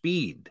more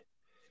speed.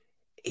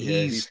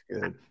 He's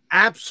good.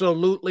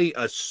 Absolutely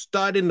a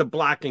stud in the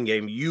blocking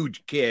game.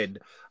 Huge kid.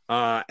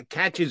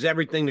 Catches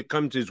everything that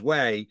comes his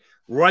way.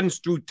 Runs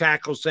through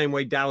tackles same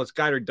way Dallas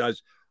Goedert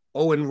does.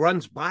 Oh, and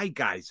runs by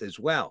guys as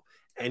well.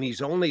 And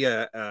he's only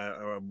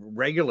a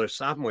regular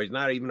sophomore. He's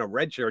not even a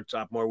redshirt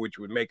sophomore, which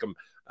would make him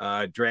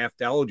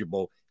draft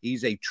eligible.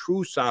 He's a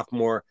true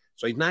sophomore,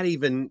 so he's not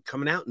even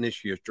coming out in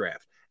this year's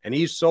draft. And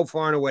he's so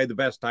far and away the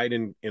best tight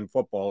end in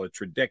football.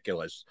 It's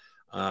ridiculous.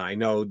 I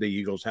know the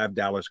Eagles have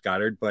Dallas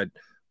Goedert, but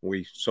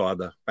we saw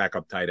the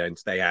backup tight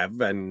ends they have,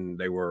 and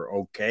they were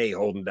okay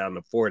holding down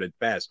the fort at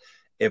best.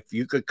 If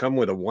you could come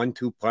with a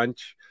 1-2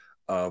 punch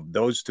of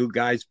those two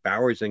guys,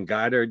 Bowers and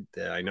Goedert,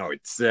 I know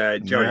it's Joey,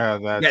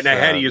 getting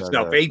ahead of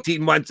yourself,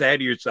 18 months ahead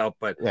of yourself,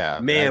 but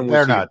man,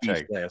 they're not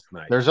taking last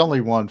night. There's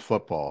only one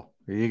football.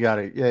 You got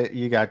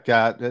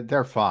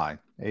they're fine.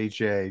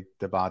 AJ,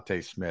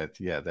 Devontae Smith,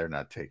 they're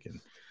not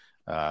taking.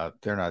 The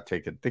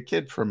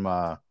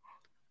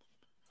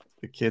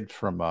kid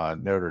from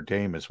Notre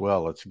Dame as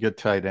well. It's a good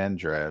tight end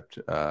draft.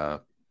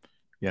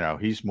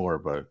 He's more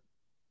of a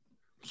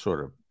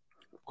sort of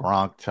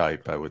Gronk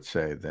type, I would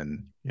say,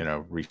 than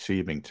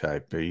receiving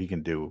type. But he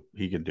can do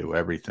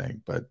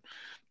everything. But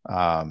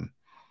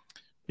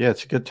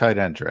it's a good tight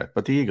end draft.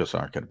 But the Eagles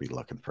aren't going to be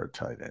looking for a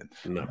tight end.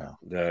 No,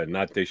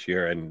 not this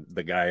year. And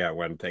the guy I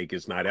want to take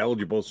is not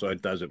eligible, so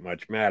it doesn't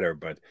much matter.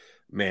 But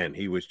man,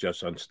 he was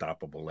just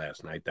unstoppable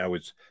last night. That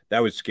was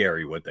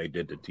scary what they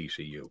did to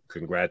TCU.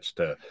 Congrats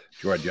to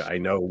Georgia. I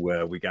know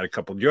we got a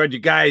couple Georgia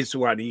guys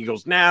who are the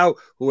Eagles now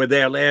who were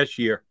there last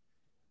year.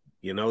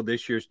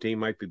 This year's team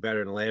might be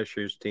better than last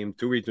year's team.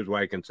 2 reasons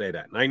why I can say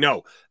that. And I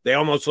know they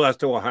almost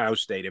lost to Ohio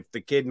State. If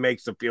the kid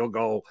makes the field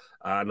goal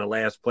on the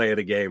last play of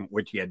the game,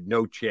 which he had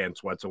no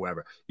chance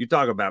whatsoever, you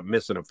talk about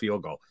missing a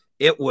field goal.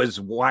 It was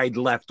wide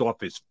left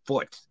off his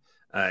foot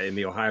in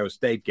the Ohio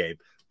State game.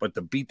 But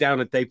the beatdown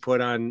that they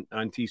put on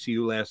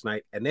TCU last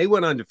night, and they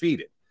went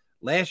undefeated.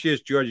 Last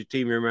year's Georgia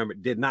team, remember,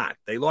 did not.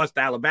 They lost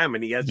to Alabama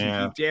in the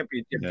SEC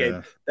championship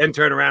game, then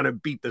turned around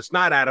and beat the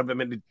snot out of them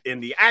in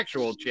the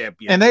actual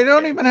championship. And they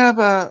don't even have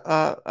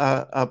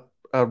a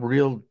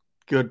real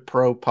good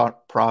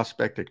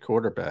prospect at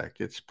quarterback.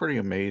 It's pretty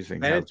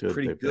amazing how good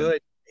they've been.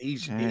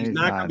 He's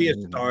not going to be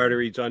a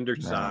starter. He's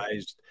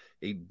undersized.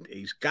 No.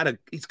 He's got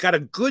a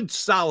good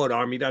solid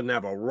arm. He doesn't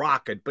have a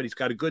rocket, but he's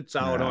got a good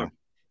solid arm.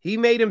 He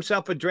made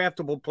himself a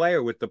draftable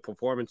player with the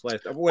performance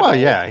last time. Well,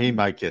 yeah, he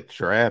might get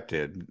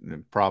drafted,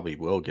 and probably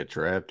will get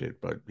drafted,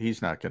 but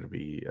he's not going to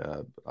be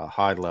a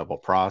high-level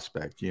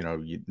prospect.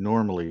 You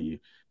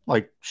normally,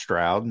 like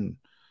Stroud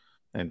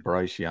and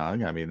Bryce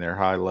Young, I mean, they're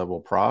high-level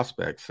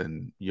prospects,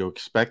 and you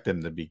expect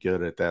them to be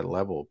good at that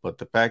level. But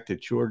the fact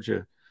that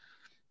Georgia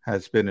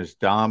has been as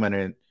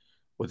dominant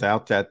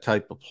without that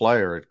type of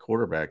player at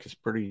quarterback is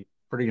pretty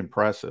pretty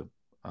impressive.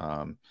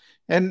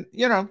 And,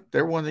 you know,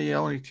 they're one of the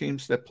only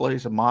teams that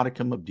plays a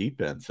modicum of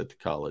defense at the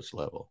college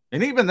level.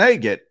 And even they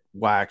get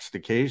waxed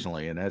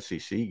occasionally in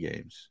SEC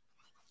games.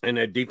 And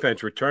their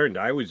defense returned.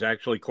 I was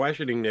actually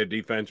questioning their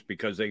defense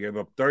because they gave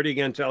up 30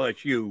 against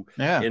LSU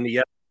in the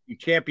SEC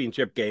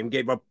championship game,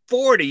 gave up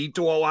 40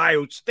 to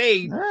Ohio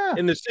State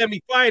in the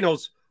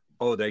semifinals.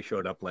 Oh, they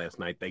showed up last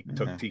night. They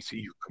took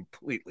TCU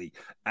completely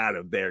out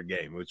of their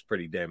game. It was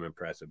pretty damn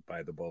impressive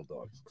by the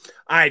Bulldogs.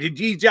 All right,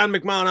 G. John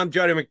McMullen. I'm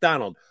Jody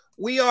McDonald.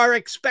 We are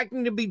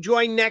expecting to be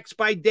joined next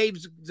by Dave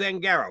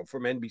Zangaro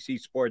from NBC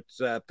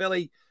Sports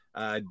Philly.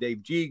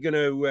 Dave G going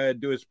to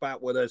do a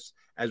spot with us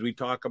as we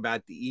talk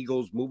about the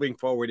Eagles moving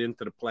forward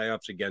into the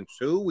playoffs against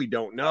who we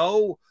don't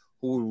know,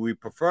 who we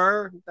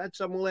prefer. That's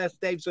something we'll ask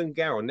Dave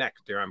Zangaro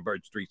next here on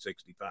Birds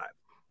 365.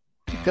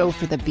 Go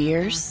for the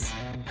beers,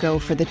 go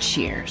for the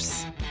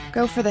cheers,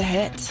 go for the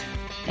hit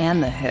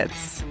and the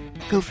hits,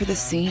 go for the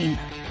scene,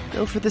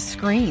 go for the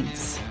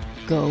screens,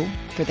 go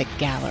for the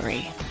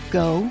gallery,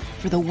 go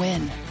for the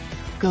win,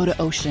 go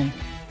to Ocean.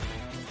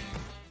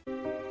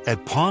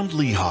 At Pond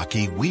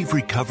Lehocky, we've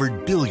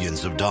recovered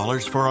billions of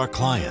dollars for our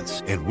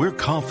clients, and we're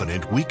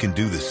confident we can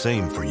do the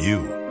same for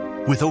you.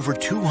 With over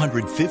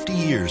 250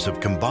 years of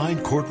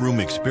combined courtroom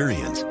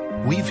experience,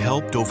 we've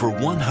helped over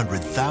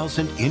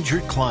 100,000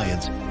 injured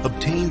clients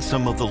obtain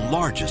some of the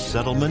largest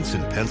settlements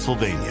in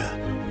Pennsylvania.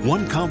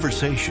 One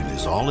conversation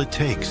is all it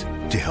takes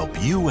to help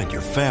you and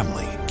your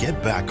family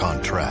get back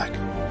on track.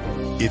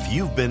 If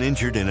you've been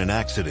injured in an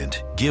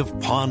accident, give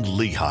Pond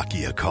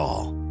Lehocky a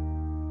call.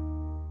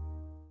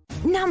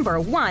 Number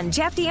 1,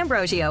 Jeff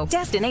D'Ambrosio.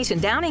 Destination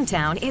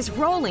Downingtown is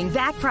rolling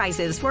back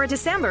prices for a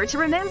December to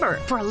remember.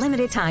 For a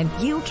limited time,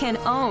 you can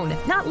own,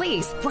 not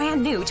lease,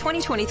 brand new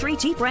 2023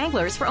 Jeep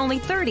Wranglers for only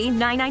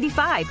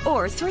 $30,995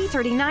 or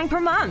 $339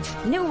 per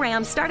month. New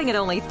Ram starting at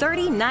only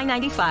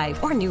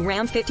 $30,995 or new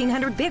Ram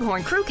 1500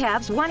 Bighorn Crew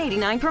Cabs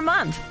 $189 per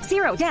month.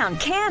 Zero down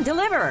can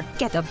deliver.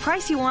 Get the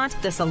price you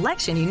want, the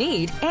selection you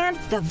need, and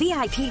the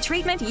VIP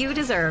treatment you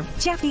deserve.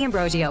 Jeff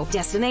D'Ambrosio,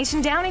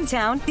 Destination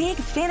Downingtown, Big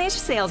Finish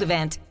Sales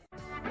Event.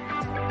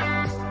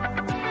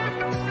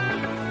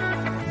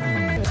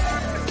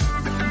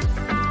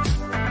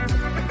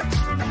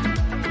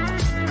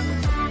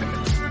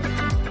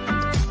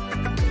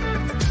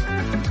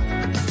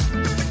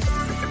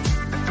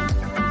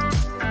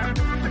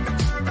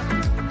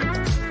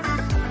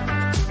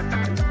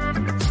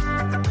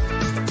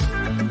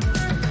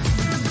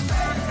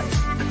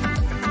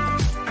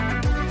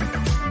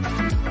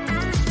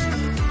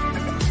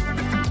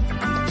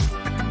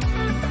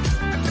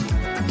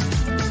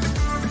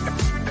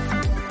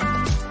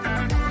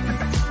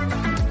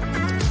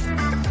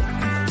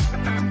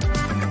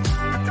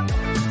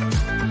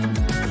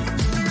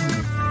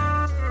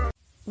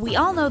 We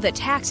all know that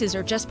taxes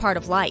are just part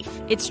of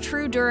life. It's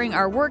true during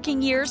our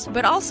working years,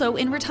 but also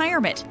in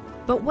retirement.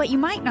 But what you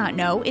might not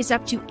know is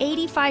up to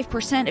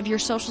 85% of your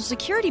Social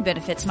Security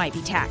benefits might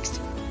be taxed.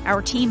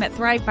 Our team at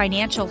Thrive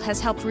Financial has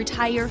helped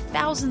retire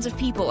thousands of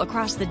people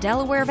across the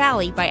Delaware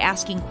Valley by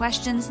asking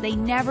questions they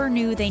never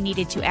knew they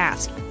needed to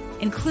ask,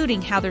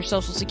 including how their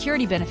Social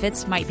Security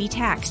benefits might be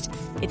taxed.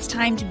 It's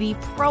time to be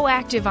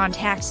proactive on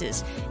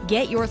taxes.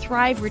 Get your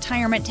Thrive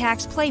Retirement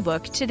Tax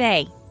Playbook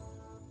today.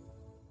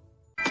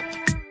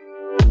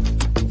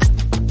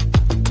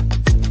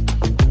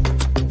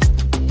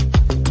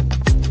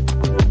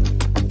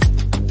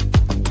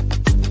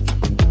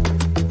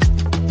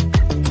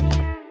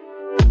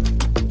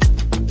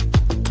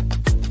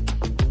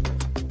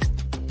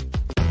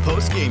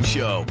 Post-game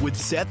show with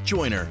Seth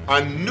Joyner.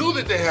 I knew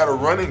that they had a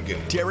running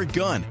game. Derek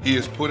Gunn. He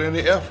has put in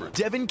the effort.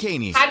 Devin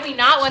Caney. Had we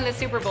not won the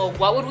Super Bowl,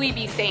 what would we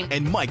be saying?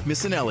 And Mike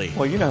Missinelli.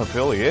 Well, you know who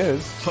Philly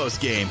is.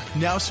 Post-game,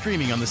 now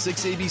streaming on the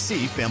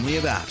 6ABC family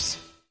of apps.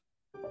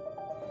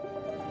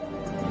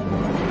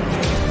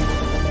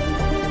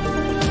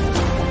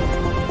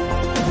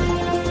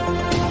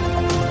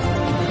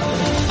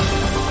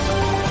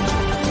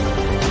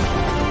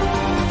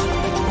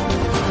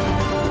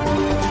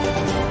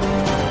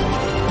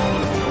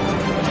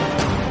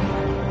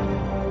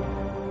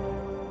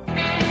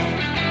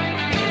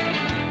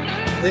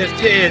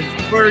 This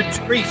is Birds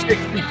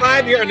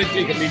 365 here on the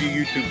Jacob Media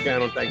YouTube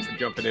channel. Thanks for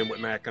jumping in with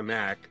Mac and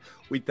Mac.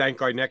 We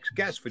thank our next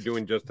guest for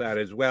doing just that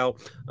as well.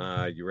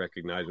 You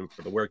recognize him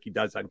for the work he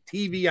does on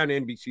TV on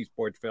NBC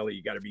Sports Philly.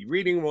 You got to be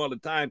reading him all the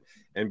time,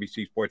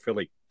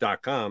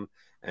 NBCSportsPhilly.com.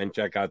 And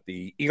check out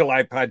the Eagle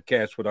Eye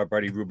podcast with our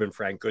buddy Ruben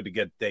Frank. Good to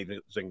get David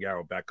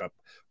Zangaro back up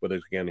with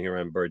us again here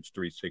on Birds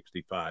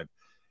 365.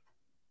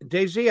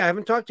 Dave Z, I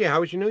haven't talked to you. How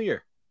was your New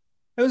Year?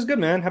 It was good,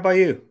 man. How about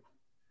you?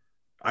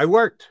 I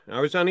worked. I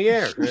was on the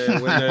air.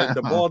 When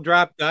the ball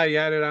dropped, I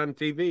had it on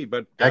TV.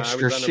 But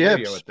extra I was on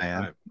ships,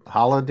 man. Time.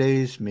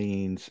 Holidays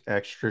means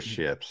extra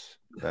ships.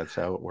 That's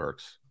how it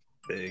works.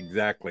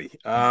 Exactly.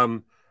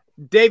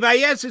 Dave, I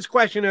asked this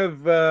question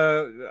of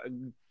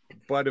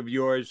bud of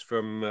yours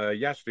from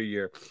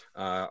yesteryear,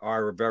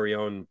 our very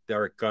own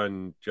Derek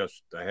Gunn,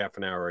 just a half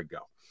an hour ago.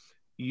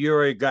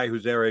 You're a guy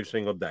who's there every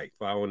single day,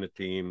 following the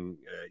team.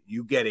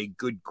 You get a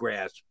good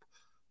grasp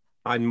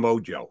on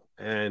Mojo.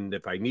 And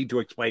if I need to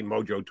explain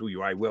Mojo to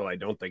you, I will. I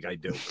don't think I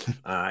do.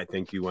 I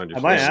think you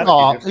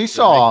understand. He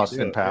saw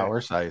Austin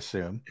Powers, I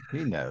assume.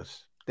 He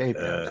knows. Dave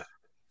knows.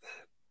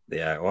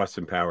 Yeah,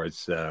 Austin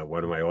Powers,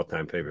 one of my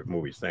all-time favorite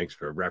movies. Thanks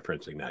for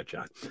referencing that,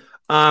 John.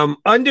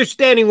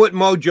 Understanding what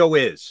Mojo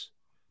is.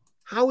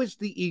 How is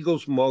the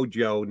Eagles'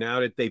 Mojo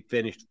now that they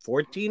finished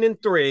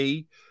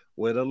 14-3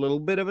 with a little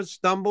bit of a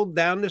stumble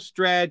down the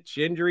stretch,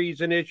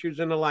 injuries and issues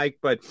and the like,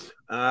 but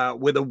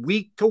with a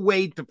week to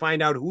wait to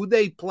find out who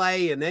they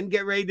play and then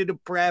get ready to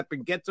prep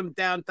and get some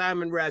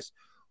downtime and rest?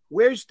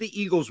 Where's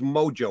the Eagles'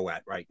 Mojo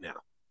at right now?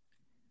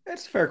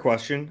 That's a fair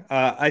question.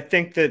 I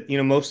think that,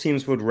 most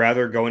teams would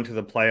rather go into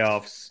the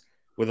playoffs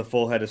with a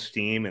full head of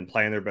steam and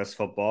playing their best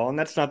football. And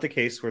that's not the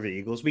case for the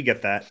Eagles. We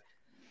get that.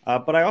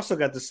 But I also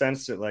got the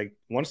sense that, like,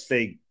 once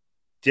they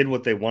did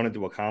what they wanted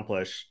to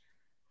accomplish,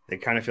 they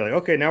kind of feel like,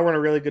 okay, now we're in a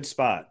really good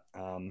spot.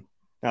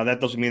 Now, that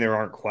doesn't mean there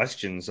aren't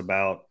questions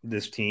about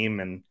this team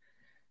and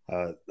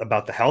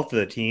about the health of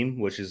the team,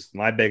 which is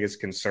my biggest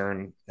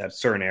concern at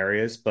certain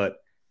areas. But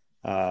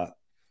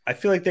I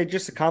feel like they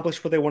just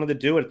accomplished what they wanted to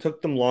do. It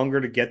took them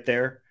longer to get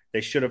there.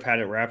 They should have had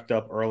it wrapped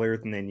up earlier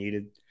than they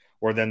needed,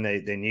 or than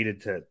they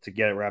needed to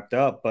get it wrapped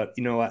up. But,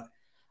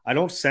 I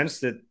don't sense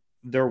that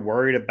they're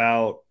worried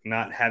about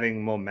not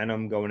having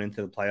momentum going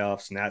into the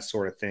playoffs and that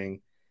sort of thing.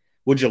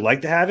 Would you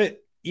like to have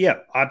it? Yeah,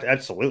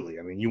 absolutely.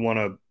 I mean, you want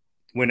to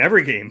win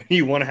every game.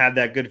 You want to have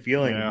that good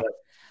feeling. Yeah.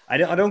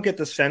 But I don't get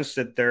the sense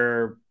that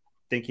they're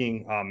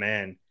thinking, oh,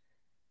 man,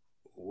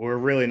 we're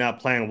really not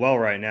playing well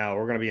right now.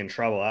 We're going to be in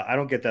trouble. I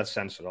don't get that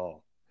sense at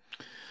all.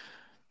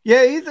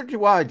 Yeah, either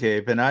do I,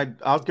 Dave. And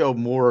I'll go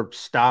more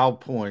style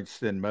points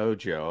than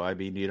Mojo. I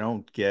mean, you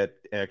don't get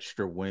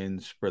extra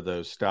wins for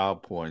those style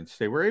points.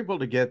 They were able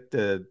to get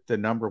the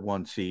number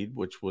 1 seed,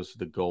 which was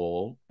the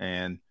goal.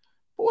 And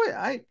boy,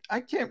 I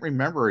can't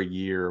remember a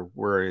year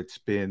where it's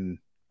been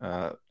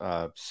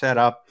set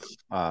up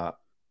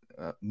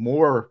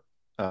more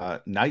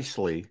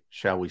nicely,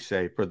 shall we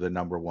say, for the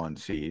number 1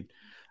 seed.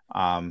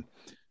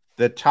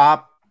 The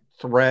top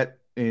threat,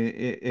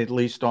 at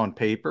least on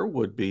paper,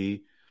 would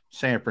be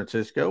San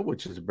Francisco,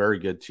 which is a very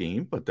good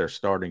team, but they're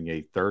starting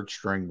a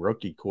third-string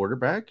rookie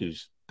quarterback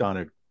who's done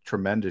a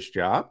tremendous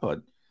job,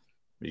 but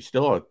he's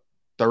still a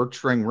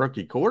third-string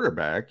rookie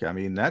quarterback. I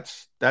mean,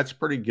 that's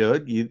pretty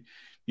good. You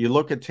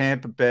look at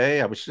Tampa Bay.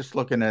 I was just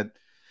looking at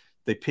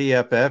the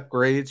PFF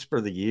grades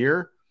for the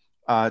year.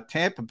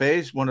 Tampa Bay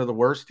is one of the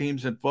worst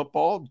teams in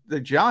football.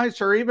 The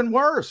Giants are even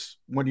worse.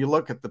 When you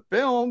look at the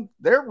film,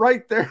 they're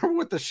right there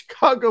with the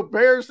Chicago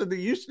Bears and the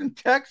Houston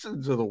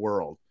Texans of the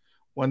world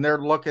when they're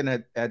looking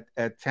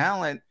at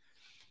talent.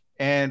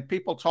 And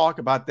people talk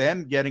about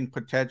them getting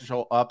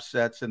potential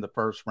upsets in the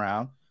first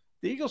round.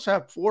 The Eagles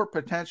have 4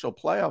 potential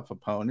playoff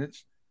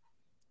opponents.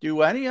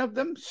 Do any of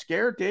them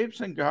scare Dave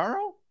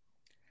Zingaro?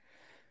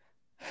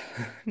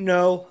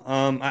 No.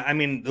 I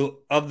mean,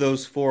 of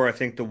those 4, I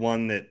think the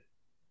one that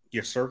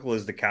your circle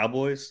is the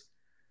Cowboys,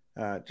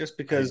 just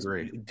because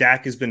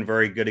Dak has been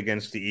very good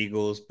against the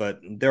Eagles, but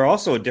they're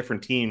also a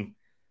different team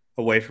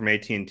away from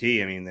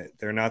AT&T. I mean,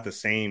 they're not the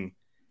same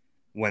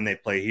when they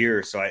play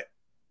here. So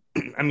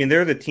I mean,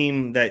 they're the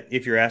team that,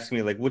 if you're asking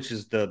me, like, which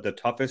is the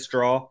toughest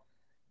draw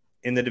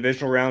in the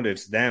divisional round,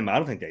 it's them. I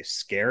don't think they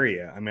scare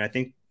you. I mean, I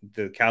think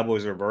the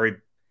Cowboys are a very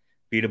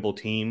beatable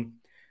team.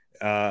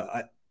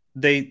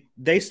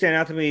 They stand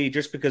out to me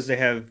just because they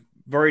have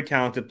very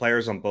talented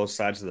players on both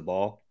sides of the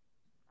ball.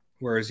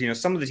 Whereas,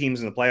 some of the teams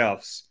in the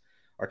playoffs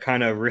are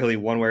kind of really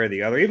one way or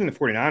the other. Even the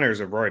 49ers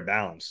are very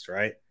balanced,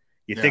 right?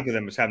 You think of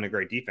them as having a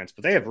great defense,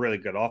 but they have really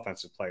good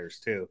offensive players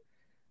too.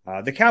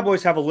 The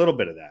Cowboys have a little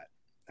bit of that,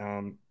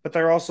 but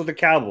they're also the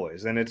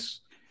Cowboys, and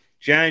it's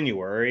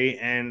January,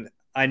 and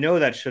I know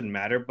that shouldn't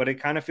matter, but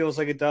it kind of feels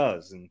like it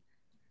does. And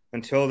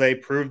until they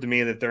prove to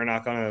me that they're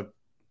not going to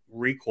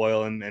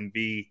recoil and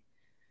be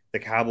the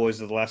Cowboys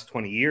of the last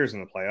 20 years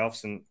in the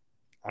playoffs, and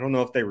I don't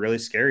know if they really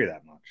scare you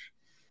that much.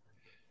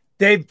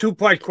 Dave,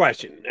 2-part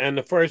question. And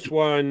the first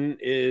one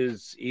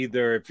is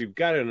either, if you've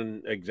got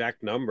an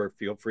exact number,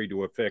 feel free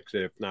to affix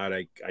it. If not,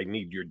 I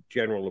need your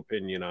general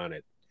opinion on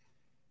it.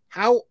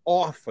 How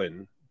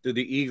often do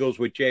the Eagles,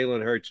 with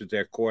Jalen Hurts as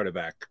their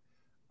quarterback,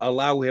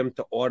 allow him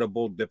to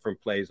audible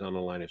different plays on the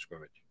line of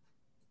scrimmage?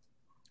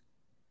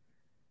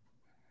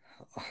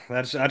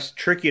 That's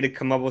tricky to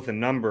come up with a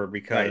number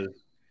because,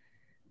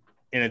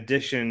 in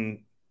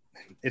addition,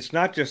 it's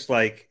not just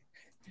like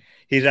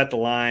he's at the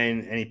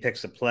line and he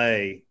picks a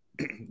play.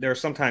 There are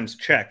sometimes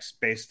checks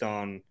based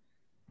on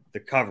the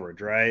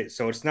coverage, right?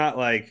 So it's not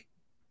like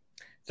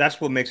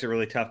that's what makes it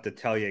really tough to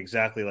tell you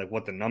exactly like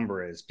what the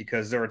number is,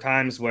 because there are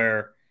times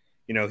where,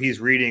 he's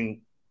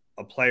reading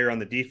a player on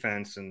the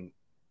defense and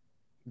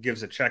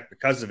gives a check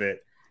because of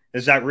it.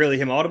 Is that really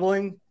him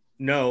audibling?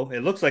 No, it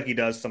looks like he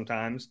does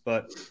sometimes,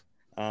 but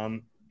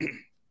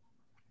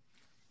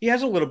he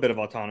has a little bit of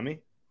autonomy.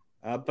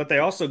 But they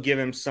also give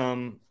him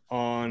some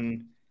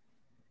on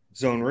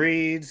zone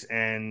reads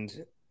and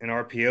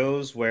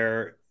RPOs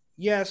where,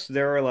 yes,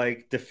 there are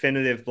like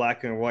definitive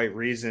black and white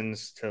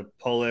reasons to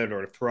pull it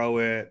or throw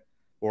it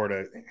or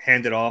to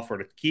hand it off or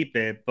to keep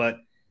it, but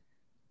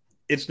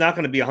it's not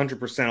going to be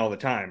 100% all the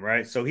time,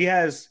 right? So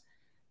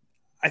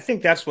I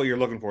think that's what you're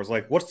looking for, is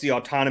like, what's the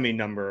autonomy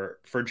number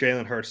for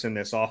Jalen Hurts in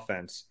this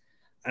offense?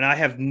 And I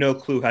have no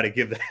clue how to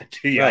give that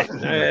to you. Right.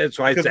 That's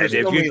why I said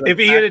if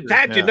you had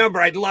attached a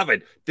number, I'd love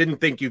it. Didn't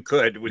think you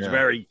could. It was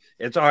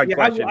it's a hard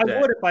question. I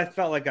would if I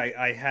felt like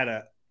I had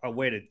a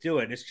way to do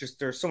it. It's just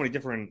there's so many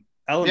different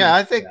elements. Yeah,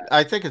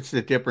 I think it's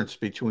the difference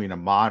between a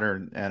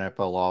modern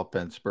NFL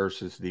offense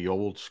versus the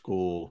old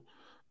school.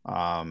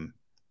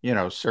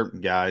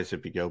 Certain guys,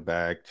 if you go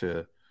back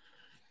to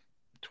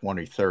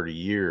 20, 30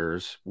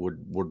 years, would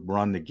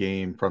run the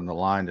game from the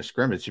line of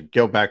scrimmage. If you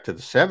go back to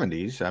the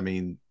 70s, I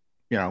mean,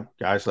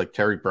 guys like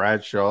Terry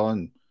Bradshaw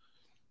and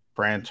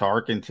Fran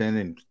Tarkenton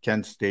and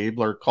Ken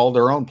Stabler called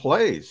their own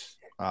plays.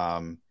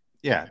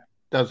 It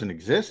doesn't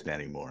exist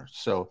anymore.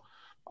 So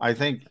I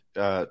think,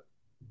 the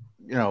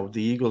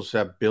Eagles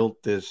have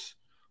built this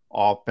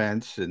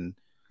offense, and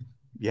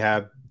you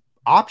have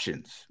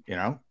options.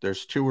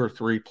 There's 2 or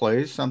 3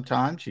 plays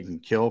sometimes you can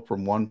kill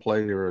from one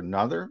play to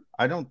another.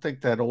 I don't think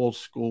that old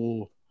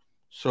school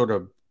sort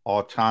of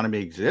autonomy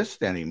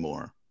exists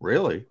anymore,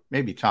 really.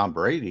 Maybe Tom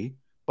Brady,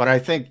 but I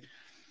think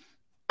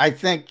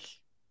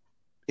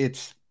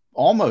it's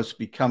almost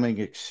becoming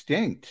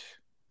extinct.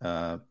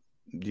 Do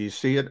you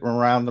see it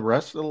around the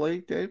rest of the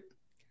league, Dave?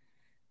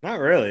 Not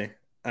really.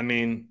 I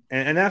mean,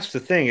 and that's the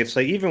thing. It's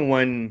like, even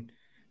when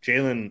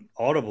Jalen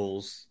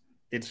audibles,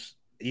 he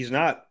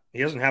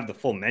doesn't have the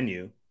full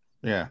menu.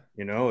 Yeah.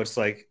 It's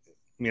like,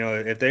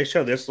 if they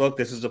show this look,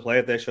 this is the play.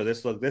 If they show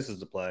this look, this is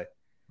the play.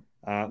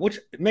 Which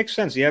makes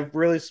sense. You have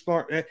really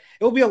smart. It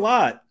will be a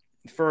lot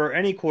for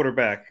any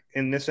quarterback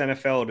in this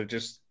NFL to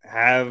just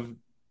have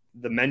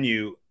the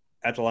menu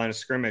at the line of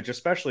scrimmage,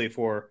 especially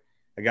for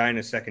a guy in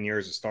his second year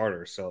as a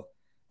starter. So,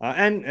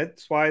 and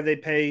it's why they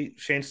pay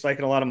Shane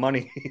Steichen a lot of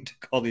money to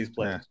call these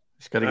plays. Yeah.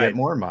 He's got to get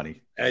more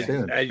money.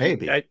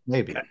 Maybe.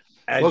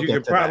 As you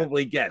could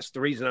probably guess,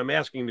 the reason I'm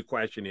asking the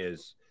question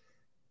is,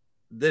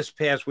 this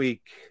past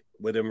week,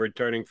 with him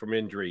returning from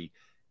injury,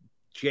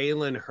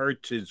 Jalen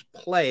Hurts'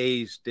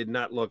 plays did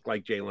not look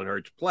like Jalen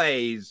Hurts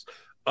plays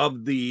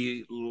of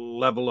the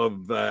level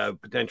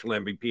of potential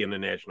MVP in the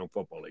National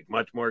Football League.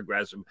 Much more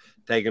aggressive,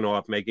 taking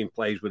off, making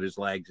plays with his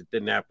legs. It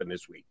didn't happen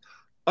this week.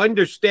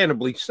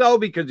 Understandably so,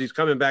 because he's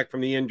coming back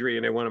from the injury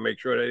and they want to make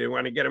sure that they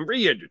want to get him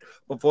re-injured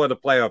before the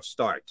playoff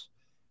starts.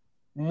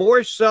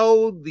 More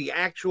so, the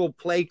actual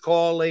play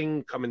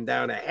calling coming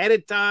down ahead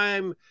of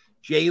time,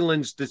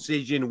 Jalen's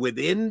decision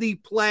within the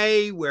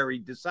play where he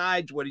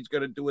decides what he's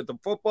going to do with the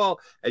football,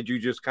 as you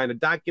just kind of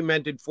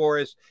documented for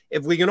us.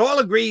 If we can all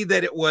agree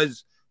that it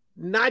was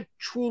not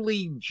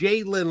truly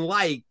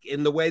Jalen-like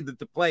in the way that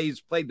the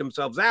plays played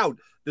themselves out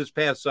this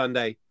past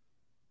Sunday,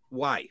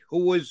 why?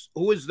 Who was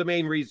the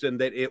main reason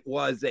that it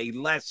was a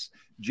less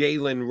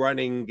Jalen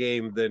running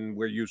game than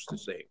we're used to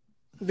seeing?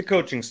 The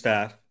coaching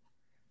staff.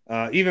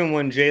 Even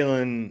when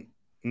Jalen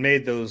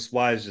made those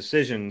wise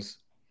decisions,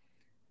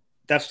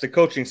 that's the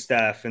coaching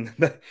staff, and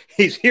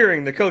he's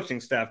hearing the coaching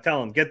staff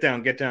tell him, get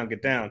down, get down,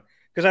 get down.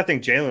 Because I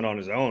think Jalen on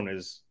his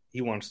own he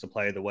wants to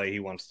play the way he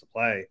wants to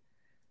play.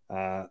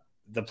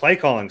 The play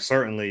calling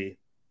certainly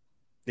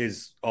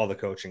is all the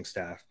coaching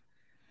staff.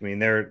 I mean,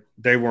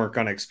 they weren't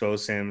going to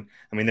expose him.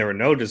 I mean, there were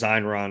no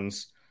design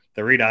runs.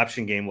 The read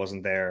option game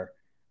wasn't there.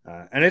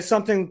 And it's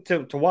something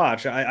to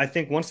watch. I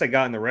think once they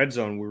got in the red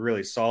zone, we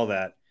really saw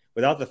that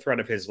without the threat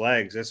of his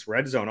legs, this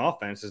red zone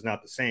offense is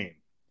not the same.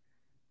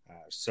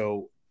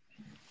 So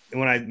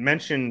when I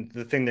mentioned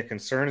the thing that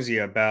concerns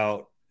you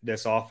about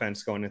this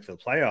offense going into the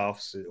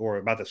playoffs, or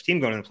about this team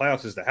going into the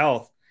playoffs, is the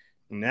health.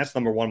 I mean, that's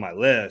number one on my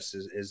list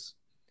is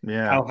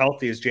how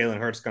healthy is Jalen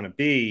Hurts going to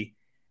be?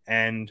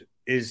 And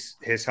is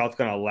his health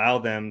going to allow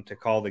them to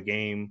call the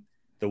game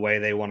the way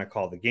they want to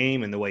call the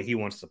game and the way he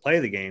wants to play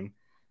the game?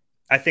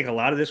 I think a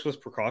lot of this was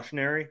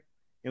precautionary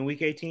in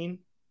Week 18,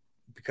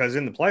 because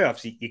in the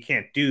playoffs, you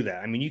can't do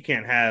that. I mean, you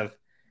can't have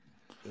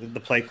the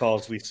play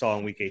calls we saw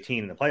in Week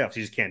 18 in the playoffs.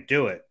 You just can't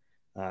do it,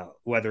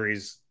 whether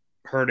he's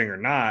hurting or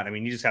not. I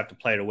mean, you just have to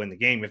play to win the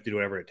game. You have to do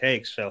whatever it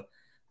takes. So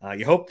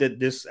you hope that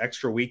this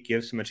extra week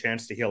gives him a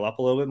chance to heal up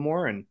a little bit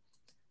more, and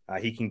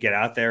he can get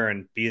out there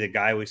and be the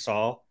guy we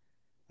saw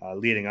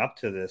leading up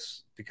to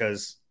this,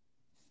 because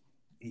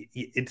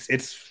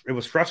it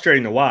was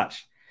frustrating to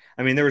watch.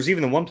 I mean, there was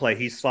even the one play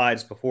he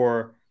slides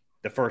before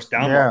the first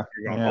down. You're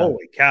going,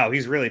 holy cow,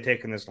 he's really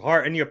taking this to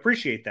heart. And you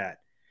appreciate that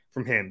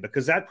from him,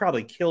 because that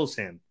probably kills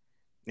him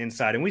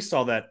inside. And we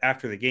saw that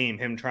after the game,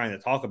 him trying to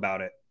talk about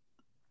it.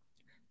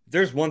 If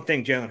there's one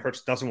thing Jalen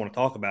Hurts doesn't want to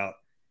talk about,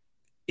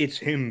 it's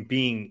him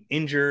being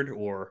injured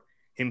or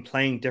him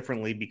playing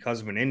differently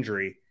because of an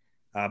injury.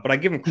 But I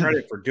give him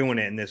credit for doing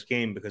it in this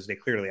game, because they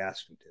clearly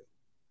asked him to.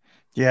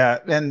 Yeah,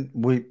 and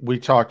we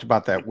talked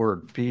about that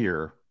word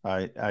fear.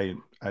 I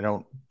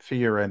don't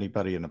fear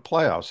anybody in the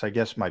playoffs. I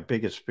guess my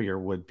biggest fear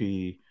would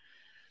be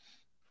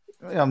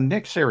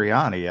Nick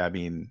Sirianni. I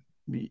mean,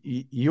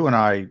 you and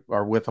I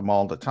are with him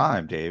all the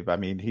time, Dave. I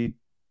mean,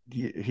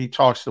 he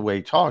talks the way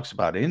he talks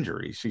about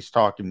injuries. He's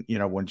talking,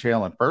 when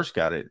Jalen first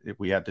got it,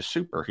 we had the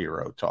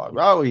superhero talk.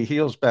 Oh, he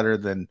heals better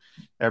than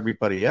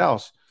everybody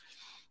else.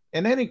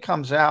 And then he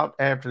comes out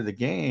after the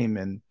game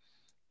and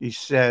he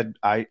said,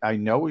 I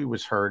know he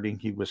was hurting.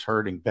 He was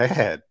hurting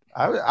bad.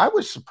 I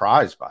was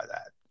surprised by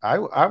that.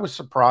 I was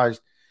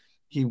surprised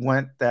he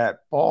went that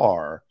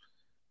far.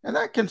 And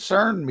that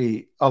concerned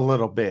me a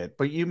little bit.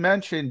 But you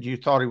mentioned you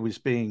thought he was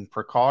being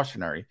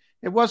precautionary.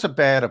 It was a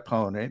bad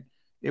opponent.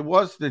 It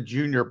was the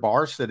junior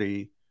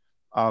varsity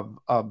of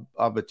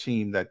a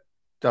team that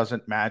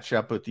doesn't match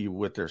up with you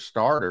with their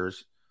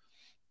starters.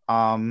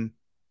 In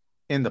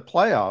the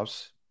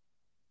playoffs,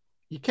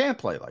 you can't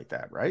play like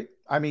that, right?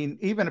 I mean,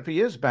 even if he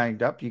is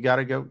banged up, you got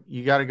to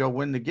go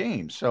win the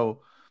game.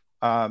 So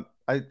I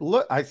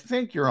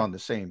think you're on the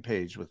same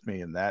page with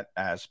me in that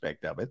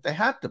aspect of it. They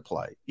have to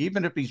play.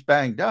 Even if he's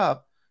banged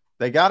up,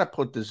 they got to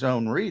put the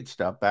zone read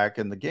stuff back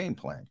in the game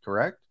plan,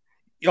 correct?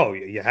 Oh,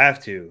 you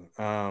have to.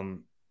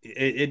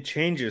 It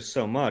changes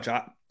so much.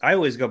 I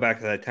always go back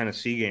to that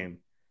Tennessee game.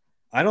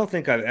 I don't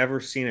think I've ever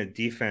seen a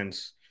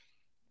defense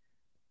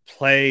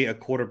play a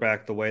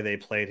quarterback the way they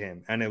played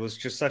him. And it was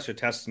just such a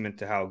testament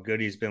to how good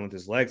he's been with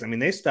his legs. I mean,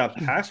 they stopped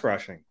pass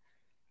rushing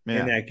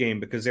in that game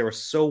because they were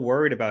so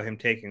worried about him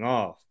taking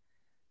off.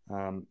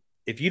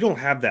 If you don't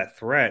have that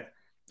threat,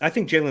 I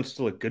think Jalen's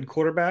still a good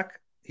quarterback.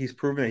 He's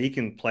proven that he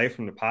can play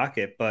from the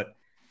pocket, but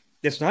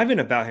it's not even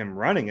about him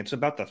running. It's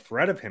about the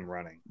threat of him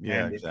running.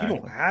 Yeah, and exactly. If you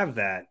don't have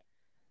that,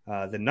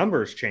 the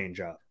numbers change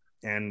up,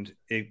 and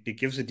it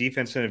gives the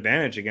defense an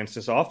advantage against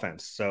this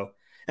offense. So,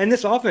 and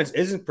this offense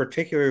isn't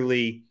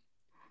particularly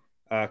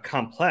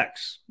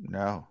complex.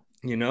 No.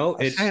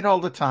 I say it all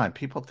the time.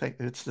 People think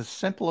it's the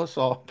simplest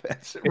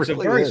offense. It's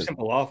really a very is.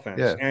 simple offense,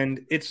 Yeah.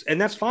 and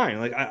that's fine.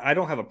 Like I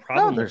don't have a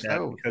problem with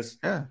that because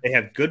they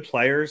have good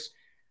players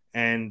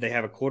and they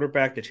have a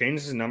quarterback that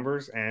changes his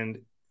numbers,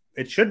 and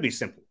it should be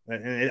simple.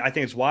 And I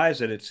think it's wise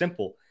that it's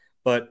simple.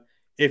 But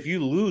if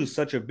you lose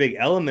such a big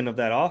element of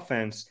that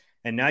offense,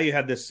 and now you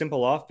have this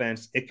simple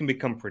offense, it can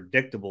become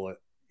predictable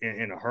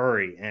in a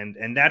hurry,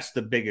 and that's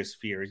the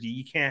biggest fear.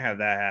 You can't have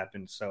that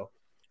happen. So,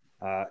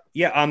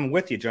 I'm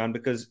with you, John,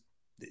 because.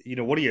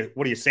 What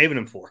are you saving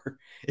him for?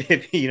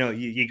 If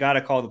you got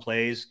to call the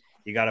plays,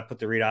 you got to put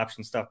the read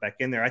option stuff back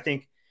in there. I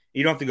think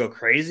you don't have to go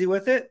crazy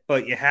with it,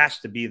 but it has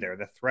to be there.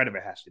 The threat of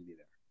it has to be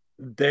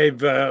there.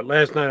 Dave,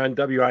 last night on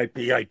WIP,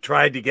 I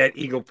tried to get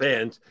Eagle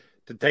fans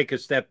to take a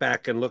step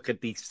back and look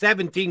at the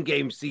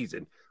 17-game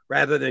season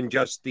rather than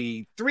just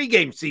the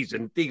 3-game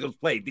season the Eagles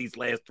played these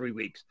last 3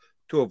 weeks,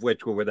 2 of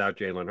which were without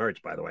Jalen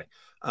Hurts, by the way.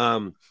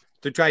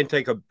 To try and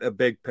take a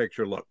big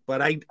picture look.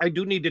 But I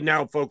do need to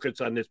now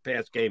focus on this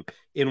past game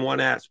in one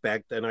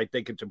aspect, and I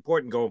think it's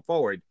important going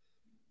forward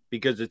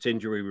because it's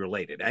injury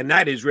related. And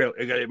that is real.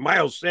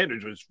 Miles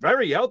Sanders was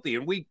very healthy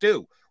in week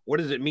 2. What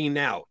does it mean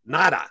now?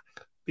 Nada,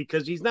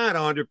 because he's not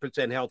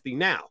 100% healthy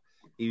now.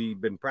 He's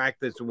been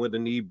practicing with a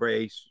knee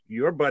brace.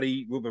 Your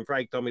buddy, Reuben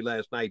Frank, told me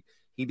last night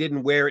he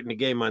didn't wear it in the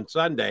game on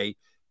Sunday,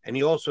 and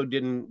he also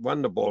didn't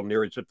run the ball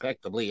near as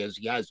effectively as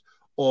he has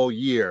all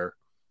year.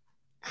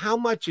 How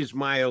much is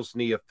Miles'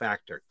 knee a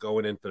factor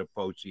going into the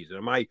postseason?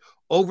 Am I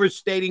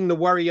overstating the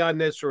worry on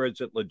this, or is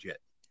it legit?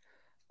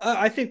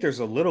 I think there's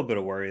a little bit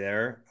of worry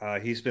there.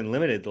 He's been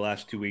limited the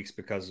last 2 weeks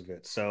because of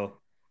it. So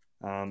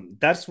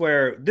that's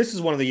where this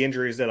is one of the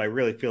injuries that I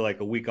really feel like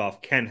a week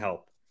off can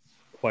help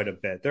quite a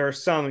bit. There are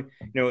some,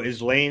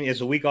 is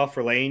a week off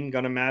for Lane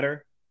going to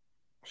matter?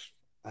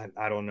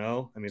 I don't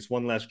know. I mean, it's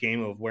one less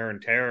game of wear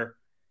and tear.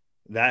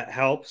 That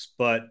helps,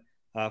 but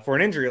for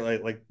an injury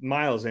like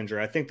Miles'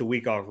 injury, I think the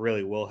week off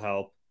really will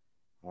help.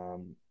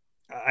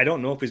 I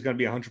don't know if he's going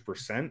to be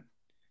 100%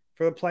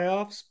 for the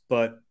playoffs,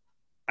 but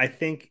I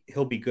think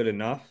he'll be good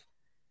enough.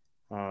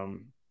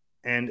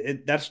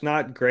 That's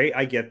not great.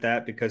 I get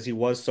that because he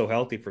was so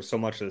healthy for so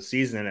much of the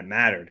season and it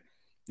mattered.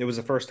 It was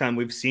the first time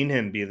we've seen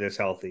him be this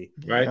healthy,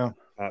 right?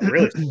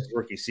 Really since his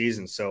rookie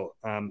season. So,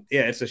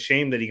 it's a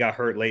shame that he got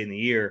hurt late in the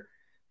year.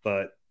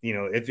 But,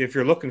 if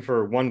you're looking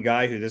for one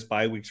guy who this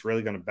bye week's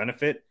really going to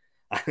benefit,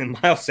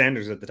 Miles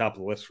Sanders at the top of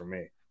the list for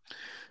me.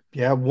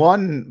 Yeah,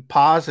 one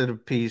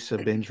positive piece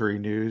of injury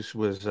news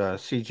was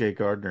C.J.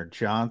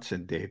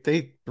 Gardner-Johnson, Dave.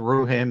 They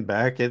threw him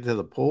back into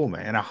the pool,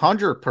 man.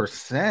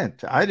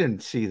 100%. I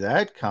didn't see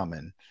that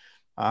coming.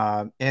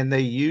 And they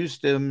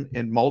used him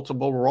in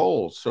multiple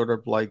roles, sort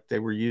of like they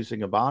were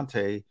using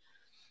Avonte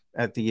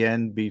at the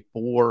end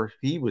before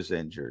he was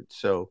injured.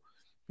 So,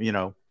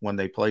 when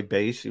they played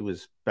base, he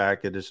was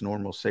back at his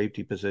normal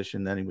safety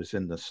position. Then he was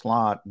in the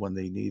slot when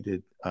they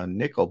needed a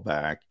nickel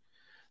back.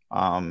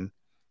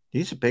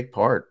 He's a big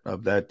part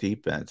of that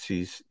defense.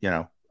 He's,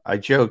 I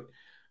joked,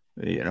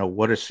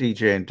 what does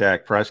CJ and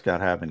Dak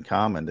Prescott have in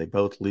common? They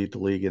both lead the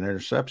league in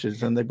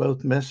interceptions and they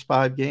both missed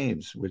 5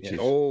 games, which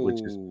is,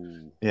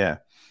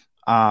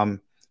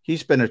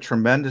 he's been a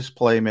tremendous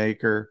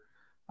playmaker.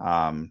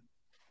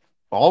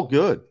 All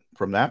good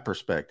from that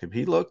perspective.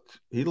 He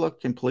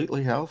looked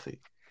completely healthy.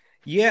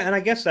 Yeah, and I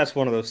guess that's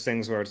one of those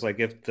things where it's like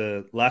if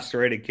the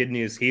lacerated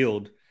kidney is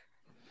healed,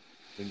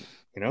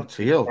 It's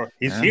healed.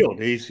 He's healed.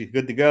 He's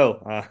good to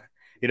go.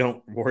 You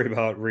don't worry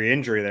about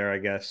re-injury there, I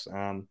guess.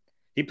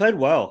 He played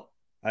well.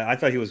 I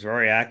thought he was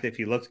very active.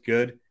 He looked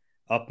good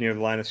up near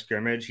the line of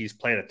scrimmage. He's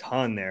played a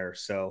ton there,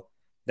 so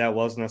that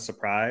wasn't a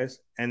surprise.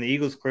 And the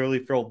Eagles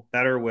clearly feel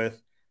better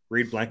with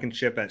Reed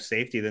Blankenship at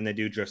safety than they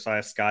do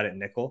Josiah Scott at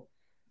nickel,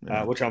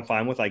 which I'm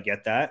fine with. I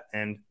get that.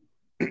 And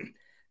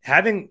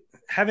having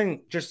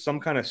just some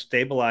kind of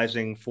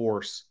stabilizing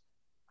force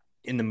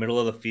in the middle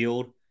of the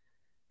field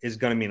is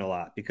going to mean a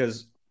lot,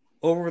 because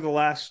over the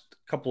last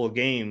couple of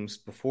games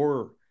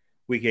before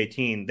Week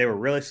 18, they were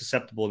really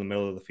susceptible in the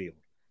middle of the field.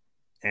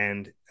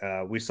 And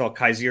we saw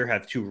Kaiser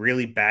have 2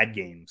 really bad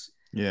games.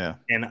 Yeah.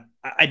 And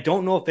I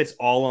don't know if it's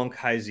all on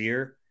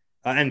Kaiser.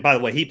 And by the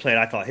way, he played,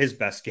 I thought, his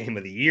best game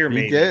of the year.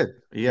 He did.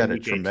 He had a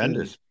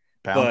tremendous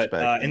bounce back.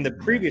 But in the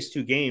previous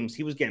 2 games,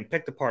 he was getting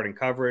picked apart in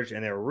coverage,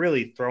 and they were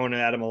really throwing it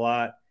at him a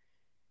lot.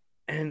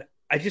 And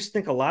I just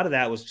think a lot of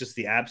that was just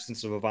the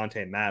absence of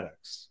Avonte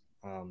Maddox.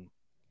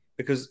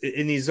 Because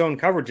in these zone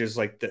coverages,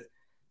 like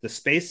the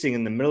spacing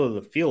in the middle of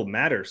the field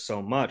matters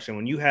so much. And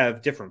when you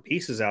have different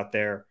pieces out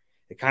there,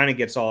 it kind of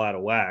gets all out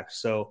of whack.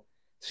 So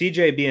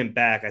CJ being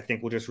back, I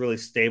think, will just really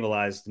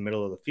stabilize the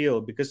middle of the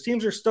field, because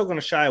teams are still going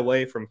to shy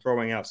away from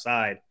throwing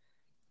outside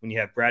when you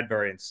have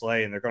Bradbury and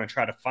Slay, and they're going to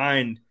try to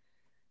find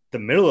the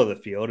middle of the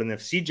field. And if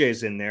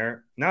CJ's in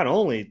there, not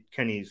only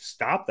can he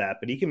stop that,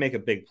 but he can make a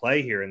big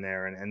play here and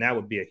there, and that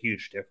would be a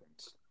huge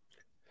difference.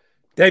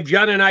 Dave,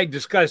 John and I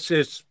discussed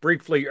this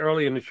briefly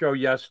early in the show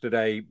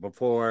yesterday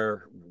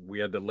before we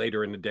had the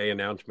later in the day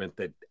announcement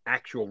that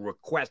actual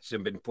requests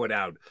have been put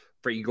out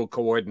for Eagle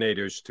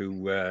coordinators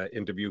to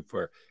interview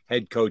for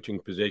head coaching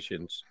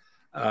positions.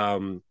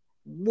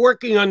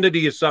 Working under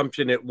the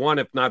assumption that one,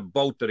 if not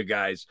both of the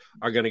guys,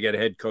 are going to get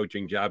head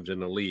coaching jobs in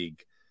the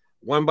league.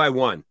 One by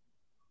one,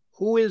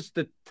 who is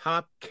the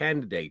top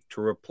candidate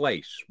to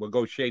replace? We'll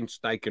go Shane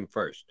Steichen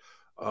first.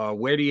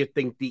 Where do you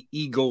think the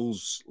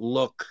Eagles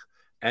look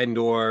and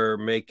or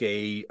make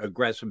a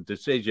aggressive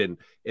decision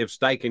if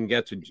Steichen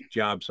gets a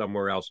job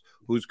somewhere else?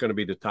 Who's going to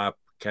be the top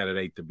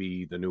candidate to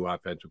be the new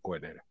offensive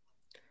coordinator?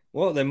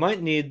 Well, they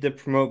might need to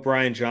promote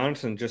Brian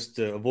Johnson just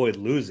to avoid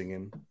losing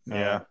him.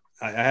 Yeah.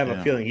 I have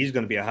a feeling he's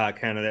going to be a hot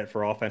candidate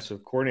for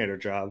offensive coordinator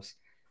jobs.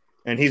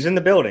 And he's in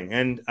the building.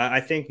 And I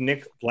think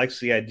Nick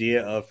likes the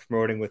idea of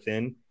promoting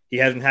within. He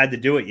hasn't had to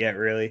do it yet,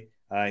 really.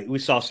 We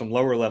saw some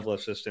lower-level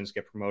assistants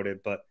get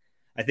promoted, but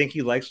I think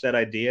he likes that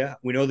idea.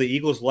 We know the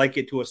Eagles like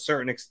it to a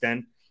certain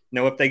extent.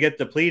 Now, if they get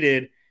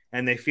depleted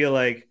and they feel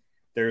like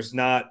there's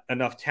not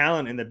enough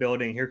talent in the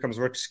building, here comes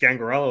Rich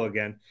Scangarello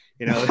again,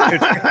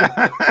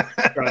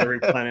 trying to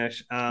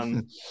replenish.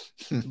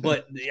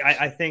 But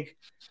I think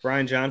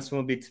Brian Johnson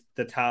will be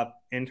the top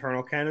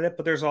internal candidate,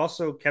 but there's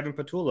also Kevin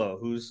Patullo,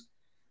 who's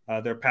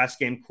their pass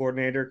game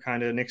coordinator,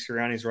 kind of Nick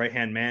Sirianni's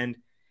right-hand man.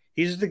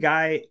 He's the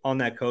guy on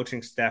that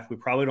coaching staff we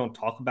probably don't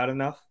talk about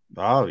enough.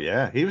 Oh,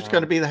 yeah. He was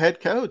going to be the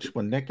head coach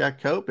when Nick got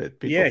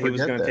COVID. He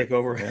was going to take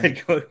over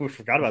head coach. We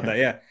forgot about that.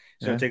 Yeah.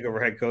 He's going to take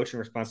over head coaching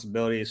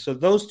responsibilities. So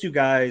those 2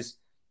 guys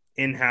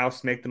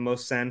in-house make the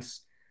most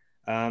sense.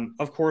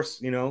 Of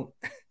course,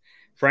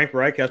 Frank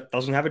Reich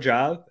doesn't have a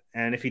job.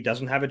 And if he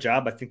doesn't have a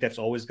job, I think that's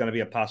always going to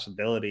be a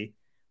possibility.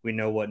 We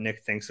know what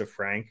Nick thinks of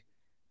Frank.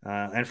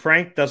 And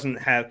Frank doesn't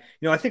have,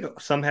 I think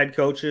some head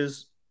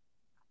coaches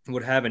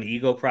would have an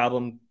ego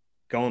problem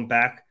going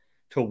back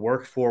to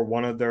work for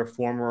one of their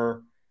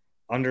former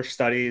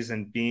understudies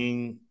and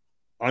being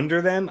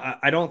under them.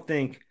 I don't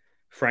think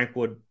Frank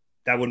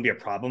that wouldn't be a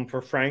problem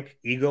for Frank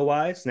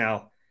ego-wise.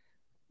 Now,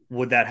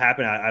 would that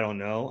happen? I don't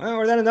know.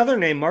 Or then another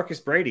name, Marcus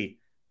Brady,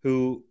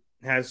 who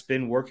has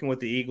been working with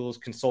the Eagles,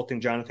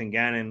 consulting Jonathan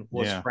Gannon,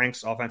 was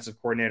Frank's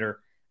offensive coordinator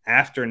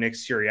after Nick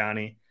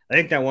Sirianni. I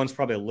think that one's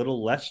probably a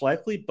little less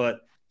likely, but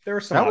there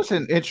are some. That was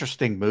an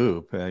interesting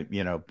move,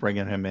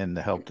 bringing him in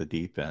to help the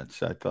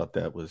defense. I thought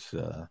that was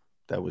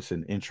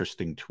an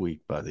interesting tweak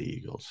by the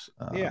Eagles.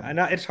 And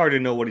it's hard to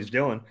know what he's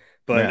doing,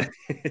 but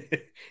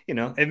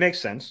it makes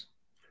sense.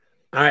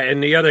 All right,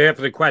 and the other half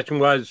of the question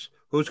was,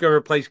 who's going to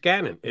replace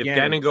Gannon? If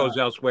Gannon goes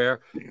elsewhere,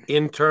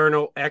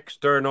 internal,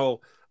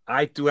 external,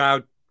 I threw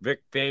out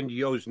Vic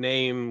Fangio's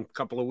name a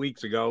couple of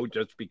weeks ago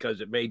just because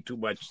it made too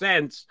much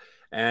sense.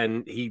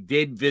 And he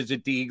did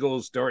visit the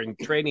Eagles during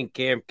training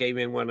camp,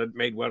 made one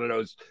of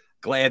those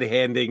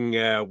glad-handing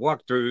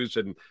walkthroughs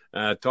and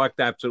talked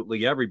to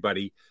absolutely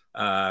everybody.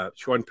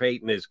 Sean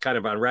Payton is kind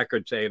of on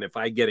record saying, if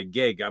I get a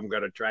gig, I'm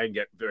going to try and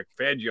get Vic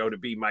Fangio to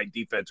be my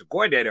defensive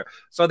coordinator.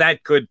 So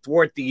that could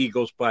thwart the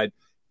Eagles. But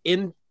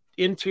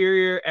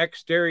interior,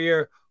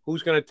 exterior,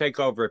 who's going to take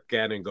over if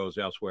Gannon goes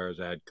elsewhere as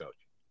a head coach?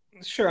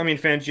 Sure. I mean,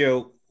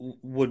 Fangio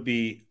would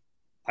be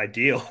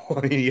ideal.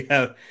 I mean,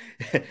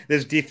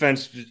 this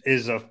defense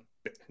is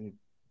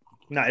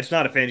it's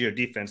not a Fangio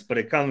defense, but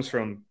it comes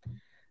from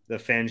the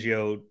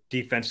Fangio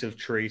defensive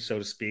tree, so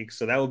to speak.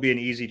 So that would be an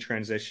easy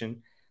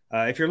transition.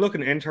 If you're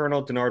looking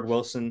internal, Denard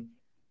Wilson,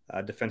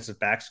 defensive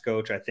backs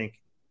coach, I think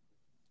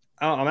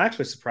I'm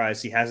actually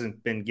surprised he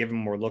hasn't been given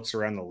more looks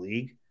around the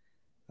league.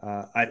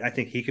 I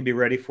think he could be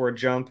ready for a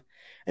jump.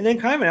 And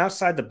then kind of an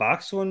outside the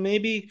box one,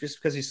 maybe just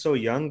because he's so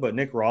young, but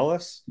Nick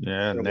Rawless,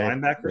 Yeah, the Nick,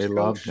 linebackers they coach.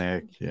 love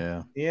Nick.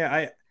 Yeah.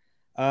 Yeah,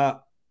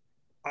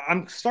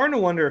 I'm starting to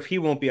wonder if he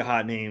won't be a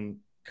hot name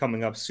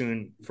coming up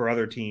soon for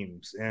other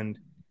teams. And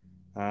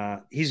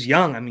he's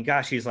young. I mean,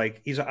 gosh, I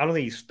don't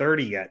think he's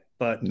 30 yet,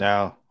 but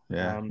No,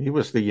 yeah. He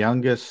was the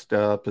youngest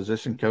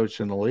position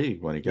coach in the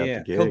league when he got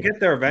the gig. he'll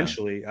get there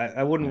eventually.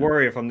 I wouldn't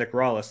worry if I'm Nick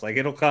Rawless. Like,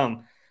 it'll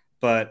come.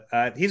 But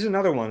he's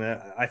another one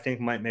that I think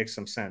might make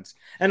some sense.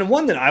 And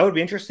one that I would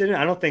be interested in,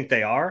 I don't think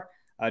they are.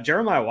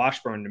 Jeremiah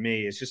Washburn, to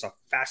me, is just a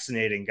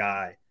fascinating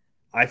guy.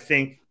 I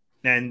think,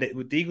 and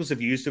the Eagles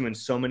have used him in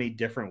so many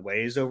different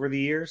ways over the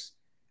years.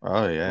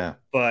 Oh, yeah.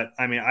 But,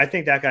 I mean, I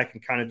think that guy can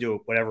kind of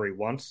do whatever he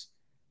wants.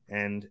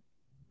 And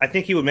I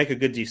think he would make a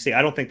good DC.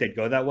 I don't think they'd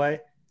go that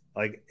way.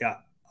 Like, yeah,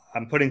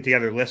 I'm putting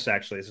together lists,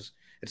 actually.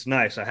 It's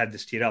nice. I had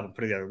this teed up. I'm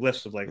putting together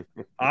lists of, like,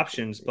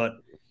 options. But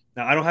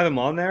now I don't have him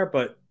on there,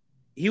 but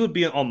he would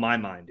be on my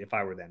mind if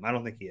I were them. I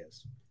don't think he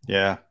is.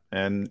 Yeah.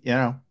 And,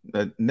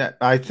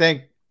 I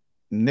think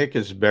Nick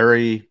is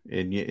very,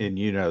 and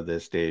you know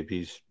this, Dave,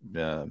 he's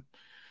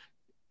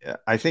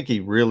I think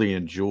he really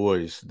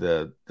enjoys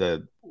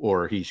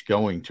he's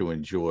going to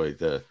enjoy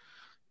the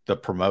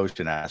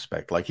promotion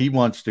aspect. Like, he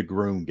wants to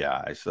groom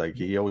guys. Like,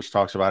 he always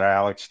talks about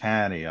Alex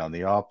Tanney on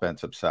the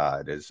offensive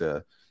side as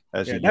a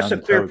that's a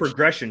clear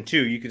progression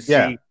too. You can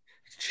see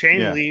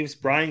Shane leaves,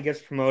 Brian gets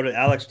promoted,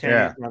 Alex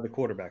Tanney is now the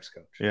quarterback's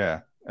coach.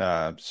 Yeah.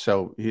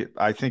 So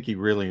I think he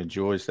really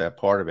enjoys that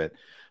part of it.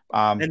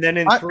 And then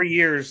in 3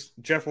 years,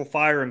 Jeff will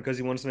fire him because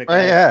he wants to make.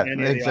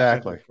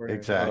 Exactly.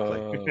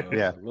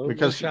 Yeah,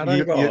 because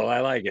I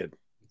like it.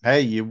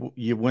 Hey,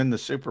 you win the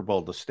Super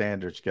Bowl, the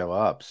standards go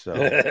up. So,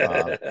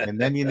 and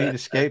then you need a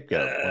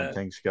scapegoat when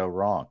things go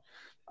wrong.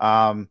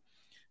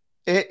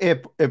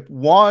 If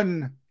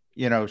one,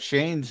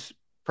 Shane's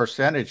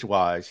percentage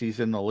wise, he's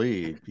in the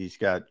lead. He's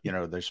got,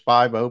 there's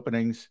 5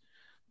 openings.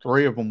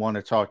 3 of them want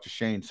to talk to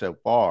Shane so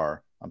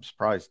far. I'm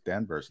surprised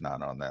Denver's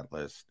not on that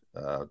list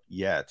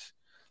yet.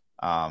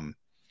 And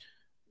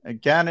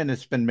Gannon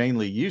has been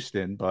mainly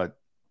Houston, but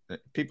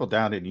people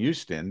down in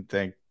Houston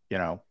think,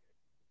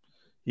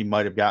 he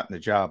might have gotten the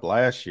job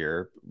last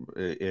year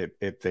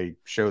if they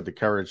showed the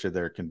courage of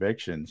their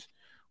convictions,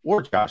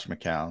 or Josh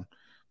McCown.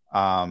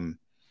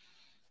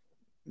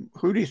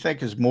 Who do you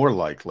think is more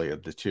likely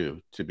of the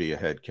two to be a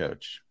head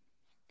coach?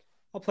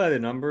 I'll play the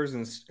numbers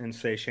and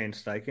say Shane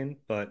Steichen,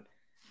 but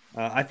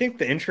I think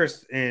the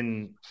interest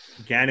in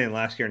Gannon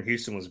last year in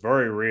Houston was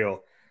very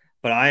real.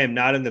 But I am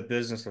not in the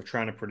business of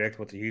trying to predict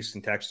what the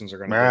Houston Texans are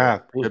going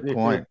to do. Good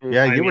point.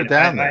 Yeah, you were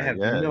down there. I have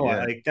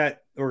like,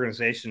 that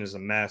organization is a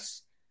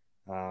mess.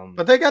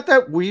 But they got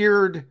that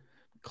weird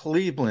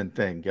Cleveland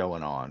thing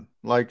going on.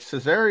 Like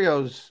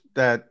Cesario's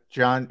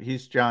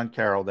he's John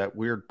Carroll, that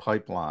weird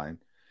pipeline.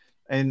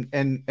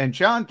 And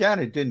John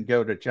Gannon didn't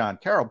go to John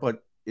Carroll,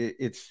 but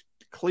it's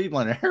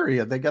Cleveland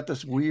area. They got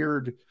this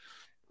weird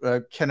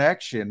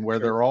connection where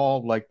they're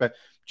all like, but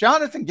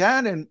Jonathan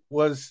Gannon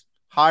was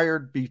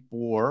hired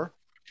before,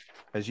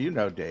 as you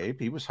know, Dave,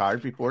 he was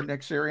hired before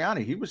Nick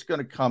Sirianni. He was going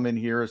to come in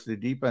here as the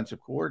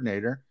defensive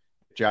coordinator.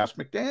 Josh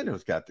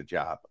McDaniels got the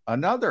job.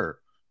 Another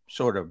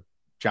sort of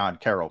John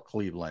Carroll,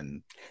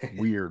 Cleveland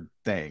weird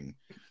thing.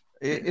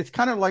 It's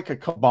kind of like a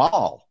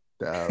cabal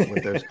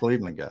with those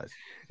Cleveland guys.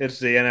 It's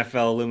the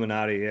NFL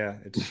Illuminati. Yeah.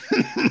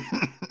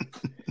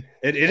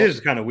 It is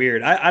kind of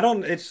weird. I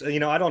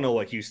don't know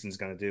what Houston's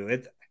going to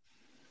do.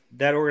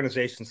 That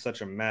organization's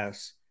such a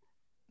mess.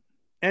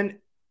 And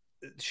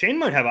Shane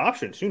might have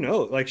options. Who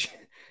knows? Like,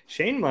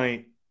 Shane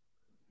might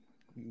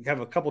have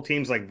a couple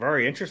teams like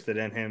very interested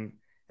in him,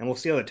 and we'll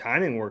see how the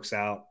timing works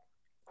out.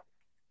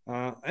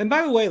 And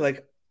by the way,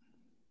 like,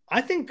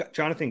 I think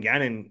Jonathan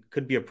Gannon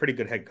could be a pretty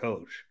good head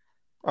coach.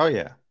 Oh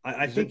yeah,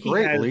 I think he's a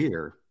great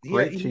leader.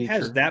 He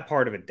has that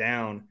part of it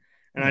down.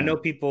 And I know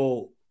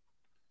people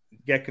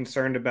get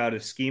concerned about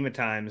his scheme at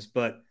times,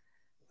 but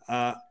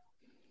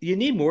you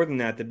need more than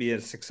that to be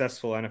a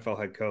successful NFL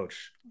head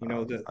coach. One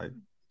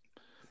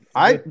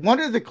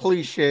of the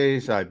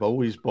cliches I've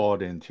always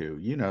bought into,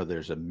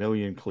 there's a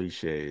million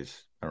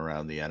cliches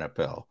around the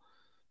NFL.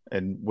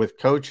 And with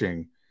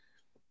coaching,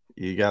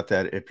 you got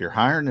that if you're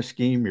hiring a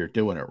scheme, you're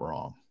doing it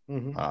wrong.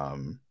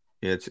 Mm-hmm.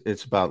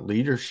 It's about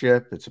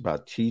leadership. It's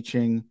about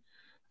teaching.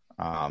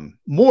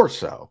 More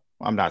so,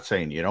 I'm not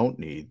saying you don't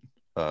need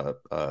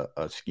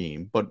a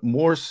scheme, but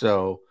more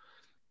so,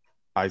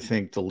 I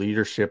think the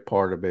leadership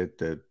part of it,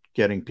 the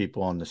getting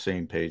people on the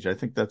same page, I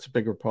think that's a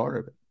bigger part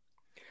of it.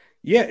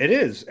 Yeah, it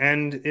is.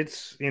 And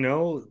it's,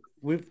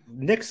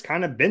 Nick's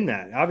kind of been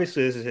that.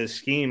 Obviously, this is his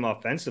scheme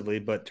offensively,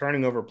 but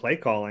turning over play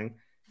calling.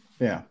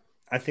 Yeah.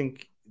 I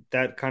think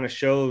that kind of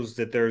shows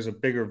that there's a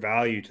bigger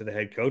value to the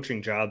head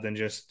coaching job than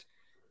just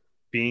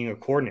being a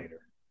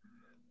coordinator.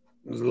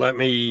 Let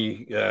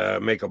me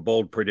make a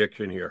bold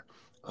prediction here.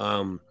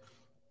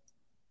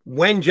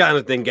 When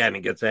Jonathan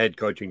Gannon gets a head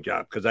coaching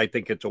job, because I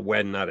think it's a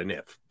when, not an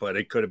if, but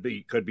it could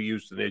be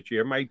Houston this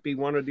year, might be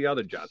one of the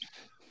other jobs.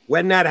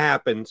 When that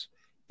happens,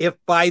 if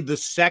by the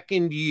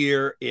second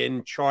year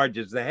in charge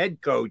as the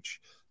head coach,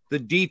 the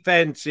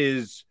defense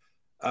is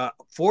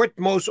fourth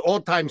most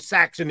all-time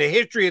sacks in the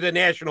history of the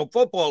National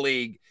Football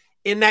League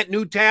in that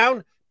new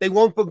town, they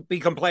won't be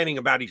complaining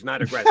about he's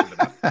not aggressive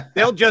enough.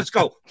 They'll just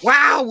go,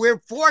 wow, we're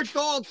fourth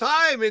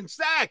all-time in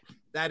sack.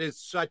 That is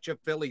such a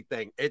Philly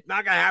thing. It's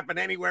not going to happen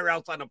anywhere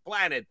else on the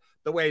planet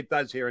the way it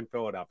does here in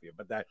Philadelphia.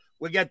 But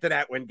we'll get to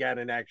that when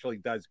Gannon actually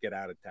does get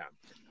out of town.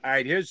 All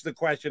right, here's the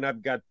question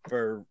I've got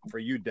for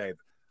you, Dave,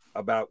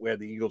 about where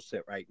the Eagles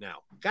sit right now.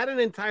 Got an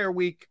entire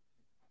week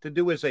to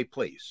do as they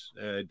please.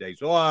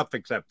 Days off,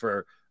 except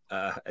for,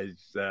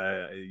 as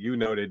you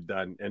noted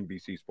on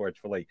NBC Sports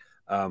Philly,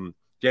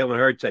 Jalen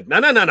Hurts said, no,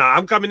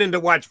 I'm coming in to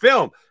watch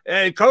film.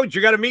 Hey, Coach,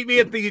 you got to meet me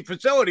at the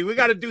facility. We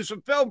got to do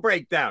some film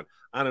breakdown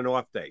on an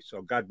off day.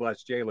 So God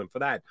bless Jalen for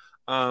that.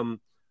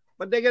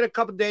 But they get a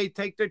couple days,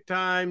 take their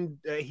time,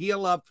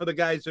 heal up for the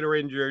guys that are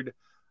injured.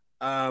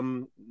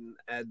 The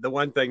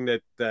one thing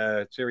that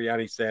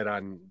Sirianni said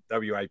on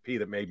WIP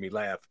that made me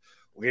laugh,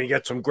 we're going to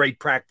get some great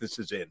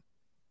practices in.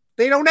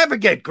 They don't ever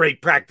get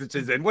great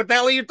practices in. What the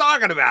hell are you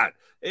talking about?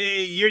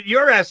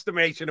 Your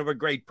estimation of a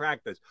great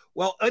practice.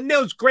 Well, in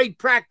those great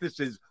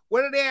practices,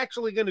 what are they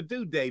actually going to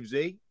do, Dave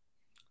Z?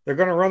 They're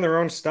going to run their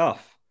own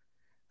stuff.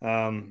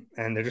 And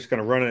they're just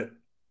going to run it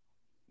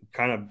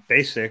kind of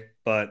basic,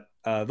 but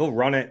they'll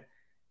run it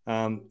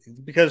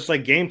because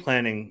like game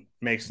planning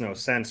makes no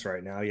sense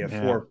right now. You have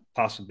four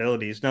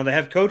possibilities. Now they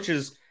have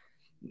coaches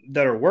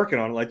that are working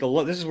on it. Like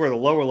this is where the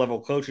lower level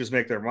coaches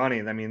make their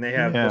money. I mean,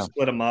 they'll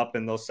split them up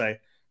and they'll say,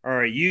 all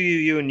right,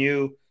 you and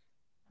you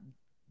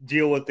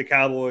deal with the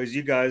Cowboys,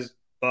 you guys,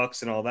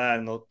 Bucks and all that.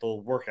 And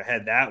they'll work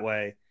ahead that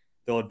way.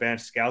 They'll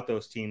advance scout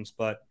those teams,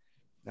 but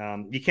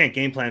you can't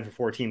game plan for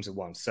four teams at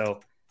once. So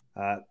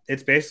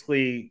it's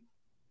basically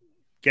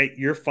get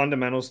your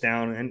fundamentals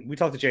down. And we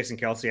talked to Jason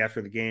Kelce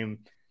after the game,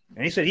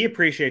 and he said he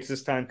appreciates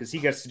this time because he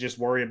gets to just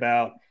worry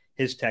about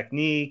his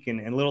technique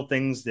and little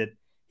things that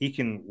he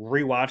can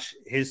rewatch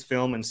his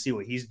film and see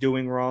what he's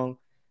doing wrong,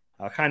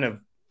 kind of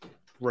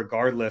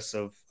regardless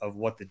of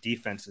what the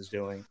defense is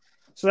doing.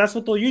 So that's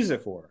what they'll use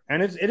it for.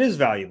 And it is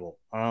valuable.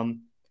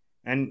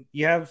 And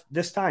you have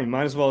this time, you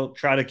might as well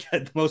try to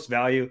get the most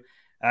value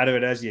out of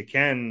it as you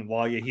can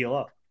while you heal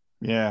up.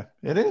 Yeah,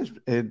 it is.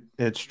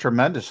 It's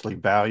tremendously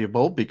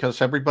valuable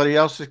because everybody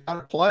else has got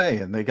to play,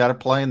 and they got to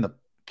play in the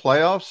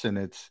playoffs, and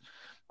it's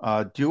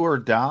do or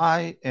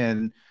die.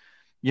 And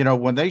you know,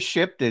 when they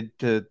shifted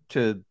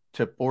to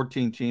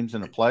 14 teams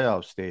in the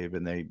playoffs, Dave,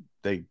 and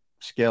they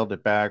scaled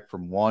it back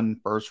from one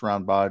first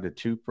round bye to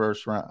two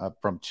first round,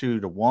 from 2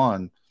 to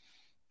 1.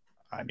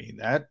 I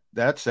mean,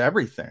 that's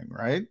everything,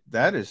 right?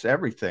 That is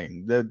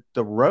everything.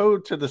 The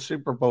road to the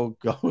Super Bowl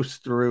goes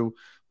through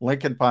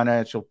Lincoln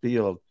Financial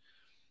Field.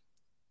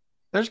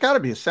 There's got to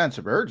be a sense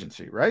of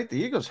urgency, right? The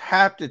Eagles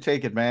have to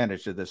take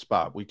advantage of this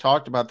spot. We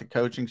talked about the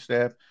coaching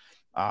staff,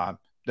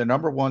 the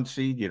number one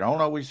seed. You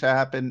don't always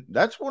happen.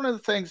 That's one of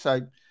the things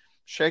I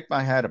shake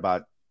my head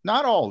about.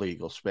 Not all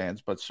Eagles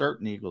fans, but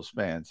certain Eagles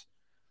fans.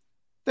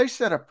 They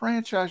set a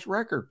franchise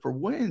record for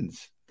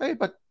wins. They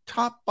have a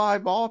top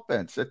 5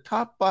 offense, a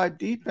top 5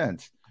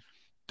 defense.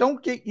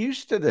 Don't get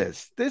used to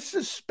this. This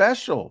is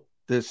special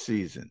this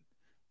season.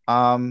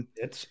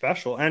 It's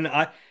special. And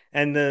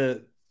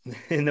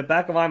in the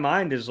back of my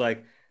mind is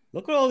like,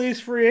 look at all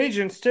these free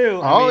agents too.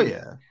 I mean,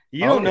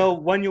 you don't know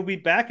when you'll be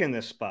back in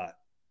this spot.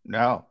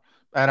 No.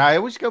 And I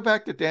always go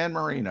back to Dan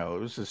Marino.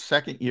 It was his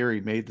second year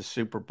he made the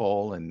Super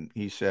Bowl, and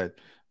he said,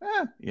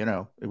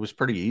 it was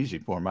pretty easy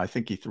for him. I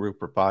think he threw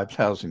for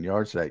 5,000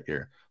 yards that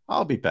year.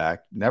 I'll be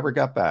back. Never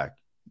got back.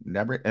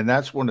 Never. And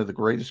that's one of the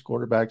greatest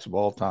quarterbacks of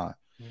all time.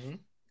 Mm-hmm.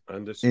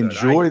 Understood.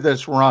 Enjoy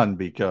this run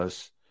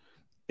because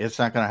it's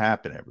not going to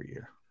happen every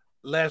year.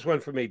 Last one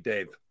for me,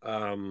 Dave.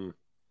 I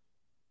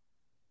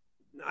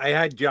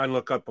had John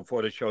look up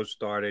before the show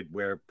started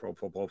where Pro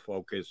Football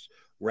Focus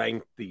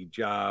ranked the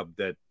job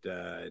that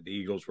the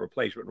Eagles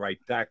replacement right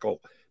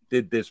tackle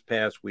did this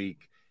past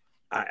week.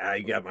 I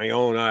got my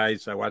own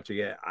eyes. I watched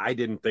it. I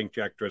didn't think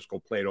Jack Driscoll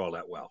played all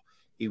that well.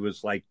 He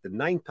was like the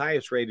 9th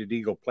highest rated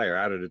Eagle player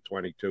out of the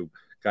 22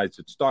 guys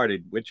that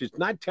started, which is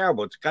not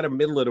terrible. It's kind of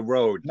middle of the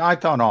road.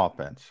 9th on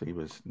offense. He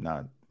was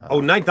not.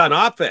 9th on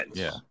offense.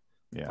 Yeah.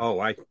 Yeah. Oh,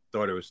 I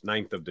thought it was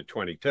 9th of the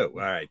 22. All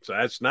right. So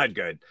that's not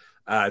good.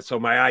 So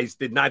my eyes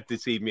did not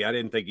deceive me. I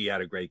didn't think he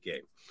had a great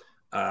game.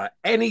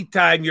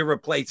 Anytime you're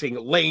replacing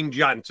Lane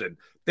Johnson,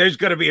 there's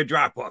going to be a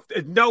drop-off.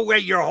 There's no way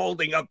you're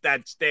holding up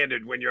that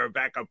standard when you're a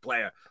backup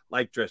player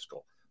like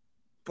Driscoll.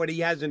 But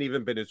he hasn't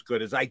even been as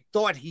good as I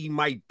thought he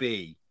might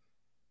be.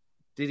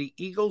 Did the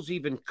Eagles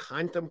even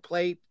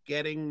contemplate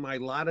getting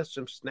Mailata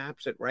some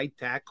snaps at right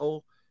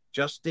tackle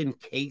just in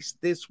case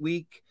this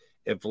week?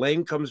 If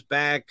Lane comes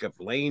back, if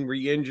Lane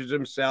re-injures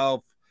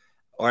himself,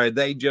 or are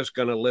they just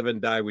going to live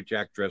and die with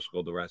Jack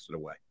Driscoll the rest of the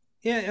way?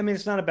 Yeah, I mean,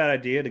 it's not a bad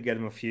idea to get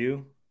him a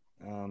few.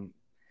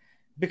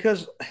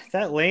 Because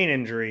that Lane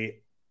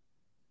injury,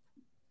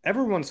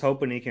 everyone's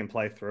hoping he can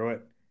play through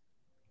it.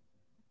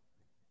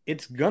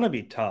 It's going to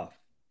be tough.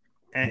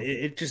 And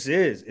it just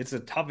is. It's a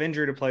tough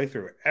injury to play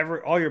through.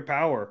 All your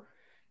power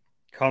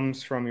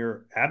comes from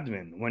your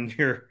abdomen when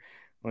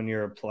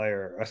you're a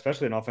player,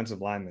 especially an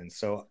offensive lineman.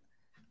 So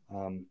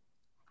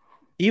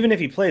even if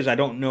he plays, I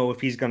don't know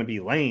if he's going to be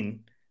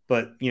Lane,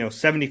 but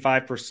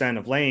 75%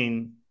 of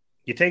Lane,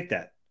 you take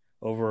that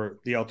over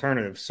the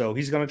alternative. So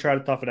he's going to try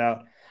to tough it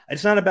out.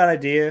 It's not a bad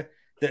idea.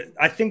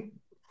 I think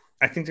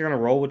they're going to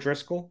roll with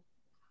Driscoll,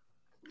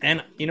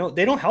 and they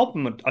don't help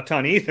him a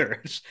ton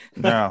either.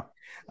 No,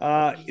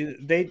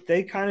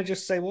 they kind of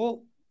just say,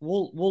 well,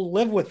 we'll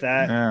live with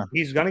that. Yeah.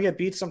 He's going to get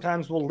beat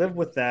sometimes. We'll live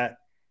with that.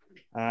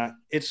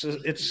 It's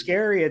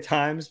scary at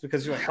times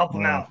because you're like, help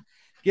him out.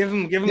 Give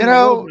him.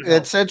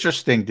 It's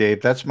interesting,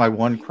 Dave. That's my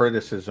one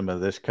criticism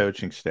of this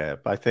coaching staff.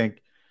 I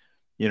think,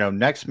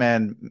 next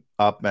man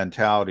up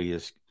mentality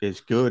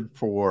is good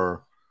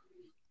for,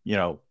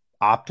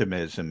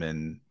 optimism,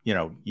 and,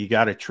 you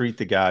got to treat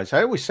the guys.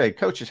 I always say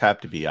coaches have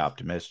to be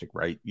optimistic,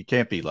 right? You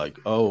can't be like,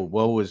 oh,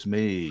 woe is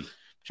me.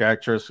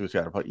 Jack Driscoll's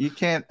got to play. You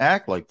can't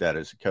act like that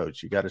as a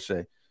coach. You got to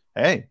say,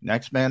 hey,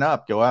 next man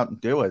up, go out and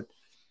do it.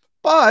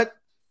 But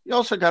you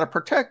also got to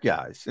protect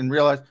guys and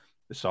realize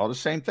it's all the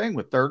same thing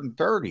with 3rd and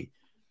 30.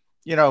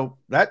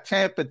 That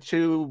Tampa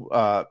 2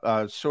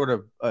 sort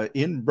of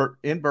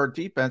invert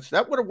defense,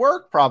 that would have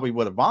worked probably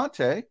with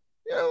Avonte.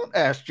 You don't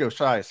ask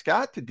Josiah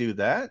Scott to do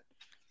that.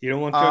 You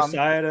don't want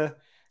Josiah to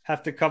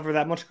have to cover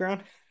that much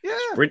ground?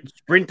 Yeah.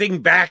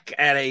 Sprinting back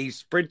at a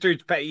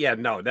sprinter's pace. Yeah,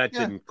 no, that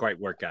didn't quite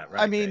work out,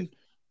 right? I mean,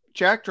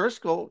 Jack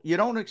Driscoll, you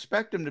don't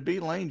expect him to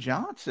be Lane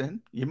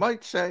Johnson. You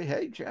might say,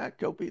 hey, Jack,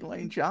 go be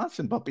Lane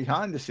Johnson. But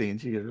behind the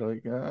scenes, you're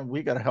like,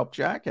 we got to help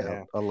Jack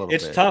out a little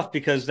bit. It's tough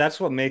because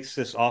that's what makes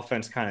this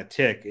offense kind of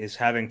tick is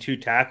having 2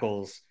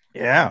 tackles.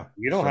 Yeah.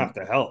 You don't have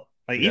to help.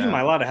 Even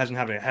Mailata hasn't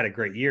had a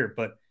great year,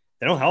 but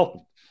they don't help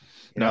him.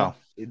 No.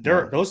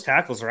 Those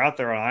tackles are out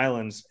there on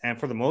islands, and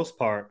for the most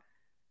part,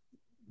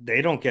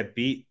 they don't get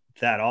beat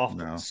that often.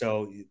 No.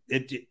 So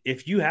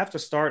if you have to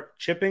start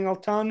chipping a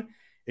ton,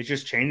 it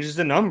just changes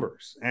the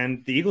numbers.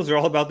 And the Eagles are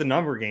all about the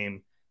number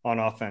game on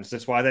offense.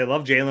 That's why they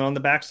love Jalen on the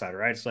backside,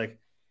 right? It's like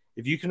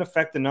if you can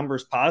affect the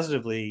numbers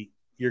positively,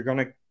 you're going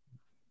to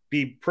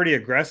be pretty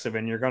aggressive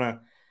and you're going to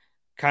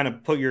kind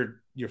of put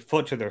your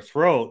foot to their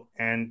throat.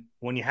 And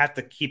when you have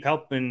to keep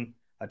helping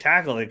a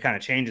tackle, it kind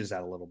of changes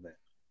that a little bit.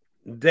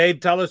 Dave,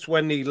 tell us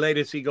when the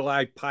latest Eagle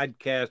Eye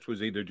podcast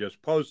was either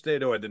just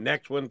posted or the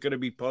next one's going to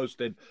be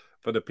posted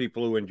for the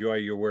people who enjoy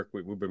your work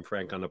with Reuben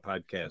Frank on the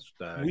podcast.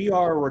 We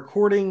are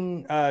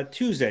recording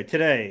Tuesday,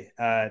 today,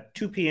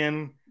 2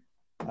 p.m.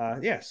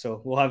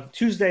 So we'll have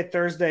Tuesday,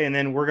 Thursday, and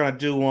then we're going to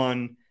do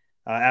one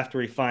after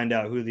we find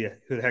out who the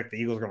heck the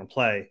Eagles are going to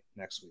play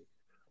next week.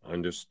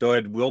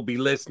 Understood. We'll be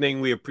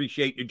listening. We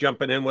appreciate you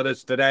jumping in with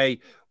us today.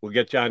 We'll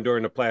get you on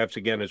during the playoffs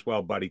again as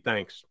well, buddy.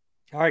 Thanks.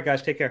 All right,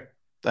 guys. Take care.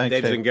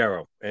 Thanks, Dave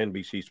Zingaro,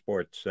 NBC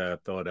Sports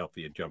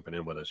Philadelphia, jumping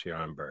in with us here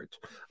on Birds.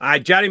 All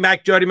right, Jody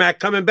Mac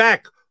coming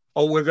back.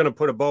 Oh, we're going to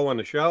put a bow on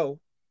the show.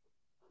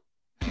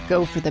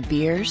 Go for the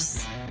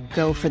beers.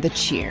 Go for the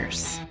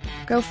cheers.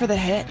 Go for the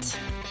hit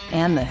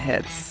and the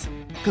hits.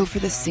 Go for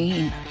the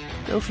scene.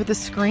 Go for the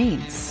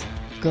screens.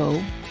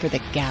 Go for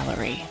the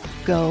gallery.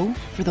 Go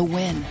for the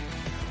win.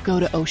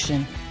 Go to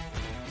Ocean.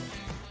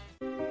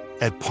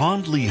 At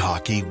Pond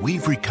Lehocky,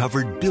 we've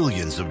recovered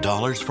billions of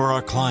dollars for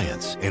our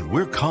clients, and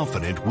we're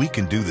confident we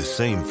can do the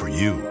same for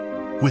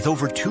you. With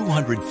over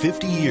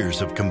 250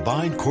 years of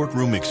combined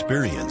courtroom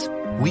experience,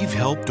 we've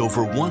helped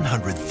over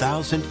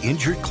 100,000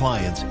 injured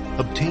clients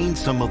obtain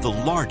some of the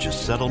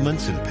largest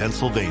settlements in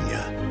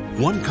Pennsylvania.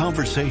 One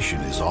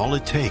conversation is all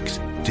it takes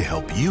to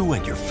help you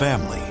and your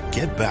family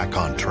get back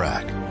on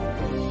track.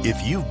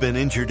 If you've been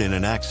injured in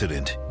an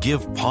accident,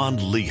 give Pond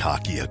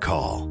Lehocky a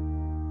call.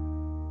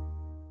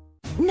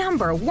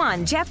 Number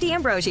 1, Jeff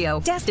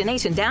D'Ambrosio.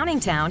 Destination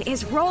Downingtown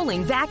is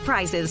rolling back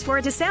prices for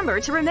December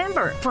to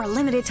remember. For a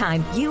limited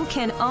time, you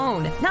can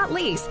own, not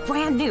lease,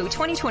 brand new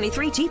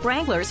 2023 Jeep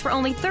Wranglers for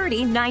only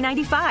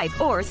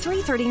 $30,995 or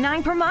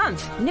 $339 per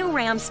month. New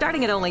Rams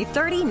starting at only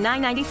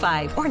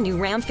 $30,995 or new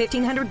Ram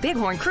 1500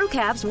 Bighorn Crew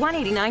Cabs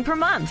 $189 per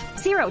month.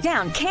 Zero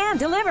down can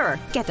deliver.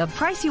 Get the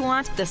price you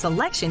want, the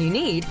selection you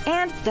need,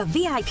 and the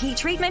VIP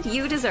treatment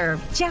you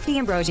deserve. Jeff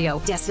D'Ambrosio,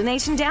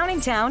 Destination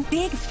Downingtown,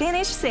 Big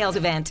Finish Sales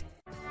Event.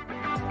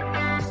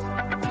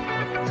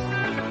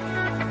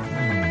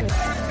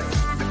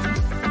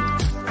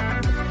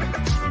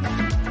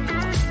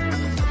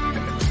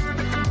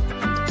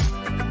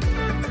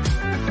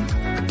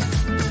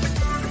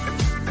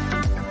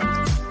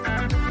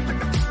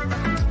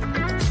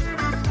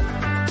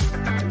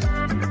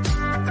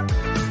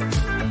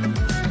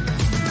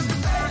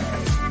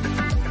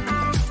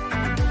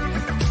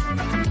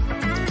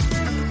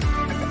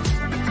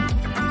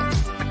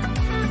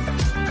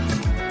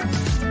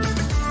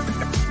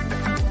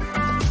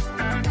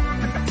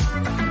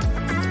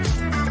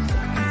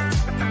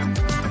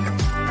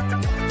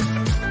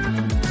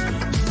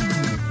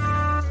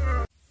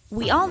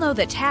 We all know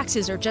that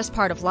taxes are just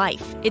part of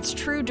life. It's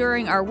true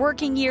during our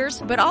working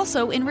years, but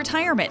also in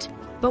retirement.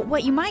 But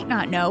what you might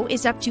not know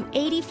is up to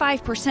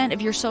 85%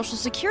 of your Social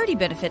Security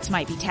benefits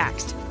might be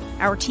taxed.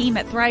 Our team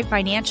at Thrive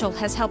Financial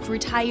has helped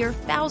retire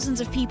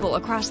thousands of people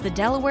across the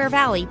Delaware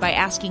Valley by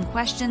asking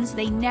questions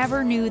they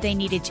never knew they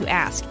needed to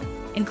ask,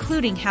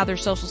 including how their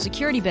Social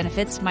Security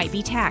benefits might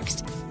be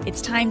taxed.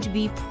 It's time to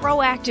be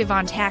proactive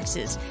on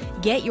taxes.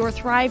 Get your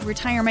Thrive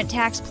Retirement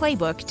Tax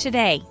Playbook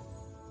today.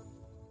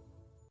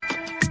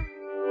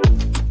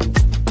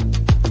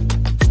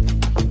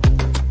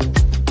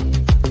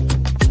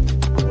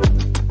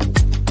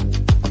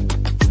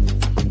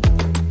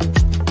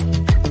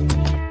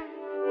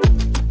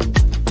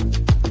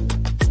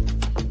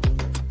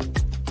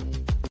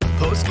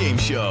 Game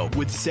show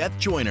with Seth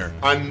Joyner.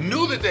 I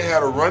knew that they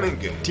had a running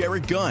game.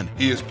 Derek Gunn.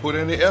 He has put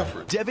in the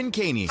effort. Devin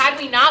Caney. Had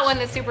we not won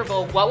the Super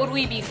Bowl, what would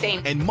we be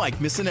saying? And Mike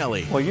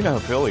Missinelli. Well, you know who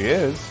Philly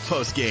is.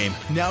 Post game,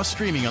 now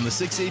streaming on the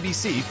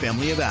 6ABC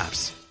family of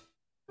apps.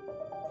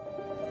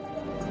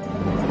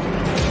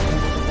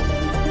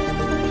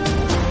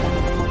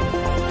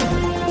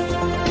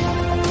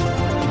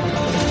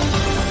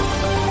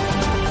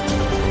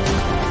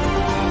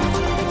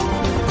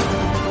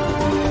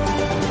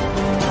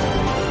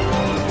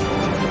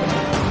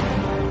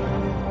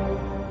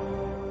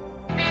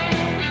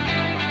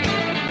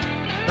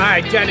 All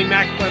right, Johnny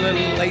Mac, a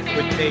little late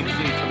with Dave C,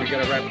 so we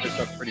got to wrap this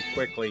up pretty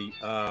quickly.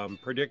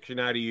 Prediction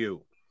out of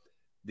you.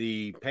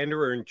 The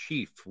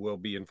Pandora-in-Chief will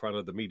be in front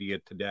of the media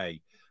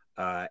today.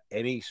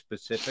 Any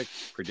specific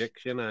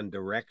prediction on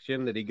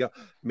direction that he go?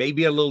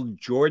 Maybe a little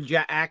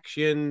Georgia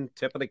action,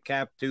 tip of the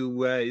cap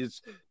to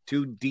his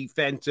two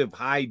defensive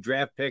high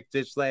draft picks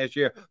this last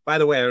year. By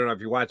the way, I don't know if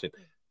you're watching.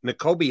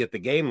 Nakobe at the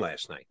game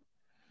last night.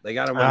 They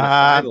got him on the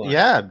sideline.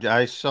 Yeah,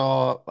 I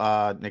saw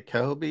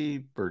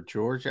Nakobe for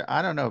Georgia.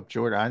 I don't know if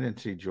Jordan. I didn't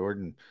see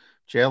Jordan.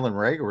 Jalen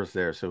Reagor was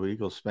there, so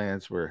Eagles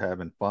fans were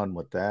having fun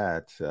with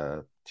that.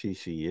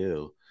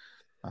 TCU.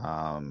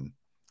 Not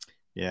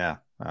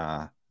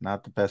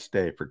the best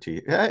day for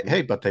TCU.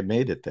 Hey, but they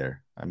made it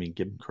there. I mean,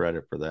 give them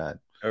credit for that.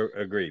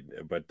 Agreed,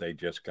 but they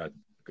just got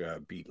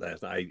beat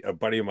last night. A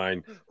buddy of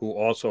mine who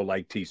also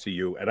liked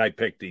TCU, and I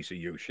picked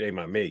TCU, shame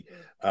on me,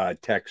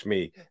 texted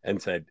me and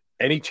said,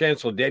 any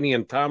chance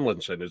LaDainian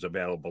Tomlinson is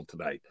available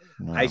tonight?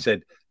 No. I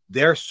said,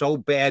 they're so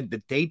bad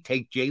that they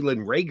take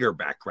Jalen Reagor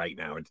back right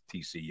now at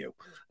TCU.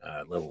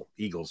 Little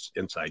Eagles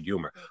inside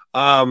humor.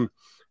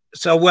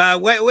 So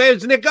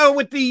where's Nick going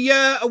with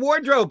the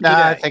wardrobe today?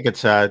 I think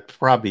it's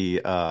probably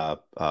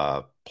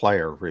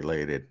player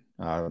related.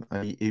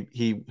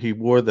 He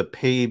wore the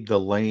Pave the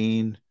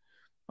Lane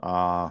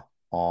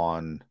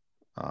on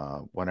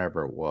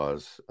whenever it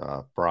was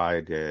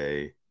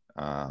Friday.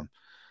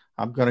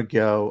 I'm gonna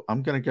go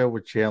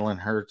with Jalen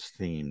Hurts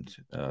themed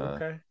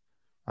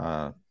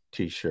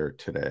t-shirt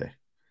today,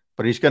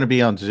 but he's gonna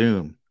be on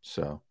Zoom,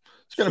 so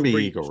it's gonna be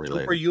Eagle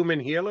related. Superhuman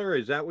healer,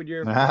 is that what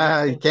you're?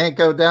 You can't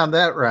go down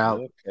that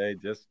route. Okay,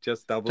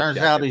 just double. Turns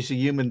out he's a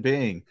human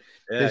being.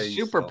 Yeah, his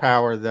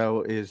superpower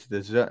though is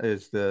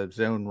the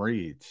zone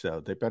read,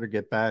 so they better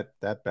get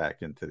that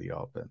back into the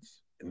offense.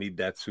 Need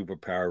that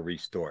superpower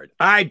restored.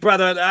 All right,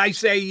 brother. I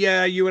say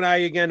you and I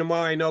again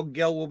tomorrow. I know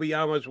Gil will be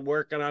almost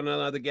working on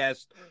another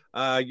guest.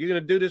 You're going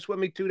to do this with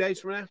me 2 days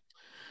from now?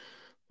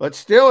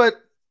 Let's do it.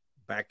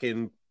 Back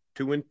in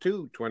 2 and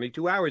 2,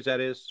 22 hours, that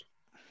is.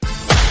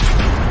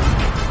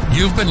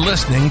 You've been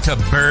listening to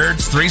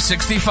Birds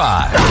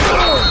 365,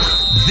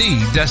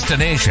 the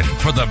destination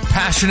for the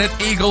passionate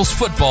Eagles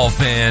football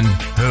fan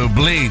who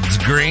bleeds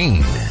green.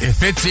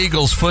 If it's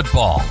Eagles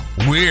football,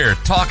 we're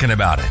talking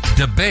about it.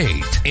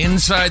 Debate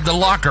inside the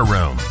locker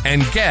room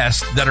and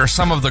guests that are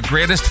some of the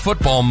greatest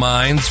football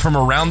minds from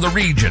around the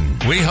region.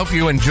 We hope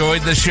you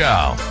enjoyed the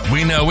show.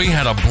 We know we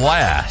had a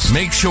blast.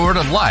 Make sure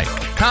to like,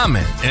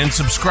 comment, and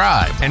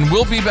subscribe, and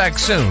we'll be back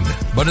soon.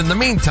 But in the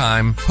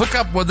meantime, hook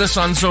up with us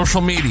on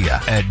social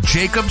media at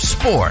Jacob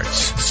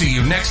Sports. See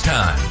you next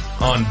time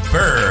on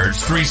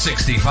Birds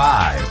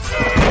 365.